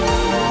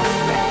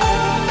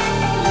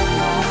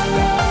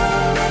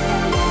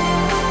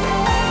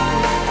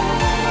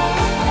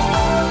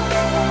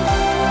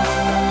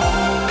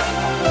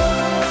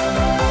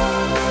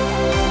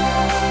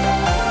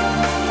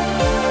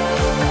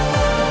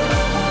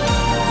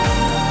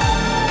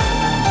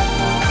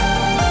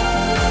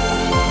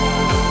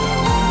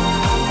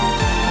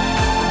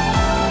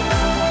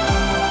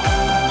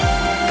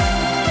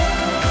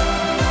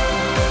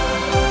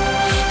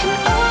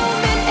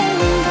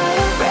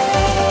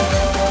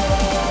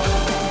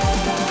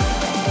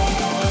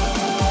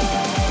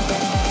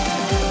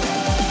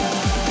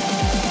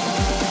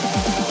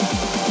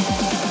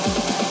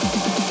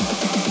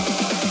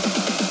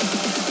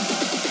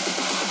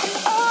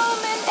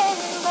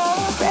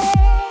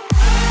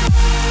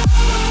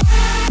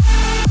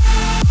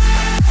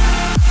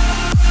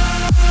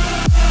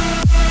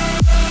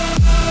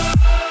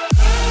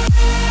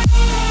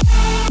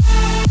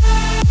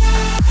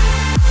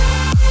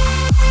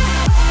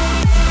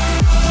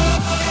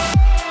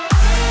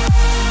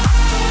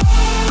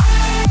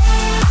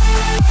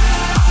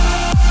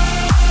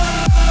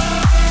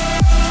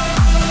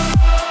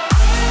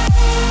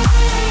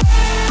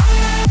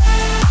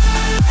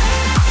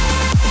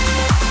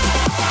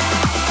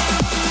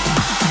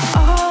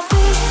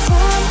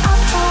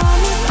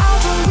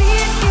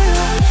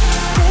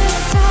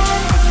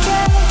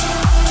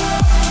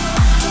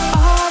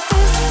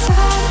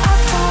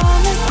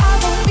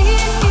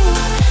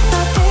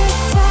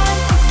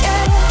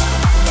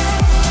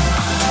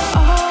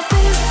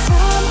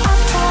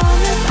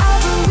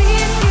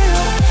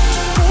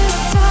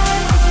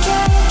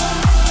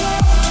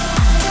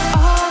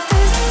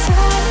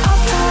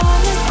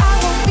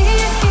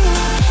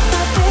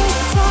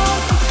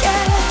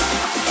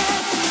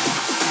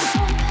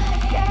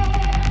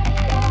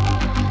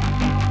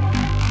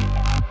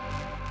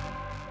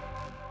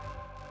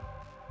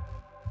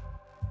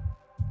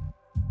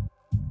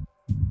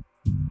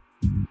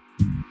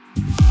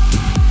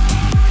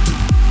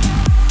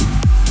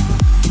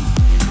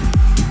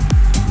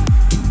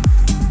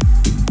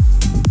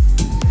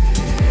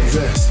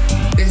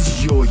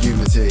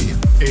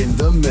 In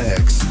the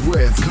mix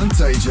with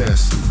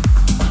Contagious.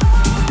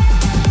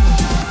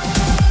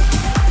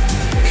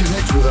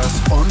 Connect with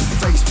us on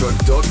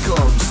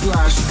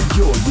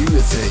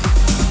facebook.com/yourunity.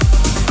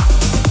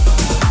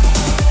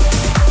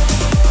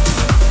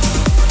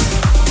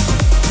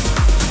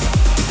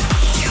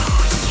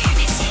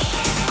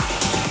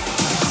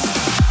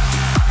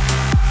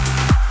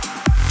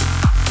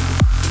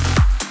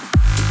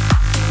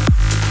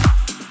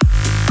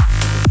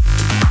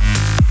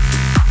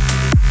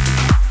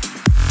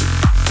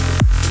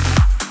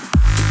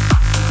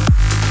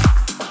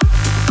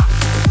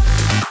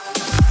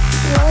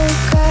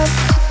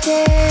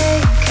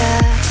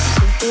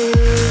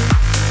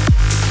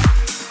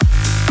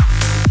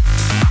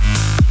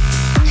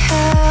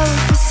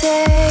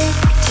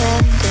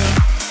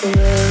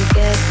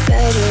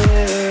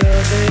 Better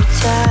over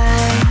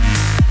time.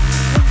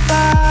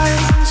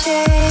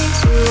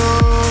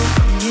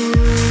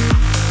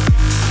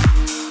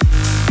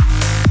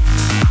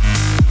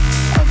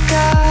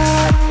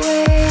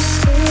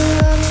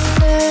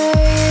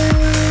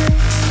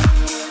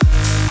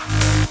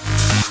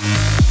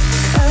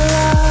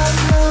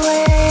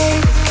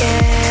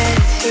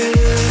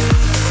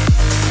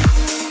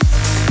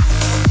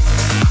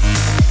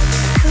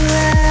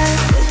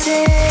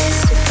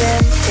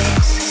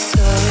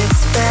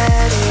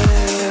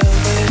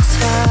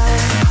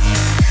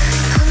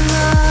 I'm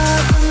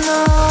not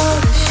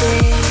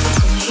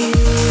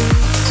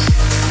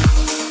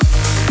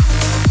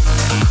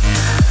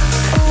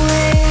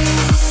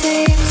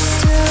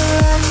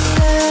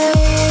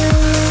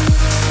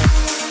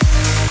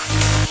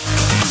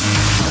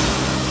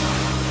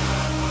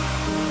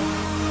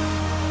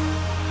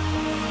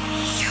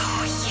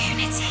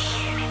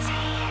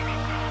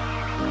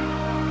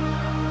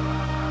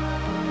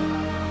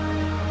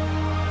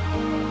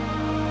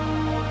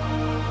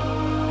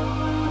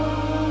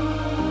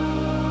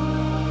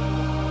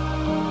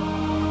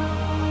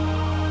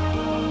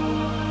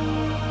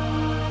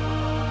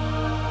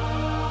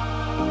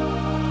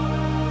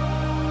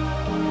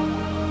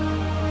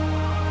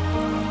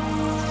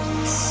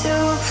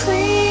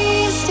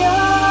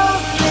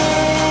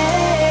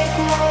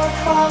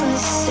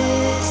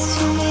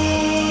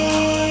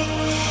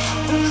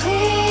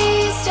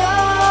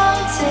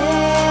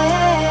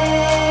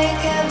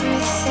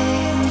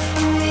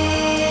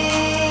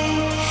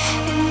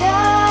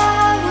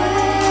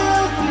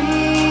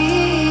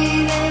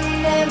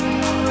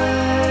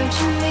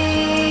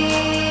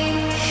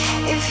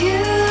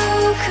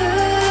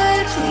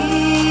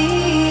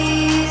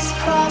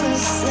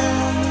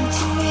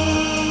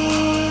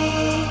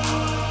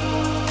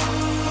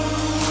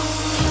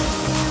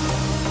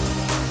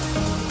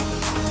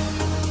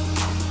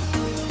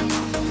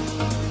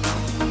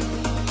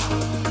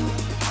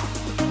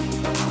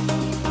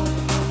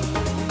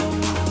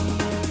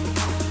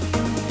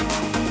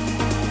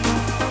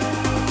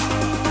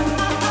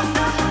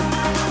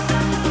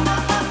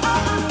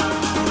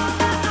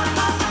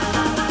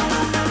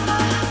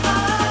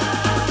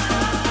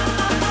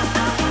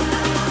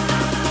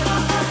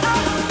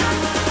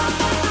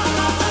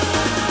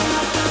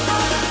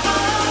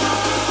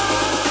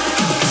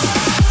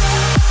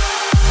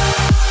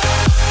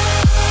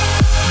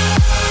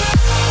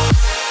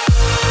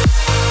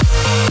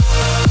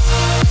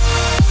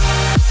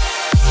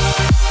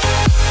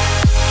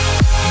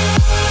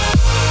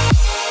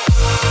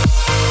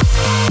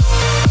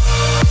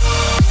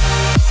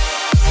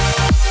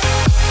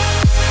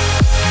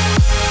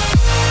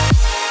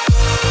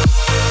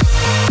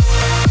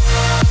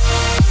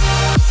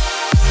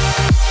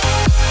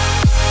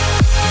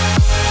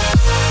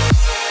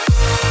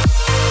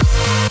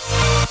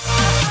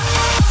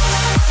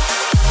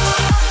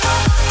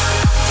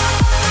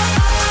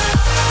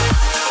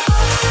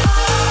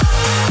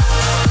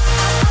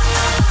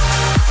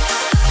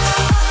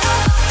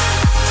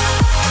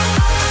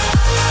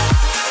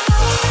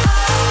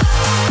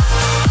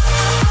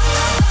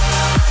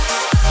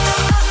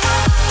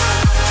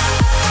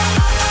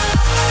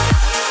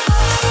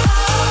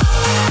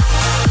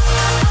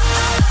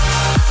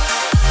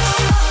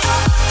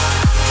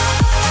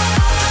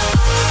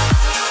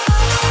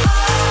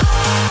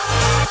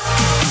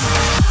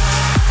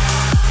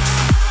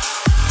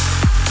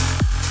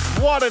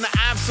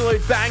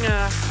absolute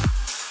banger.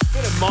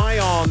 Bit of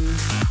Mayon.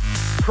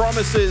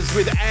 Promises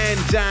with Ann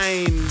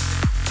Dane.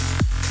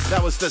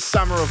 That was the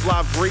Summer of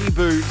Love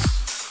reboot.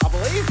 I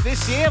believe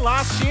this year,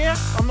 last year.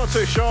 I'm not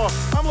too sure.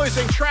 I'm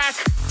losing track.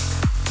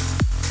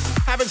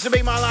 Happens to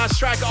be my last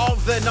track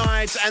of the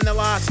night and the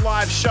last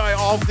live show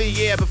of the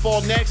year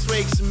before next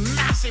week's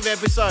massive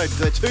episode,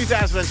 the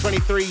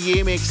 2023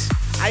 Year Mix,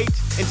 8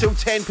 until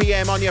 10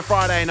 p.m. on your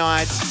Friday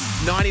night.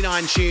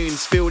 99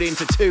 tunes filled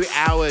into 2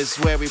 hours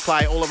where we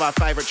play all of our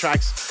favourite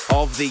tracks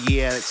of the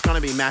year. It's going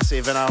to be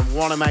massive, and I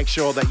want to make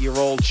sure that you're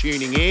all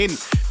tuning in.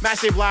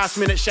 Massive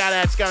last-minute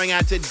shout-outs going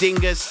out to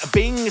Dingus,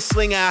 Bing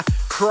Slinger,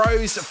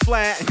 Crow's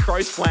Fan,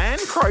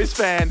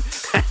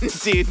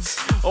 and Dids.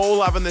 All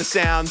loving the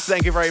sounds.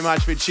 Thank you very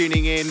much for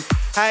tuning in.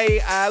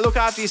 Hey, look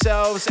after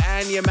yourselves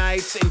and your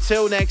mates.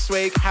 Until next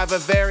week, have a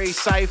very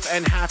safe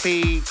and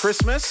happy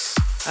Christmas.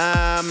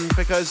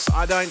 Because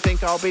I don't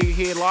think I'll be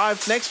here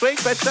live next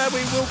week, but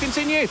we will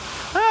continue.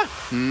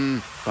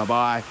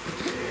 Bye-bye.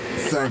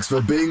 Thanks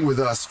for being with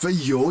us for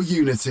your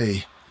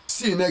Unity.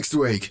 See you next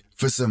week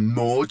for some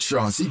more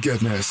charty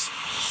goodness.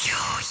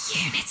 Your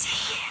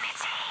Unity.